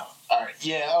Soul came out. Alright,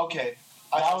 yeah, okay.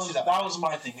 That was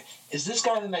my thing. Is this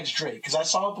guy the next Drake? Because I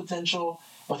saw potential,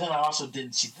 but then I also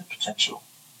didn't see the potential.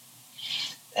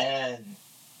 And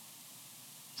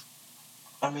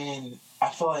I mean, I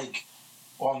feel like,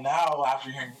 well, now after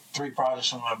hearing 3 projects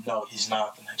from him, no, he's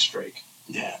not the next Drake.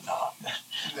 Yeah, no. I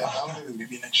don't think there's gonna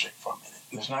be a next Drake for a minute.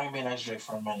 There's not gonna be a next Drake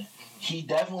for a minute. He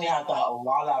definitely had a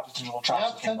lot of that potential when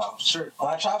Trap Soul came out. Sure. When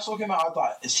that Trap Soul came out, I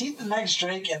thought, is he the next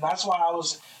Drake? And that's why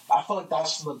I feel like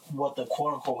that's what the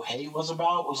quote unquote hate was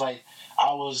about. Was like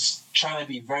I was trying to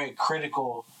be very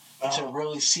critical to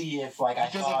really see if like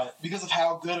because of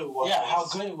how good it was. Yeah, how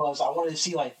good it was. I wanted to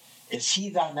see like, is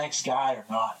he that next guy or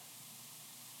not?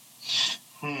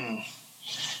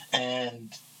 And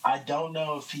I don't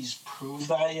know if he's proved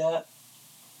that yet.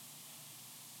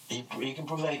 He can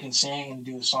prove that he can sing and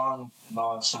do a song and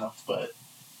all that stuff, but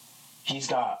he's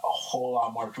got a whole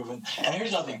lot more to prove. And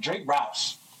here's the other thing: Drake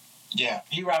raps. Yeah,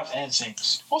 he raps and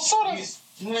sings. Well, so does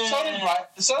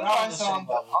Bryson on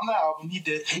the album. He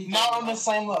did. Not on the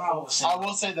same level. I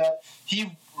will say that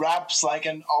he raps like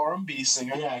an R&B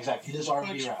singer. Yeah, exactly. He does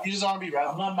R&B rap. He does R&B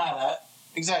rap. I'm not mad at that.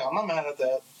 Exactly. I'm not mad at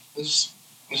that.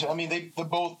 I mean, they're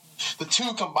both, the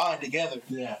two combined together.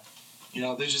 Yeah. You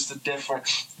know, there's just a different.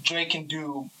 Drake can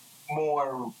do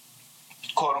more,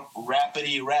 quote unquote,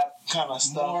 rapidy rap kind of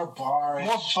stuff. More bars.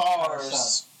 Kind of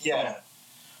stuff. Yeah.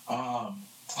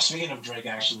 Speaking of Drake,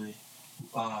 actually,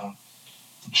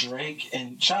 Drake,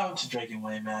 and shout out to Drake and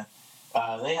Wayne, man.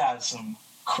 They had some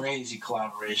crazy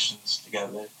collaborations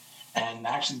together. And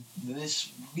actually,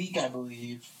 this week, I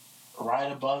believe,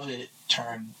 right above it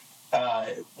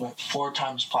it went 4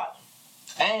 times platinum.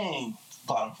 Dang.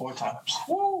 Platinum 4 times.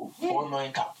 Woo. 4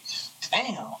 million copies.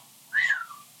 Damn.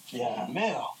 Yeah.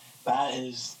 That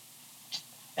is,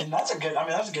 and that's a good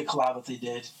collab that they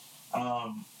did.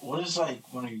 What is like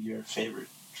one of your favorite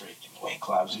Drake and Wayne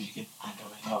collabs? If you can think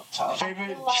of it off the top.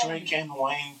 Favorite Drake and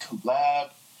Wayne collab?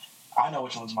 I know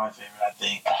which one's my favorite. I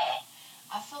think.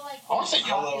 I feel like I want to say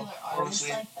popular Yellow. artists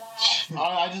Honestly, like that.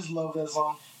 I just love that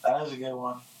song. That is a good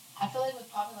one. I feel like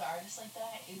with popular artists like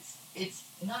that, it's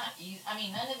not easy. I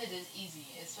mean, none of it is easy,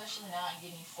 especially not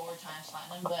getting 4 times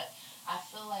platinum. But I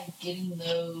feel like getting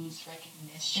those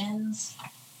recognitions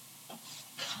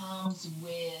comes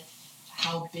with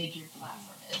how big your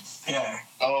platform is. Yeah.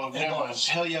 Oh,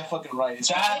 hell yeah, fucking right. It's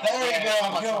There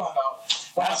you go.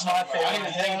 That's my favorite. I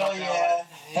didn't think about that.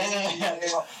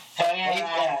 Hell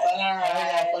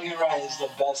yeah, fucking right is the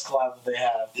best collab that they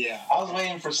have. Yeah. I was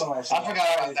waiting for somebody to say I forgot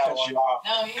about that one. You off.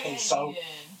 No, you Okay, did. so You did.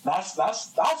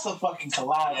 that's a fucking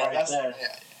collab right there.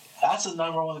 Yeah. That's the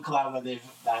number one collab that they've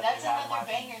That's had. another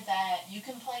banger that you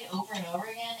can play over and over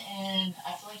again, and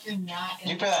I feel like you're not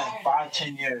gonna. You be play that tired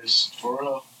in of 5-10 it. years. For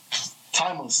real.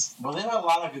 Timeless. But they have a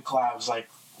lot of good collabs, like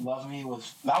Love Me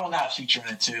with that one had feature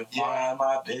in it too. Yeah.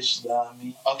 My bitch love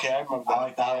me. Okay, I remember that. I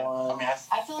like that one. I mean,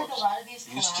 I feel like a lot of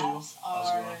these Used to. collabs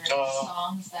That are was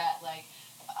songs that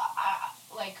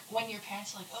like when your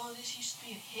parents are like, oh, this used to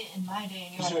be a hit in my day,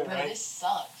 and you're like, Yeah, bro, right. this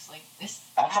sucks. Like this.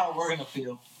 That's how ass. we're gonna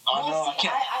feel. I know, I See,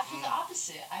 can't. I feel the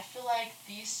opposite. I feel like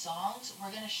these songs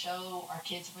we're gonna show our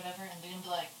kids or whatever, and they're gonna be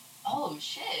like, oh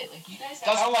shit, like you guys got.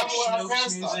 That's I some like what our taste. Snoop's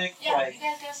parents thought. music. Yeah, Like, you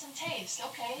guys got some taste.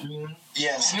 Okay. mhm.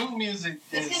 Yeah, Snoop music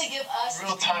It's is gonna give us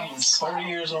real as parents timeless. clout. 30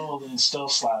 years old and still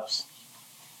slaps.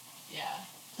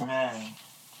 Yeah. Man.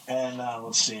 And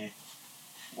let's see.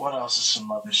 What else is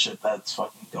some other shit that's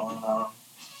fucking going on?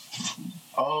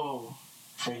 Oh,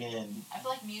 friggin' I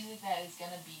feel like music that is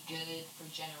gonna be good for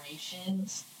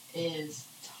generations is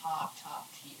top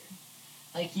tier.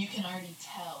 Like you can already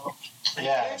tell. Like,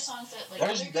 Yeah. There are songs that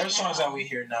like there's songs that we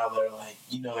hear now that are like,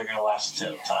 you know, they're gonna last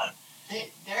until Yeah. time.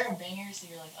 There are bangers that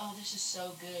you're like, oh, this is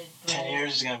so good. But 10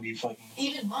 years is gonna be fucking.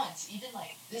 even months, even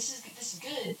like this is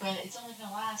good, but it's only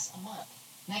gonna last a month.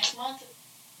 Next month,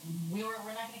 we're not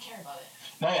gonna care about it.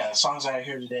 No, yeah, songs that I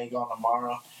hear today gone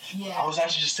tomorrow. Yeah. I was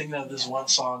actually just thinking of this one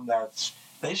song that's.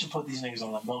 They should put these niggas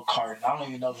on the milk carton. I don't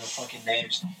even know their fucking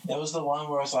names. It was the one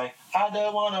where it's like, I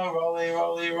don't wanna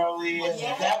rollie.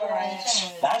 Yeah.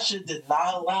 That shit did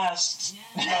not last.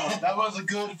 Yeah. No, that was a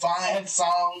good vibe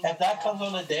song. If that comes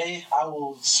on a day, I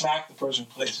will smack the person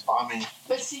who plays it. I mean,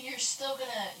 But see, you still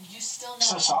know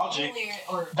It's nostalgic. all the lyrics,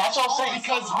 or That's what I'm all saying, the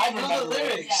because songs. I know the remember it.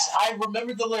 lyrics. Yeah. I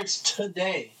remember the lyrics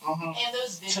today. mm-hmm. And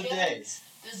those videos, Today.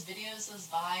 those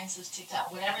vines, those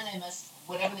TikTok, whatever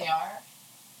they are,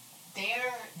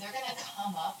 they're gonna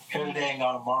come up. Here today and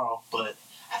gone tomorrow, but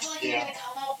I feel like Yeah. they're gonna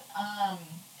come up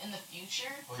in the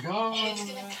future, oh, and it's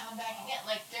gonna come back again.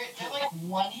 Like they're like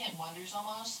one hit wonders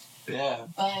almost, yeah,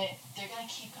 but they're gonna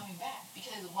keep coming back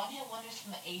because one hit wonders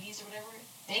from the '80s or whatever,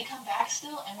 they come back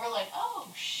still, and we're like, oh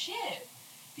shit,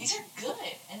 these are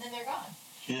good, and then they're gone.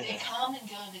 They yeah. come and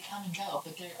go,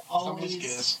 but they're Always always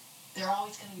good. they're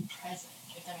always gonna be present.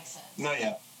 If that makes sense. No,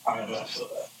 yeah. I feel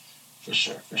that for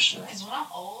sure. Because when I'm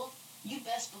old, you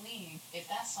best believe if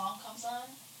that song comes on,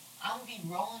 I'm gonna be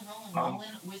rolling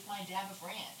with my dab of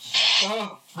ranch.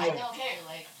 I Yeah. don't care.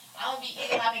 Like I'm gonna be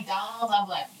eating my McDonald's. I'm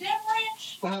like dab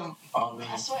ranch.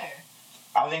 I swear.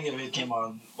 I think if it came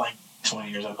on like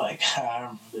 20 years, I'd be like, I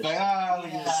remember this. Like,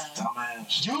 look at this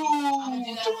dumbass. I'm gonna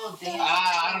do that little dance.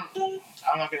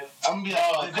 I'm not gonna. I'm gonna be like,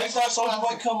 Oh, if Chris that Soulja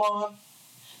Boy come on,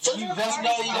 Those you are best party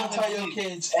know you gonna songs. tell your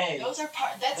kids, hey, Those are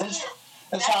part. that's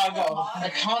how I the go.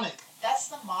 modern- iconic. That's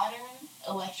the modern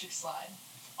electric slide.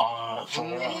 For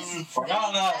It real. is- For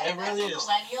no, it really that's is. a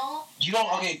millennial. You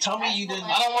don't. Okay, tell me That's you didn't.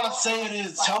 I don't want to say it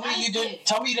is. Tell me you didn't.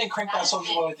 Tell me you didn't crank that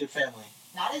Soulja Boy with your family.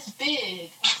 Not as big,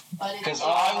 but it's. Because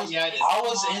I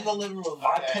was in the living room with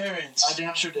my Okay. parents, I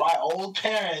damn sure did. my old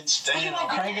parents, Damn.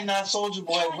 cranking that Soulja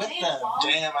Boy with them.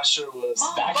 Damn, I sure was.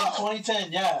 Mom. Back in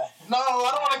 2010, yeah. No,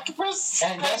 I don't want to press.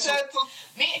 And guess what?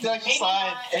 Maybe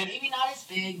slide. not as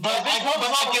big. But If it comes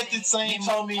I on, get the same. You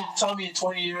tell me in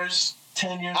 20 years,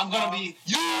 10 years. I'm gonna now, be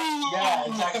you. Yeah,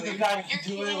 exactly. You gotta You're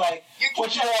do it kidding. like You're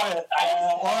what you kidding.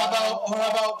 want. Or how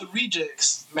about the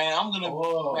rejects? Man, I'm gonna.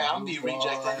 Whoa, man, I'm be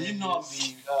rejected. You know I'm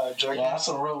be jerking. Yeah, that's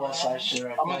some real West Side shit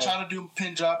right I'm there. gonna try to do a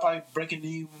pin drop. I break a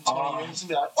knee in 20 years and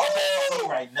be like, Oh,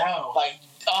 right now. like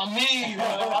on me.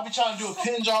 I'll be trying to do a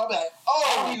pin drop. Like,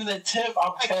 Oh, oh, even the tip,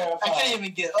 I'm terrified. I can't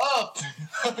even get up.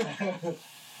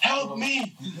 Help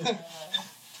me,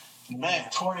 Man,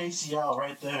 torn ACL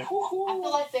right there. I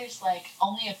feel like there's like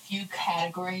only a few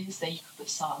categories that you could put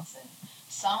songs in.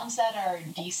 Songs that are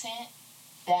decent,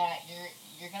 that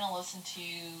you're gonna listen to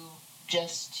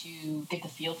just to get the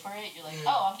feel for it. You're like,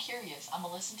 oh, I'm curious. I'm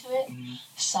gonna listen to it. Mm-hmm.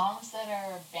 Songs that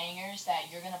are bangers that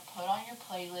you're gonna put on your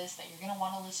playlist that you're gonna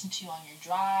want to listen to on your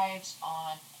drives,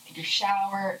 on your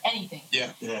shower, anything.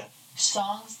 Yeah.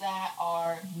 Songs that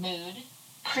are mood,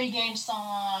 pre-game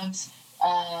songs,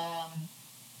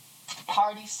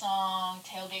 party song,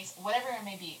 tailgates, whatever it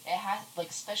may be. It has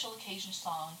like special occasion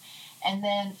song, and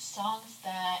then songs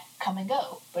that come and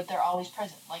go, but they're always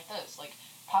present, like those, like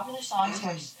popular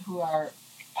songs who are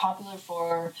popular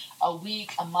for a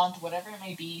week, a month, whatever it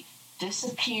may be,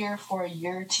 disappear for a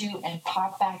year or two and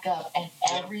pop back up, and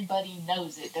everybody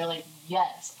knows it. They're like,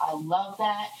 yes, I love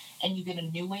that, and you get a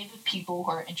new wave of people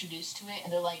who are introduced to it,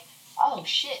 and they're like, oh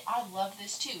shit, I love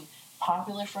this too.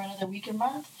 Popular for another week or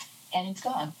month, and it's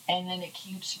gone, and then it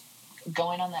keeps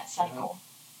going on that cycle.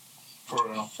 For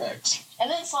real. Facts. And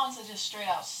then songs that just straight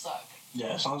out suck.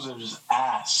 Yeah, songs that are just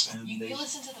ass. And you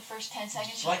listen to the first 10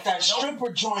 seconds. Like that stripper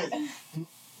joint.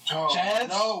 Chance?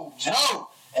 No.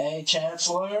 Hey,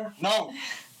 Chancellor. No.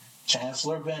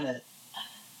 Chancellor Bennett.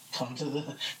 Come to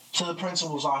the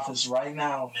principal's office right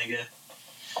now, nigga.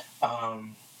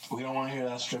 We don't want to hear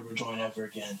that stripper joint ever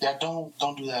again. Yeah,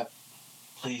 don't do that.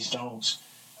 Please don't.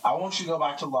 I want you to go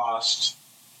back to Lost.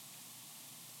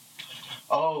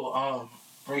 Oh,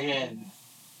 bring in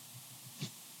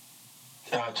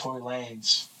Tory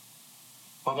Lanez.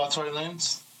 What about Tory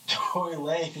Lanez? Tory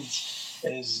Lanez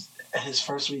is his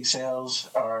first week sales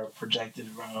are projected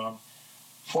around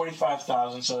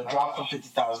 45,000, so it dropped from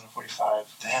 50,000 to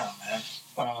 45. Damn,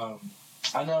 man.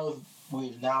 I know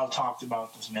we've now talked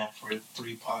about this man for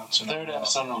 3 pods. Third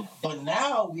episode, no. But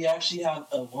now we actually have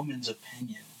a woman's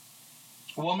opinion.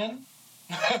 Woman?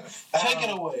 Take it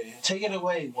away. Take it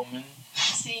away, woman.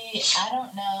 See, I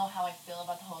don't know how I feel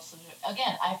about the whole subject.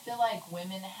 Again, I feel like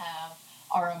women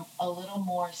are a little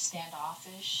more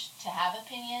standoffish to have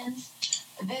opinions.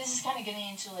 This is kind of getting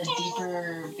into a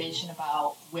deeper vision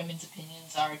about women's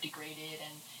opinions are degraded,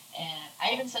 and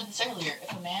I even said this earlier.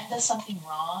 If a man does something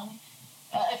wrong,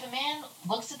 if a man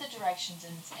looks at the directions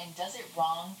and does it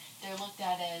wrong, they're looked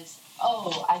at as,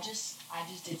 oh, I just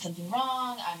did something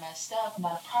wrong, I messed up,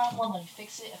 not a problem, let me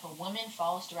fix it. If a woman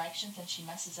follows directions and she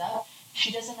messes up,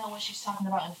 she doesn't know what she's talking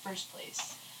about in the first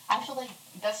place. I feel like,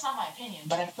 that's not my opinion,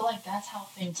 but I feel like that's how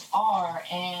things are,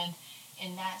 and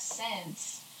in that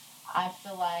sense, I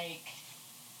feel like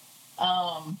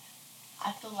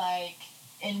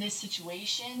in this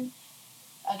situation,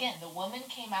 again, the woman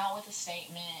came out with a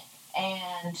statement,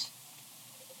 and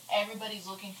everybody's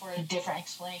looking for a different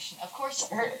explanation. Of course,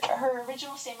 her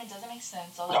original statement doesn't make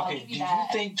sense. I'll give you that.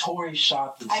 Do you think Tory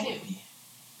shot this lady?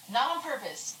 Do. Not on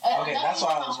purpose. Okay, that's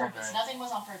what I was wondering. Nothing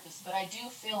was on purpose, but I do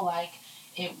feel like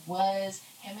it was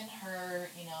him and her,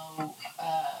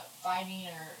 fighting,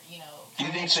 or Do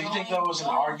you think so? You think there was an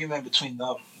argument between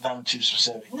them two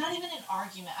specifically? Not even an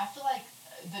argument. I feel like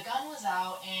the gun was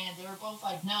out, and they were both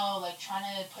like, no, like trying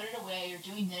to put it away, or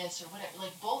doing this, or whatever,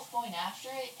 like both going after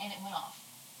it, and it went off.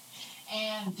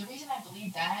 And the reason I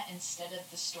believe that, instead of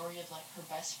the story of like her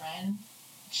best friend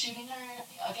shooting her,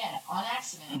 again, on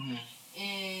accident,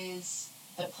 is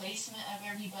the placement of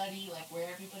everybody, like where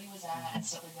everybody was at, and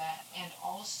stuff like that. And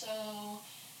also,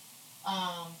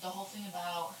 the whole thing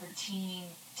about her team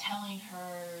telling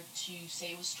her to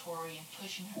say it was Tory and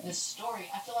pushing her this story.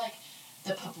 I feel like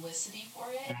the publicity for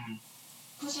it.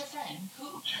 Who's her friend?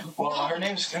 Who? Well, her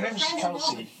name's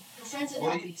Kelsey. Her friend's a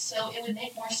nobody. So it would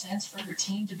make more sense for her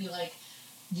team to be like,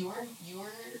 you were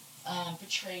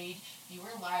betrayed, you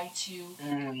were lied to,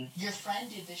 your friend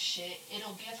did this shit.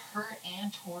 It'll give her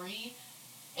and Tory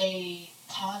a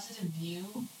positive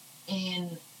view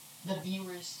in the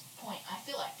viewer's point, I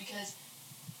feel like, because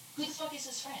who the fuck is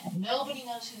this friend? Nobody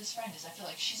knows who this friend is. I feel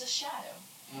like she's a shadow.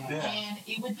 And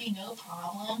it would be no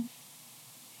problem,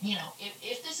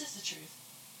 if this is the truth,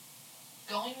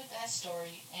 going with that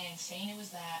story and saying it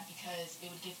was that, because it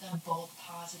would give them both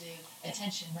positive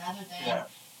attention rather than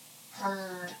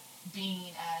her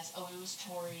being as, oh, it was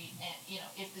Tory, and,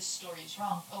 if this story is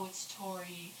wrong, oh, it's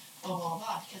Tory, blah, blah,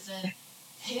 blah, because then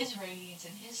his ratings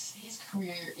and his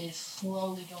career is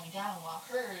slowly going down, while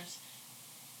hers,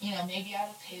 maybe out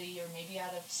of pity or maybe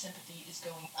out of sympathy is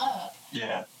going up.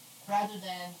 Yeah. Rather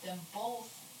than them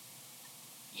both,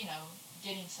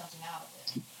 getting something out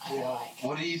of it. I feel like.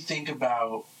 What do you think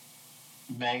about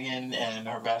Megan and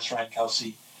her best friend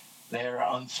Kelsey? They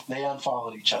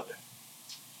unfollowed each other.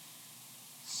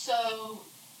 So,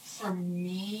 for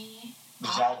me,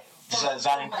 is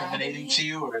that incriminating to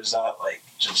you, or is that like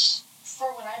just?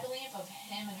 For what I believe of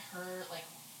him and her, like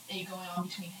it going on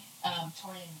between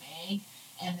Tory and Meg,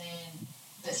 and then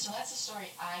so that's the story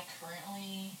I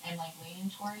currently am like leaning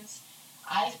towards.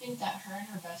 I think that her and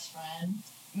her best friend,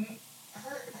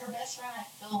 her best friend, I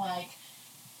feel like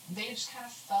they just kind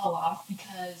of fell off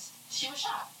because she was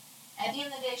shot. At the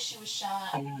end of the day, she was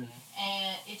shot, and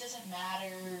it doesn't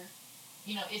matter,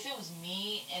 if it was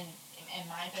me and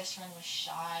my best friend was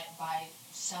shot by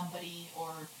somebody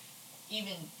or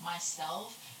even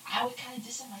myself, I would kind of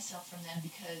distance myself from them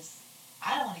because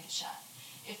I don't want to get shot.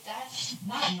 If that's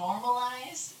not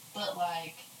normalized, but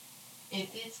like,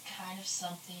 if it's kind of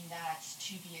something that's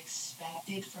to be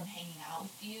expected from hanging out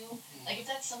with you, like if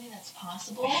that's something that's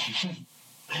possible,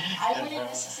 I wouldn't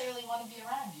necessarily want to be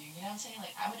around you. You know what I'm saying?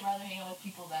 Like, I would rather hang out with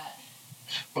people that.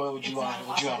 But would you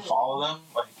unfollow them?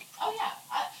 Like, oh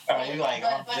yeah. You're like,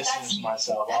 I'm distancing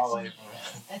myself all the way from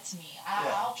it. That's me.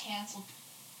 I'll cancel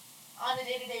on a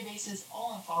day-to-day basis.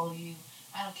 I'll unfollow you.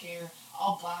 I don't care.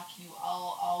 I'll block you.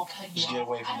 I'll cut you off. Just get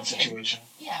away from the situation.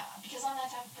 Yeah, because I'm that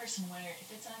type of person where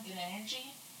if it's not good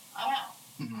energy, I'm out.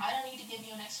 I don't need to give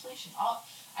you an explanation. I'll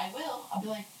be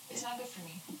like, it's not good for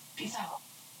me. Peace out.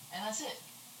 And that's it.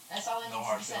 That's all that needs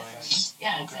to be said for me.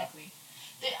 Yeah, okay. Exactly.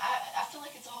 I feel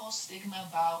like it's a whole stigma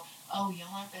about, oh,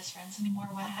 y'all aren't best friends anymore.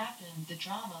 What happened? The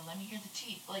drama. Let me hear the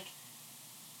tea. Like,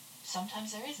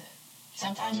 sometimes there isn't.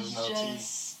 Sometimes it's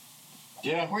just,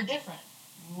 we're different.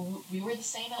 We were the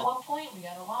same at one point. We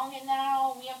got along, and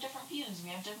now we have different views.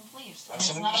 We have different beliefs. That's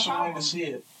an interesting way to see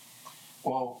it.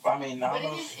 Well, I mean, but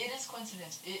it is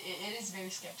coincidence. It is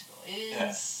very skeptical. It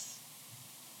is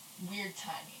weird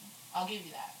timing. I'll give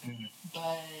you that.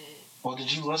 But well,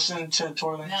 did you listen to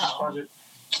Tory and Meg's project?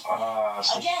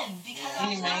 Again, because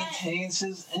he maintains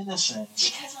his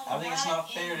innocence. I think it's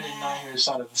not fair to not hear his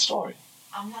side of the story.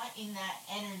 I'm not in that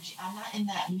energy. I'm not in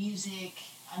that music.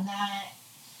 I'm not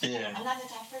that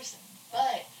type of person.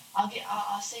 But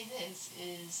I'll say this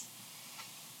is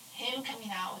him coming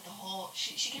out with the whole.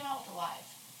 She came out with a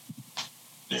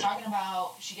live, talking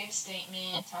about. She gave a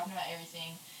statement talking about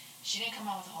everything. She didn't come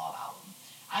out with a whole album.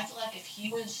 I feel like if he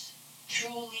was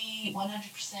truly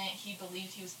 100%, he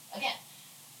believed he was again.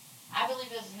 I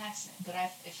believe it was an accident, but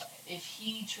if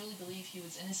he truly believed he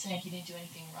was innocent, he didn't do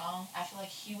anything wrong, I feel like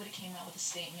he would have came out with a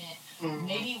statement,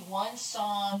 maybe one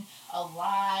song, a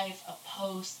live, a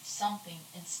post, something,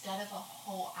 instead of a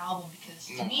whole album, because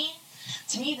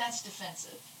to me, that's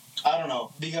defensive. I don't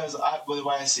know, because the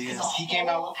way I see it is he came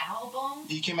out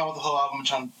with the whole album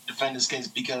trying to defend his case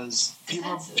because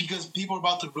people are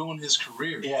about to ruin his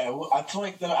career. Yeah, I feel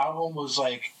like the album was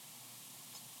like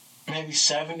maybe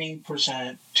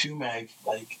 70% to Meg,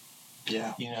 like,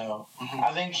 I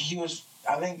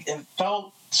think it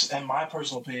felt, in my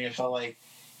personal opinion, it felt like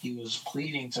he was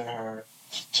pleading to her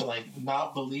to, like,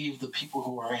 not believe the people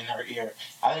who are in her ear.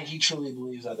 I think he truly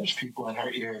believes that there's people in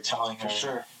her ear telling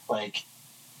her, like,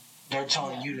 they're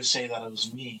telling you to say that it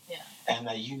was me. Yeah. And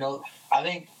that, I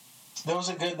think there was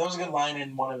a good line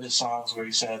in one of his songs where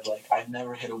he said, like, I've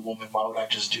never hit a woman, why would I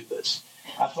just do this?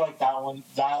 I feel like that line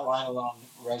alone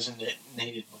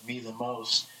resonated with me the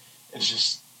most. It's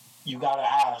just, you gotta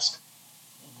ask,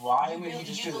 why would he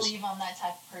just do this? You believe I'm that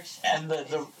type of person. And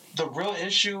the real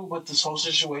issue with this whole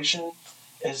situation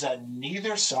is that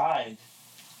neither side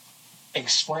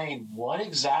explained what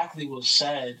exactly was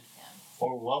said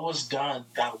or what was done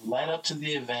that led up to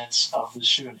the events of the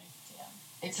shooting.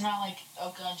 It's not like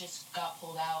a gun just got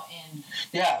pulled out and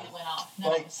it went off. No,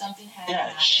 like, something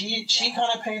happened. She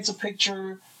kind of paints a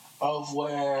picture of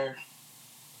where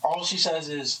all she says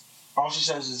is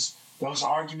there was an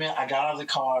argument. I got out of the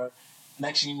car.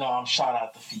 Next thing you know, I'm shot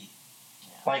at the feet.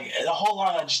 Yeah. Like a whole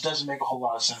lot that just doesn't make a whole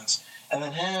lot of sense. And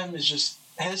then him is just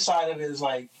his side of it is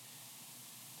like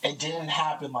it didn't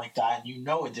happen like that, and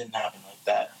it didn't happen like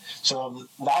that. So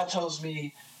that tells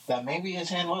me that maybe his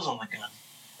hand was on the gun.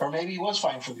 Or maybe he was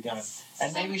fighting for the gun.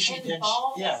 And maybe she did.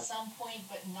 At some point,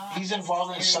 but not. He's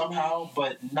involved in it somehow,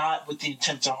 but not with the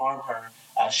intent to harm her,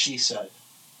 as she said.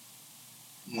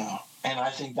 No. And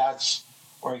I think that's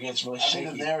where it gets really shaky. I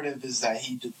think the narrative is that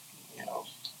he did,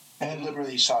 and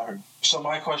deliberately shot her. So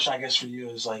my question, I guess, for you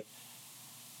is, like,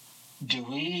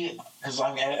 because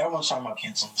I mean, everyone's talking about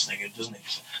canceling this nigga. It doesn't make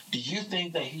sense. Do you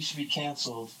think that he should be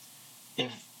canceled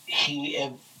if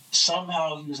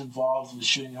somehow he was involved with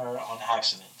shooting her on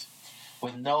accident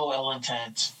with no ill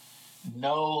intent,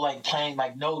 no like playing,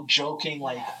 like no joking,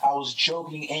 like I was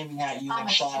joking, aiming at you and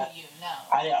shot. Shoot you. No.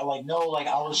 I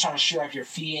was trying to shoot at your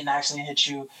feet and accidentally hit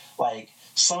you. Like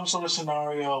some sort of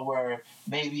scenario where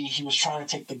maybe he was trying to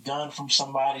take the gun from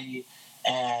somebody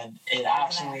and it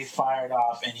accidentally fired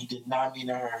off and he did not mean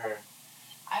to hurt her.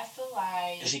 I feel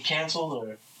like... Is he canceled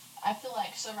or... I feel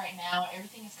like, so right now,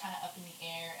 everything is kind of up in the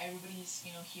air. Everybody's,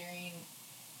 hearing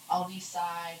all these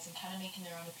sides and kind of making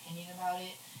their own opinion about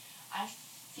it. I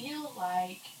feel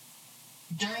like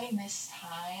during this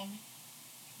time,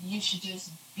 you should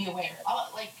just be aware.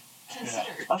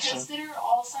 Consider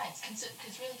all sides.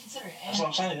 Really consider it. And that's what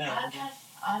I'm saying. Yeah.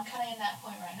 I'm kind of in that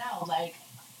point right now. Like,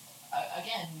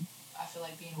 again, I feel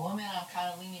like being a woman, I'm kind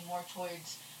of leaning more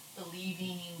towards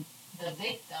believing the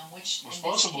victim, which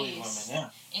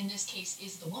in this case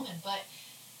is the woman. But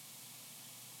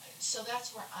so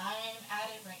that's where I'm at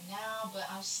it right now. But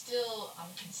I'm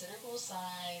consider both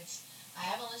sides. I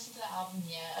haven't listened to the album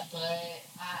yet, but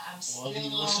I'm still. Well, did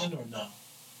you listen or no?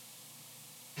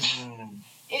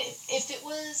 If it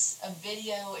was a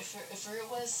video, if it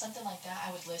was something like that,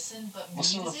 I would listen. But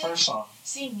listen to the first song.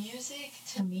 See, music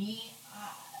to me,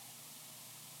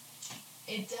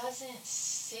 it doesn't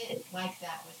sit like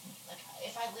that with me. Like,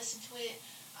 if I listen to it,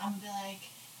 I'm be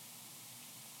like,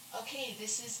 okay,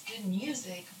 this is good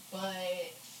music,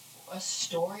 but a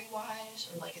story-wise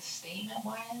or like a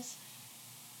statement-wise,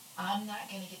 I'm not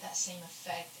gonna get that same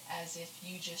effect as if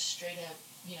you just straight up,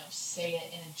 say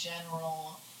it in a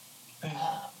general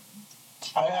environment.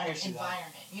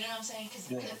 You know what I'm saying?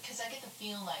 Because I get the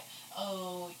feeling like,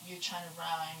 oh, you're trying to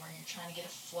rhyme or you're trying to get a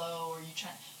flow or you're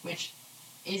trying, which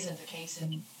isn't the case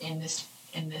in this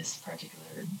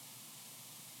particular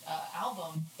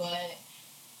album, but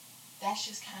that's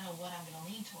just kind of what I'm gonna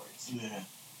lean towards. Yeah.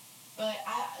 But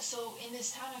so in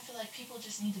this time, I feel like people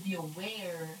just need to be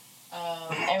aware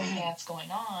of everything that's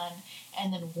going on,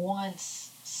 and then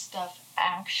once stuff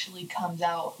actually comes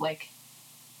out, like,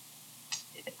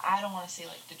 I don't want to say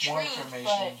like the more truth,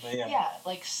 information, but yeah,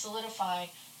 like solidify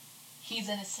he's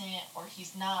innocent or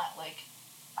he's not. Like,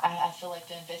 I feel like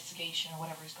the investigation or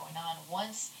whatever is going on,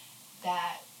 once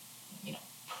that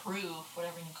proof,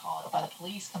 whatever you call it, by the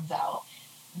police comes out,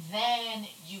 then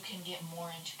you can get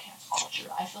more into cancel culture.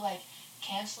 I feel like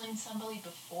canceling somebody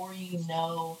before you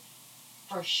know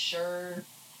for sure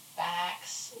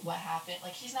facts, what happened.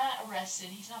 Like, he's not arrested,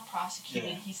 he's not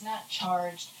prosecuted, he's not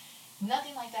charged.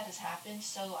 Nothing like that has happened,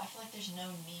 so I feel like there's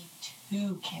no need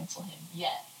to cancel him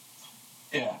yet.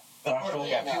 Yeah. I feel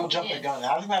like people jump the gun.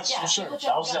 I think that's for sure.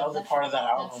 That was the other part of that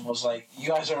album, was like, you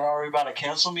guys are already about to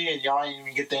cancel me and y'all ain't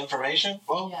even get the information?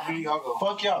 Well, here y'all go.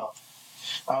 Fuck y'all.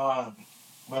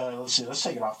 But let's see. Let's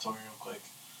take it off Tory real quick.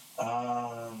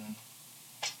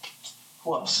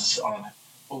 Who else is on it?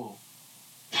 Ooh.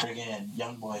 Friggin'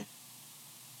 Youngboy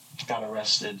got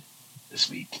arrested this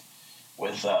week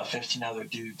with 15 other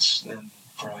dudes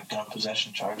for like gun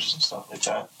possession charges and stuff like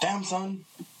that. Damn, son.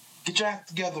 Get your act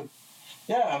together.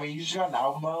 Yeah, I mean, you just got an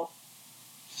album out.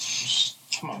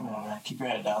 Come on, man. Keep your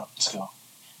head down. Let's go.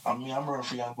 I mean, I'm rooting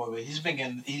for Youngboy, but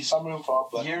I'm rooting for all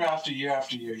black. Year after year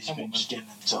after year, he's been just getting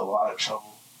into a lot of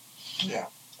trouble. Yeah.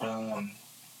 I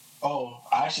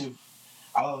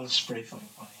thought this was pretty funny.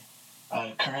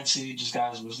 Currency just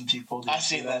got his wisdom teeth pulled. I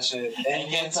seen that shit. And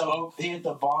he hit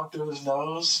the bong through his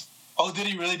nose. Oh, did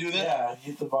he really do that? Yeah,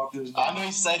 he hit the bong through his nose. I know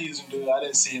he said he was going to do it. I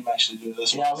didn't see him actually do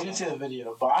it. Yeah, we didn't see the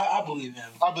video, but I believe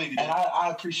him. I believe he did. And I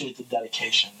appreciate the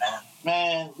dedication, man.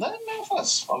 Man, let him know if I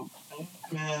smoke.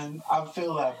 Man, I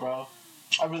feel that, bro.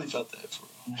 I really felt that, for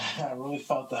real. I really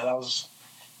felt that.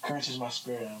 Currency's my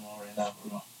spirit animal right now,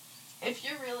 bro. If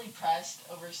you're really pressed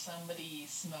over somebody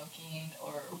smoking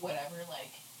or whatever,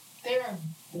 like, there are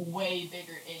way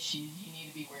bigger issues you need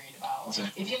to be worried about. Okay.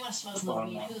 If you want to smoke a little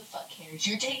weed, who the fuck cares?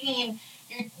 You're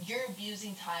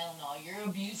abusing Tylenol. You're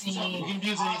abusing. You can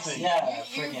abuse anything. Yeah,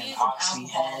 you're abusing Oxy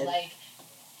alcohol. head. Like,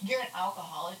 you're an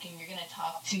alcoholic and you're gonna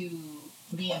talk to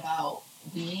me about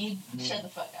weed. Shut the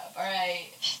fuck up. All right.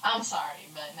 I'm sorry,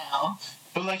 but no.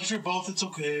 But like, if you're both, it's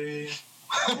okay.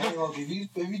 Hey, look, if you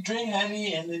drink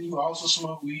Henny and then you also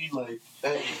smoke weed, like,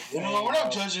 hey, we're not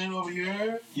judging over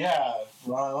here. Yeah,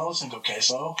 Ron, I listen to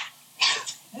Conkeso.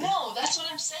 No, that's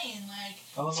what I'm saying. Like,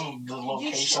 I listen to the little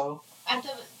queso. At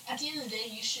the end of the day,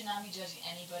 you should not be judging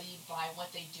anybody by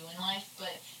what they do in life,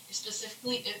 but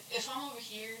specifically, if I'm over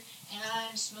here and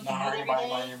I'm smoking weed every day,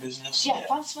 mind your business. Yeah,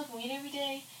 if I'm smoking weed every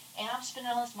day and I'm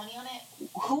spending all this money on it,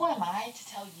 who am I to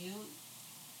tell you,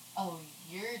 oh,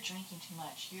 you're drinking too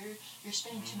much, you're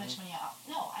spending too much money out?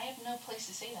 No, I have no place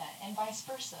to say that, and vice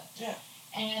versa. Yeah.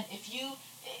 And if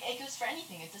it goes for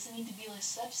anything. It doesn't need to be a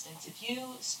substance. If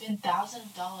you spend thousands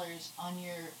of dollars on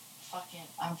your fucking,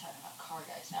 I'm talking about car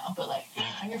guys now, but like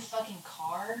on your fucking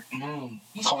car.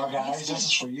 Car guys, this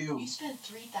is for you. You spend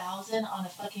 $3,000 on a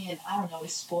fucking, I don't know,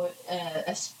 what's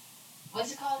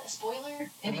it called? A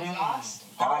spoiler? An exhaust?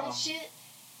 All that shit?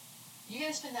 You're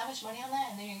gonna spend that much money on that,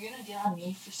 and then you're gonna get on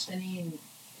me for spending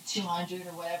 $200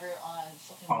 or whatever on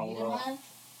fucking weed a month?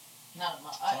 Not a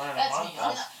month. That's me.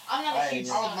 I'm not a huge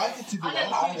stoner. I would like it to be I'm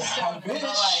not a huge stoner, but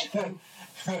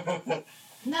like,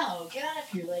 no, get out of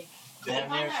here. Like, if I'm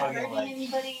not hurting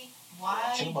anybody,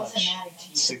 Why Too does it much. matter to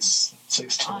you?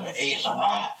 6'2", Honestly. 8.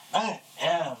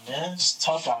 Yeah, man, it's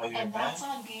tough out here, And man. that's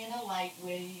on being a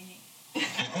lightweight.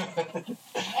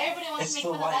 Everybody wants It's to make the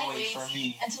fun of lightweight lightweights for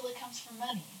me. until it comes from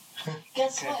money.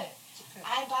 Guess Okay. what?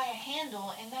 I buy a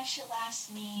handle and that shit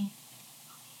lasts me.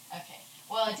 Okay.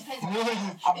 Well, it depends on.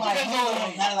 I buy a handle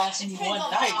and that lasts me one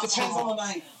night. Depends on the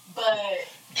night. But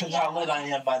Depends how lit I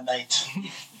am by night.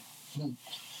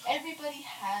 everybody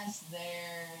has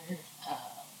their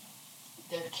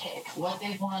kick, what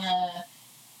they wanna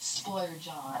splurge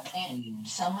on, and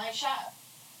some might shop.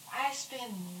 I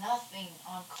spend nothing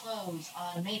on clothes,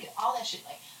 on makeup, all that shit.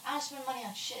 Like, I don't spend money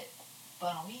on shit.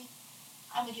 But on weed,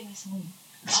 I'm gonna give me some weed.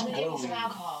 I'm gonna give me some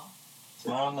alcohol. I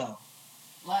don't know.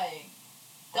 Like,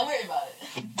 don't worry about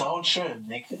it. Don't trip,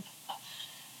 nigga.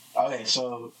 Okay,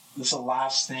 so this is the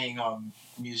last thing on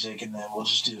music, and then we'll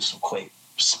just do some quick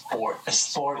sport.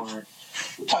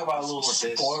 We'll talk about a little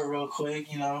sport real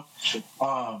quick, you know.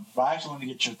 But I actually want to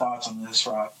get your thoughts on this,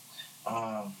 Rock.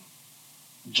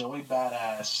 Joey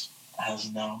Badass has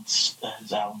announced that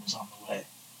his album is on the way.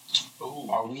 Ooh.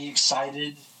 Are we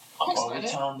excited? I'm Or excited. are we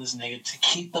telling this nigga to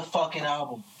keep the fucking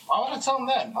album? Why would I tell him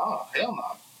that? No, hell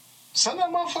no. Send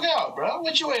that motherfucker out, bro.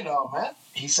 What you waiting on, man?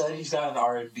 He said he's got an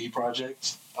R&B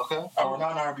project. Okay. Or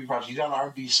not an R&B project. He's got an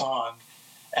R&B song.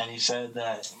 And he said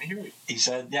that... Let me hear it. He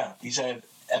said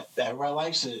if everybody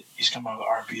likes it, he's coming out with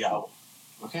an R&B album.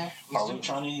 Okay. Are we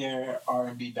trying to hear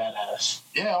R&B Badass?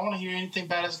 Yeah, I want to hear anything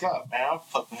Badass got, man. I'm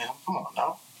fucking him. Come on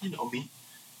now. You know me.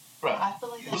 Bro. I feel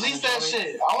like Release that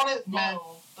shit. I want it, man.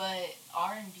 No, but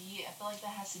R&B, I feel like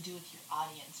that has to do with your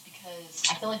audience, because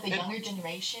I feel like the younger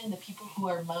generation, the people who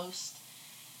are most...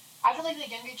 I feel like the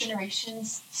younger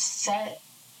generations set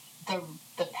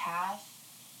the path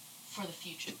for the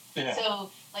future. Yeah.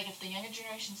 So, like, if the younger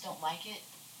generations don't like it,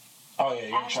 Oh, yeah,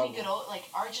 you're in as trouble. we get old, like,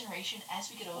 our generation,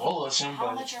 as we get older, We'll listen, how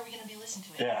but... much are we going to be listening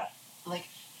to it? Yeah. Like,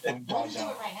 It we dies can do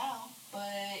out. it right now,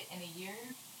 but in a year,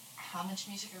 how much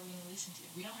music are we going to listen to?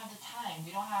 We don't have the time.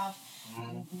 We don't have...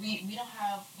 We don't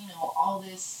have, you know, all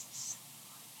this,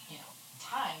 you know,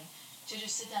 time to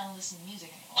just sit down and listen to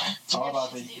music anymore. It's all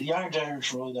about the younger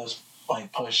generation really does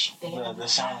like push They have the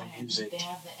sound time, of music. They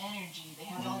have the energy. They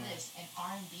have all this. And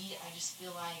R&B, I just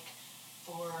feel like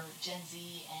for Gen Z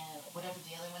and whatever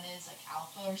the other one is, like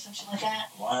Alpha or some shit like that,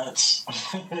 What?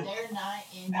 they're not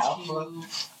into... Alpha?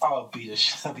 Oh, beat the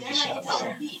shit They're not into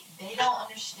R&B. They don't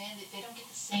understand it. They don't get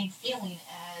the same feeling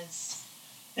as...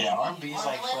 Yeah, R&B is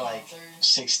like for millennials like or-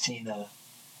 16 to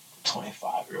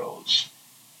 25-year-olds.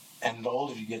 And the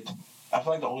older you get, I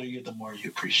feel like the older you get, the more you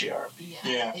appreciate R&B.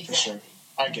 Yeah, exactly. for sure.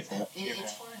 I get that.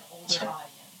 It's for an older Sure.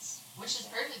 audience, which is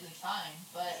perfectly fine,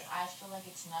 but I feel like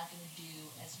it's not going to do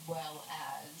as well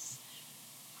as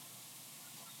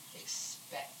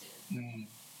expected.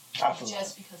 I feel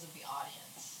Just because of the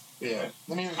audience. Yeah.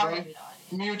 Let me hear it, Targeted Joey.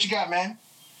 audience. Let me hear what you got, man.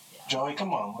 Joey,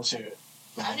 come on, let's hear it.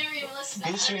 I've never even listened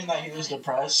to He's it. saying that he was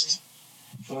depressed.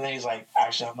 But then he's like,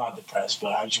 actually, I'm not depressed,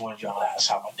 but I just wanted y'all to ask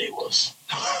how my day was.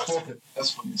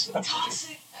 That's funny. So.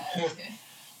 Toxic. Okay.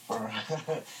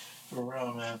 For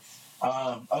real, man.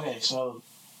 Okay, so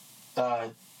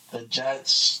the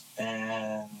Jets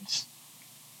and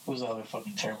who's the other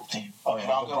fucking terrible team? Oh yeah,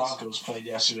 Broncos. the Broncos played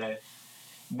yesterday.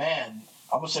 Man,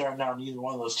 I'm gonna say right now, neither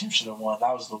one of those teams should have won.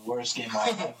 That was the worst game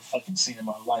I've ever fucking seen in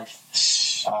my life.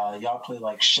 Y'all played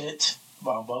like shit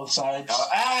on both sides.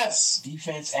 Y'all ass.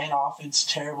 Defense and offense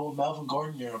terrible. Melvin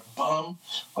Gordon, you're a bum.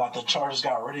 Like the Chargers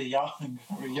got rid of y'all,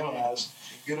 your ass.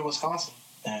 Good at Wisconsin.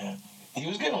 And he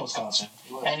was good in Wisconsin.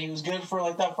 He was. And he was good for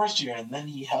like that first year. And then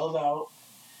he held out.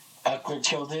 Eckler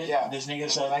killed it. Yeah. This nigga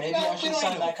said, Like, maybe no, I we should don't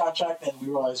sign need that contract. And we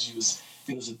realized he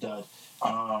was a dud.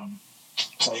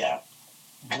 So yeah.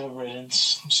 Good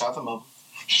riddance. Shout them up.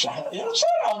 Shout out,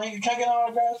 nigga. Can I get an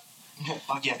autograph?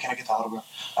 Oh, yeah, can I get the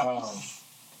autograph?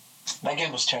 That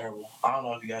game was terrible. I don't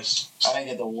know if you guys... I didn't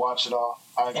get to watch it all.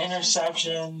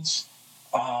 Interceptions.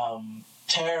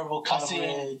 Terrible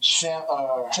coverage. Sam,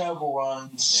 terrible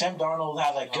runs. Sam Darnold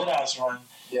had a good ass run,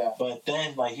 yeah. but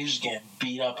then like he was just getting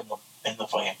beat up in the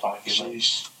fucking pocket. Like,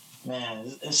 Sheesh.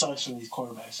 man, it sucks for these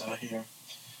quarterbacks out here.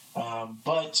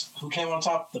 But who came on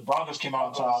top? The Broncos came out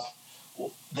on top.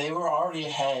 They were already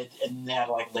ahead, and they had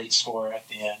like late score at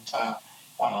the end.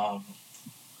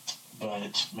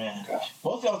 But man,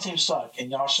 both y'all teams suck,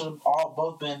 and y'all should have all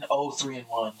both been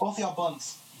 0-3-1. Both y'all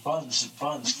buns.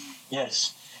 Buns.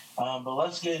 Yes. But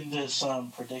let's get into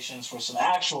some predictions for some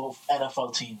actual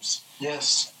NFL teams.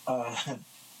 Yes.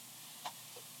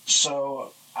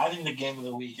 So I think the game of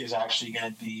the week is actually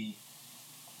going to be.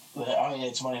 I mean,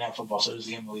 it's Monday Night Football, so it's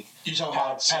the game of the week. You talking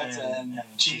about Pats and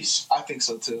Chiefs? I think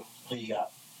so too. Who you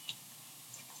got?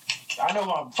 I know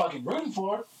who I'm fucking rooting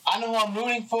for. I know who I'm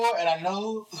rooting for, and I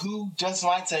know who just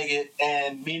might take it.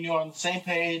 And me and you are on the same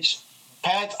page.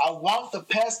 Pats, I want the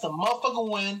Pats to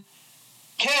motherfucking win.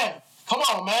 Cam, come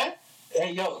on, man.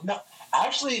 Hey, yo, no.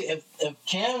 Actually, if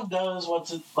Cam does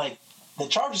the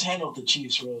Chargers handled the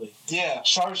Chiefs really. Yeah,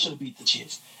 Chargers should have beat the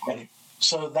Chiefs, and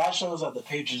so that shows that the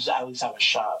Patriots at least have a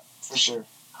shot for sure.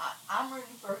 I'm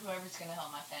rooting for whoever's gonna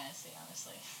help my fantasy,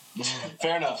 honestly.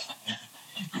 fair enough.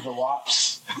 The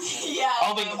Wops. Yeah.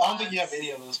 I don't think you have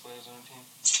any of those players on your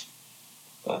team.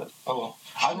 But well.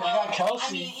 I got Kelsey.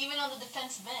 I mean, even on the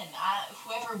defensive end,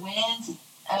 whoever wins,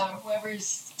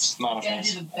 whoever's not gonna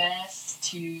do the best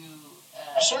to.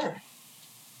 Sure.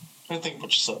 Don't think about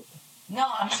yourself. No,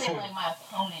 I'm saying like my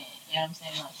opponent. You know what I'm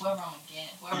saying? Like whoever I'm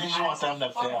against. Whoever You just want them to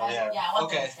fail, yeah. Yeah, I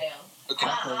want them to fail. Okay.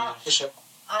 For sure.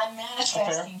 I'm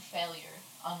manifesting failure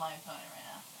on my opponent right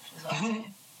now. Is what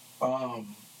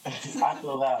I'm saying. I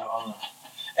feel that.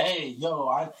 Hey, yo,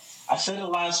 I said it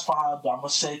last pod, but I'm gonna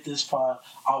say it this pod.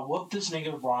 I whooped this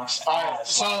nigga Bronx ass. Alright,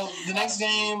 so the next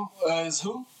game is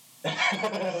who?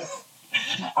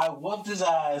 I whooped his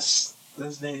ass.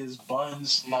 This nigga's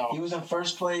Buns. No. He was in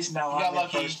first place. Now I'm in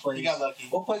first place. You got lucky.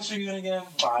 What place were you in again?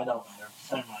 Oh, I don't matter.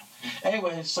 Never mind.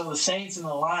 Anyway, so the Saints and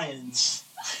the Lions.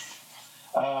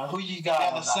 Who you got?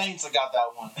 Yeah, the Saints have got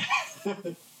that one.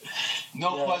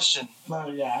 No question. No,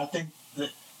 yeah, I think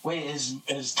that. Wait,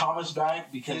 is Thomas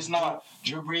back? Because he's not.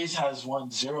 Drew Brees has won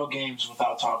 0 games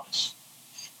without Thomas.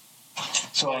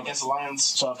 So against the Lions.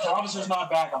 So if Thomas is not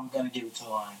back, I'm gonna give it to the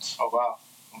Lions. Oh wow.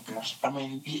 Okay. I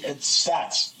mean, it's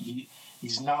stats.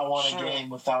 He's not won a game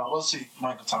without. We'll see.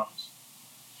 Michael Thomas.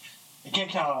 You can't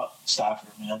count out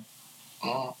Stafford, man.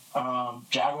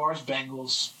 Jaguars,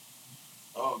 Bengals.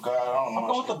 Oh God, I don't know. I'm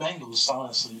going with the Bengals,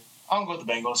 honestly. I'm going with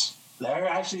the Bengals. They're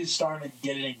actually starting to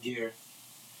get it in gear.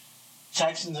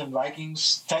 Texans and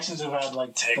Vikings. Texans have had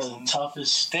the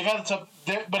toughest. They've had a tough.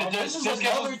 But this is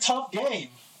another tough game.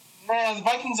 Man, the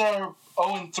Vikings are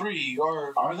 0-3,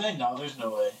 or are they? No, there's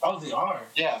no way. Oh, they are.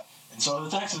 Yeah, and so are the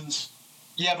Texans.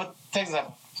 Yeah, but Texans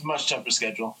have a much tougher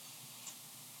schedule.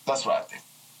 That's what I think.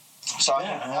 So I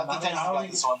think the Texans got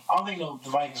this one. I don't think the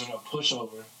Vikings are gonna push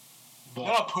over. They're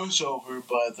not push over,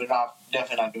 but they're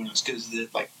definitely not doing as good as the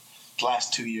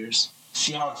last 2 years.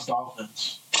 Seahawks,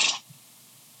 Dolphins.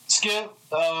 Skip.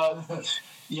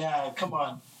 Yeah, come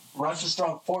on. Russ has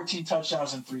thrown 14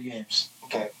 touchdowns in 3 games.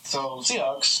 Okay, so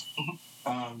Seahawks.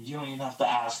 You don't even have to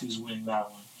ask who's winning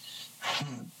that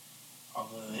one.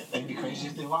 Although they'd be crazy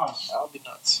if they lost. That would be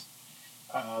nuts.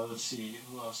 Let's see.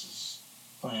 Who else is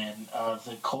playing?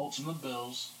 The Colts and the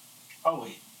Bills. Oh,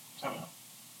 wait. Time out.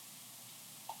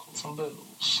 Colts and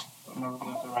Bills.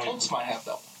 Colts might have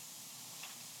that one.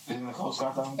 Isn't the Colts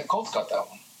got that one? The Colts got that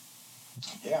one.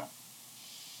 Yeah.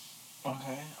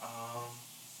 Okay.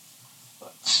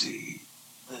 Let's see.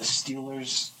 The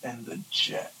Steelers and the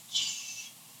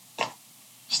Jets.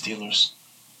 Steelers.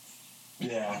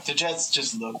 Yeah. The Jets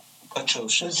just look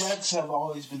atrocious. The Jets have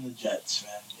always been the Jets,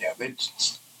 man. Yeah, they're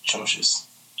just atrocious.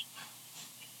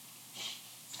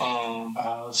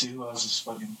 Let's see who else is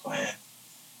fucking playing.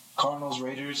 Cardinals,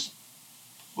 Raiders.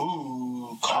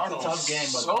 Ooh, Cardinals. That's a tough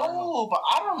game, but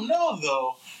I don't know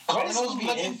though. Cardinals be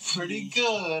looking pretty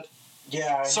good.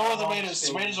 Yeah. So are the Raiders.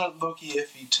 The Raiders are low-key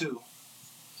iffy too.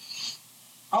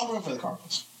 I'm rooting for the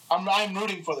Cardinals. I'm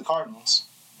rooting for the Cardinals,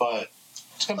 but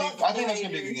it's gonna be. I think that's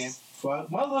gonna be a good game.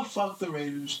 Fuck the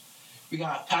Raiders. We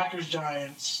got Packers,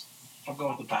 Giants. I'm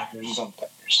going with the Packers. I'm going with the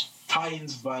Packers.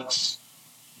 Titans, Bucks.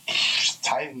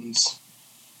 Titans.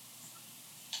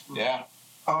 Yeah.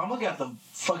 Oh, I'm looking at the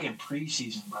fucking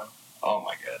preseason, bro. Oh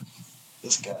my god,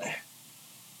 this guy.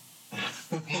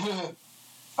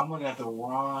 I'm looking at the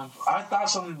wrong. I thought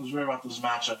something was weird about those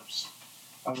matchups.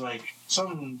 I was like,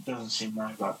 something doesn't seem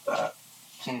right about that.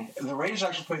 The Raiders are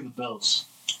actually playing the Bills.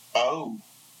 Oh.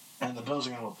 And the Bills are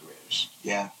going to whoop the Raiders.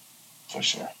 Yeah, for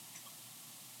sure.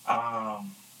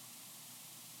 And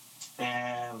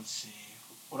let's see.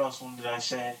 What else one did I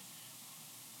say?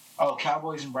 Oh,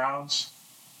 Cowboys and Browns.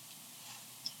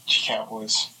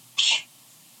 Cowboys.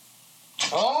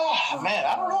 Oh, man,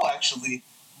 I don't know, actually.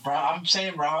 I'm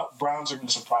saying Browns are going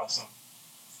to surprise them.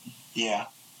 Yeah.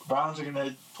 Browns are going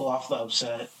to pull off the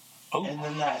upset. Oh. And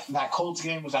then that Colts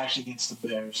game was actually against the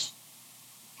Bears.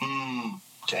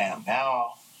 Damn.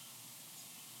 Now,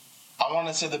 I want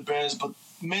to say the Bears, but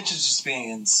Mitch is just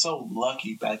being so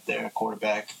lucky back there at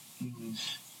quarterback. Mm-hmm.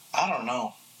 I don't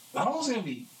know. That one's going to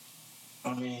be...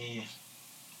 I mean...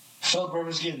 Philip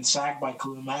Rivers getting sacked by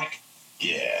Khalil Mack.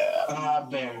 Yeah.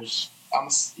 Bears. I'm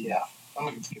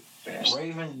going to get the Bears.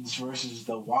 Ravens versus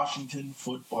the Washington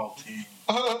football team.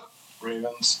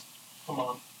 Ravens. Come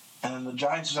on. And then the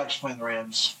Giants was actually playing the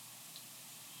Rams.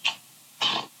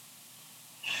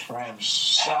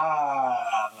 Rams.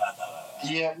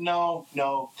 Yeah, no,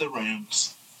 the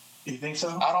Rams. You think so?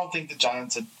 I don't think the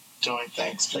Giants are doing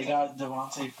things. They got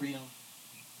Devontae Freedom.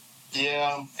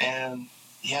 Yeah, and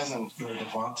he hasn't. Or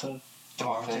Devontae.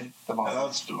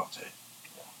 That's Devontae.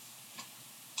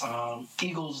 Yeah.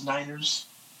 Eagles, Niners.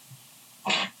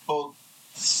 Both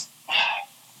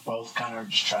kind of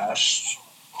just trash.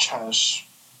 Trash.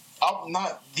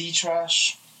 Not the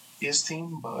trash, his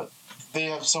team, but they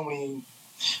have so many.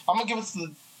 I'm gonna give it to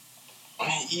the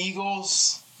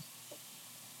Eagles.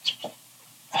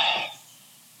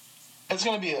 It's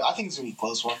gonna be. I think it's gonna be a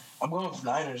close one. I'm going with the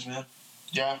Niners, man.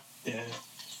 Yeah. Yeah.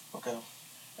 Okay.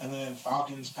 And then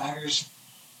Falcons, Packers.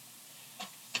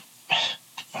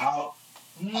 But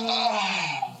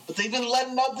they've been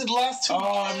letting up the last 2 games.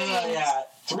 Oh, no, yeah.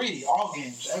 3, all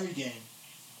games, every game.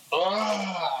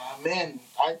 Man.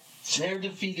 They're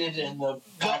defeated and the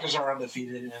Packers are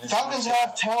undefeated. And Falcons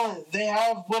have talent. They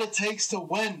have what it takes to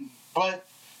win. But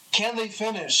can they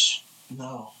finish?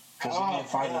 No. Because they can't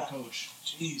find a coach.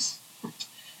 Jeez.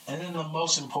 And then the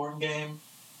most important game,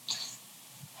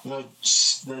 the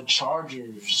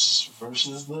Chargers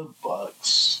versus the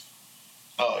Bucks.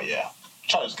 Oh, yeah.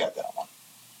 Chargers got that one.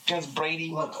 Against Brady.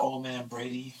 Look, old man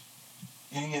Brady.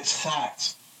 You're going to get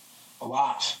sacked a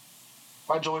lot.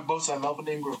 By Joey Bosa and Melvin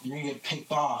Ingram. You're going to get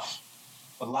picked off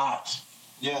a lot.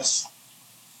 Yes.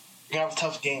 You're going to have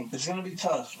a tough game. It's going to be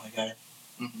tough, my guy.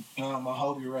 Mm-hmm. I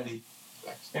hope you're ready.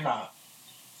 Thanks. You're not.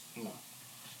 No.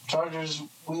 Chargers,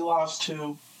 we lost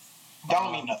 2. That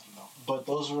don't mean nothing, though. But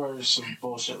those were some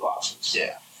bullshit losses.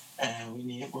 Yeah. And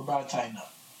we're about to tighten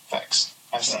up. Facts.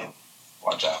 I see it.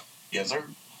 Watch out. Yes, sir.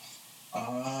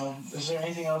 Is there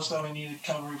anything else that we need to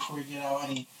cover before we get out?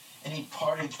 Any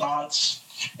parting thoughts?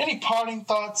 Any parting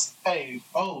thoughts? Hey.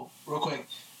 Oh, real quick.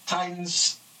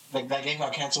 Titans, that game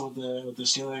got canceled with the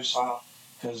Steelers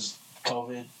because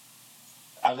COVID.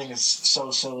 I think it's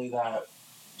so silly that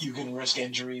you can risk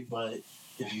injury, but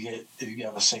if you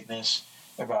have a sickness,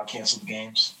 they're about to cancel the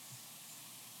games.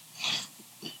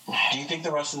 Do you think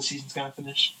the rest of the season's gonna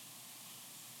finish?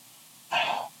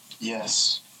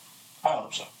 Yes. I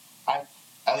hope so.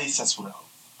 At least that's what I hope.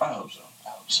 I hope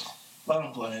so. Let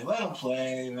them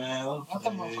play, man. Let the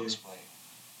motherfuckers play.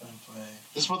 Let them play.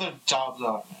 This is what their jobs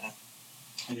are, man.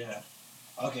 Yeah.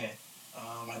 Okay.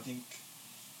 I think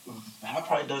that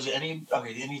probably does it. Any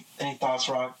thoughts,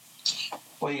 Rock?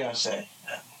 What do you gotta say?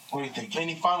 What do you think?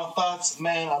 Any final thoughts?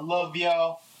 Man, I love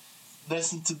y'all.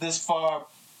 Listen to this far.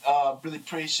 Really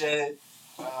appreciate it.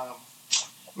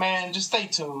 Man, just stay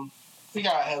tuned. We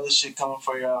got hella shit coming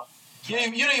for y'all. You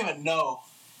don't even know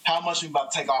how much we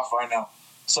about to take off right now.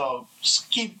 So just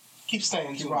keep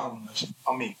staying tuned. Rocking this.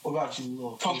 On me. What about you,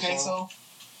 little Conkeso?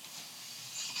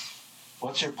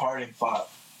 What's your parting thought?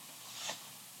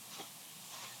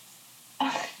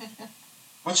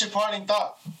 What's your parting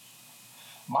thought?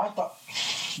 My thought.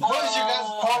 What is your guys'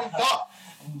 parting thought?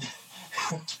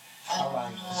 I'm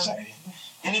not gonna say anything.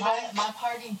 Anybody? My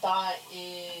parting thought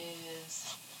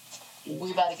is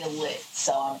we about to get lit,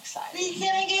 so I'm excited. We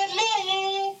gonna get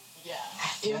lit. Yeah,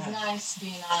 it was nice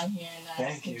being on here, nice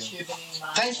Thank you. contributing.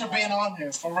 Thanks for being on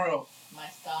here, for real. My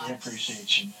thoughts. I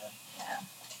appreciate you, man.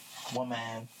 Yeah. One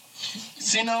man.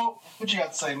 Sino, what you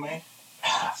got to say, man?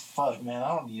 Fuck, man.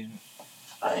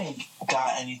 I ain't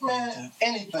got anything Man,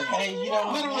 anything. Hey,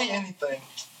 literally anything.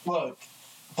 Look,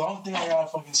 the only thing I gotta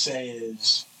fucking say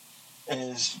is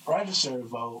register to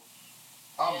vote.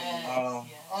 I'm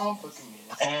fucking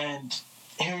in. And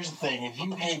here's the thing: if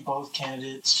you hate both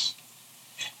candidates,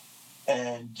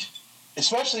 and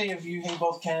especially if you hate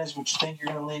both candidates, but you think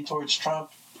you're gonna lean towards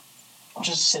Trump,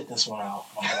 just sit this one out.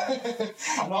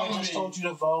 I know I just told you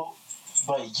to vote,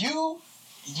 but you,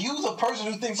 the person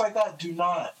who thinks like that, do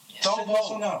not. Don't sit vote. this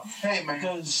one out. Hey, man.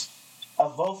 Because a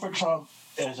vote for Trump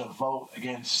is a vote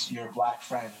against your black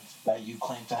friends that you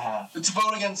claim to have. It's a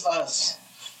vote against us.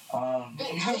 But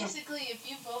basically, if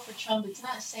you vote for Trump, it's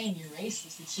not saying you're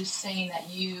racist. It's just saying that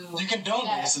you condone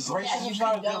racism. Yeah, you Racism's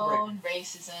not a deal condone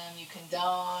racism. You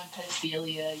condone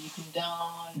pedophilia. You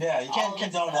condone. Yeah, you can't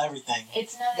condone everything.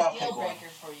 It's not You a gotta deal pick one. breaker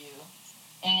for you.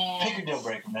 And Pick your deal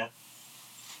breaker, man.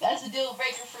 That's a deal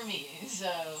breaker for me.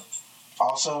 So.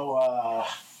 Also,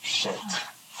 shit.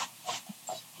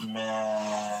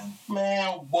 Man,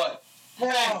 what?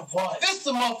 Man, what? This is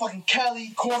the motherfucking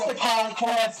Cali Corner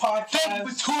Podcast. Thank you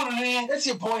for tuning in. It's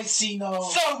your boy Sino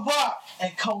So what?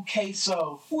 and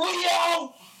Conkeso. We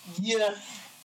out. Yeah.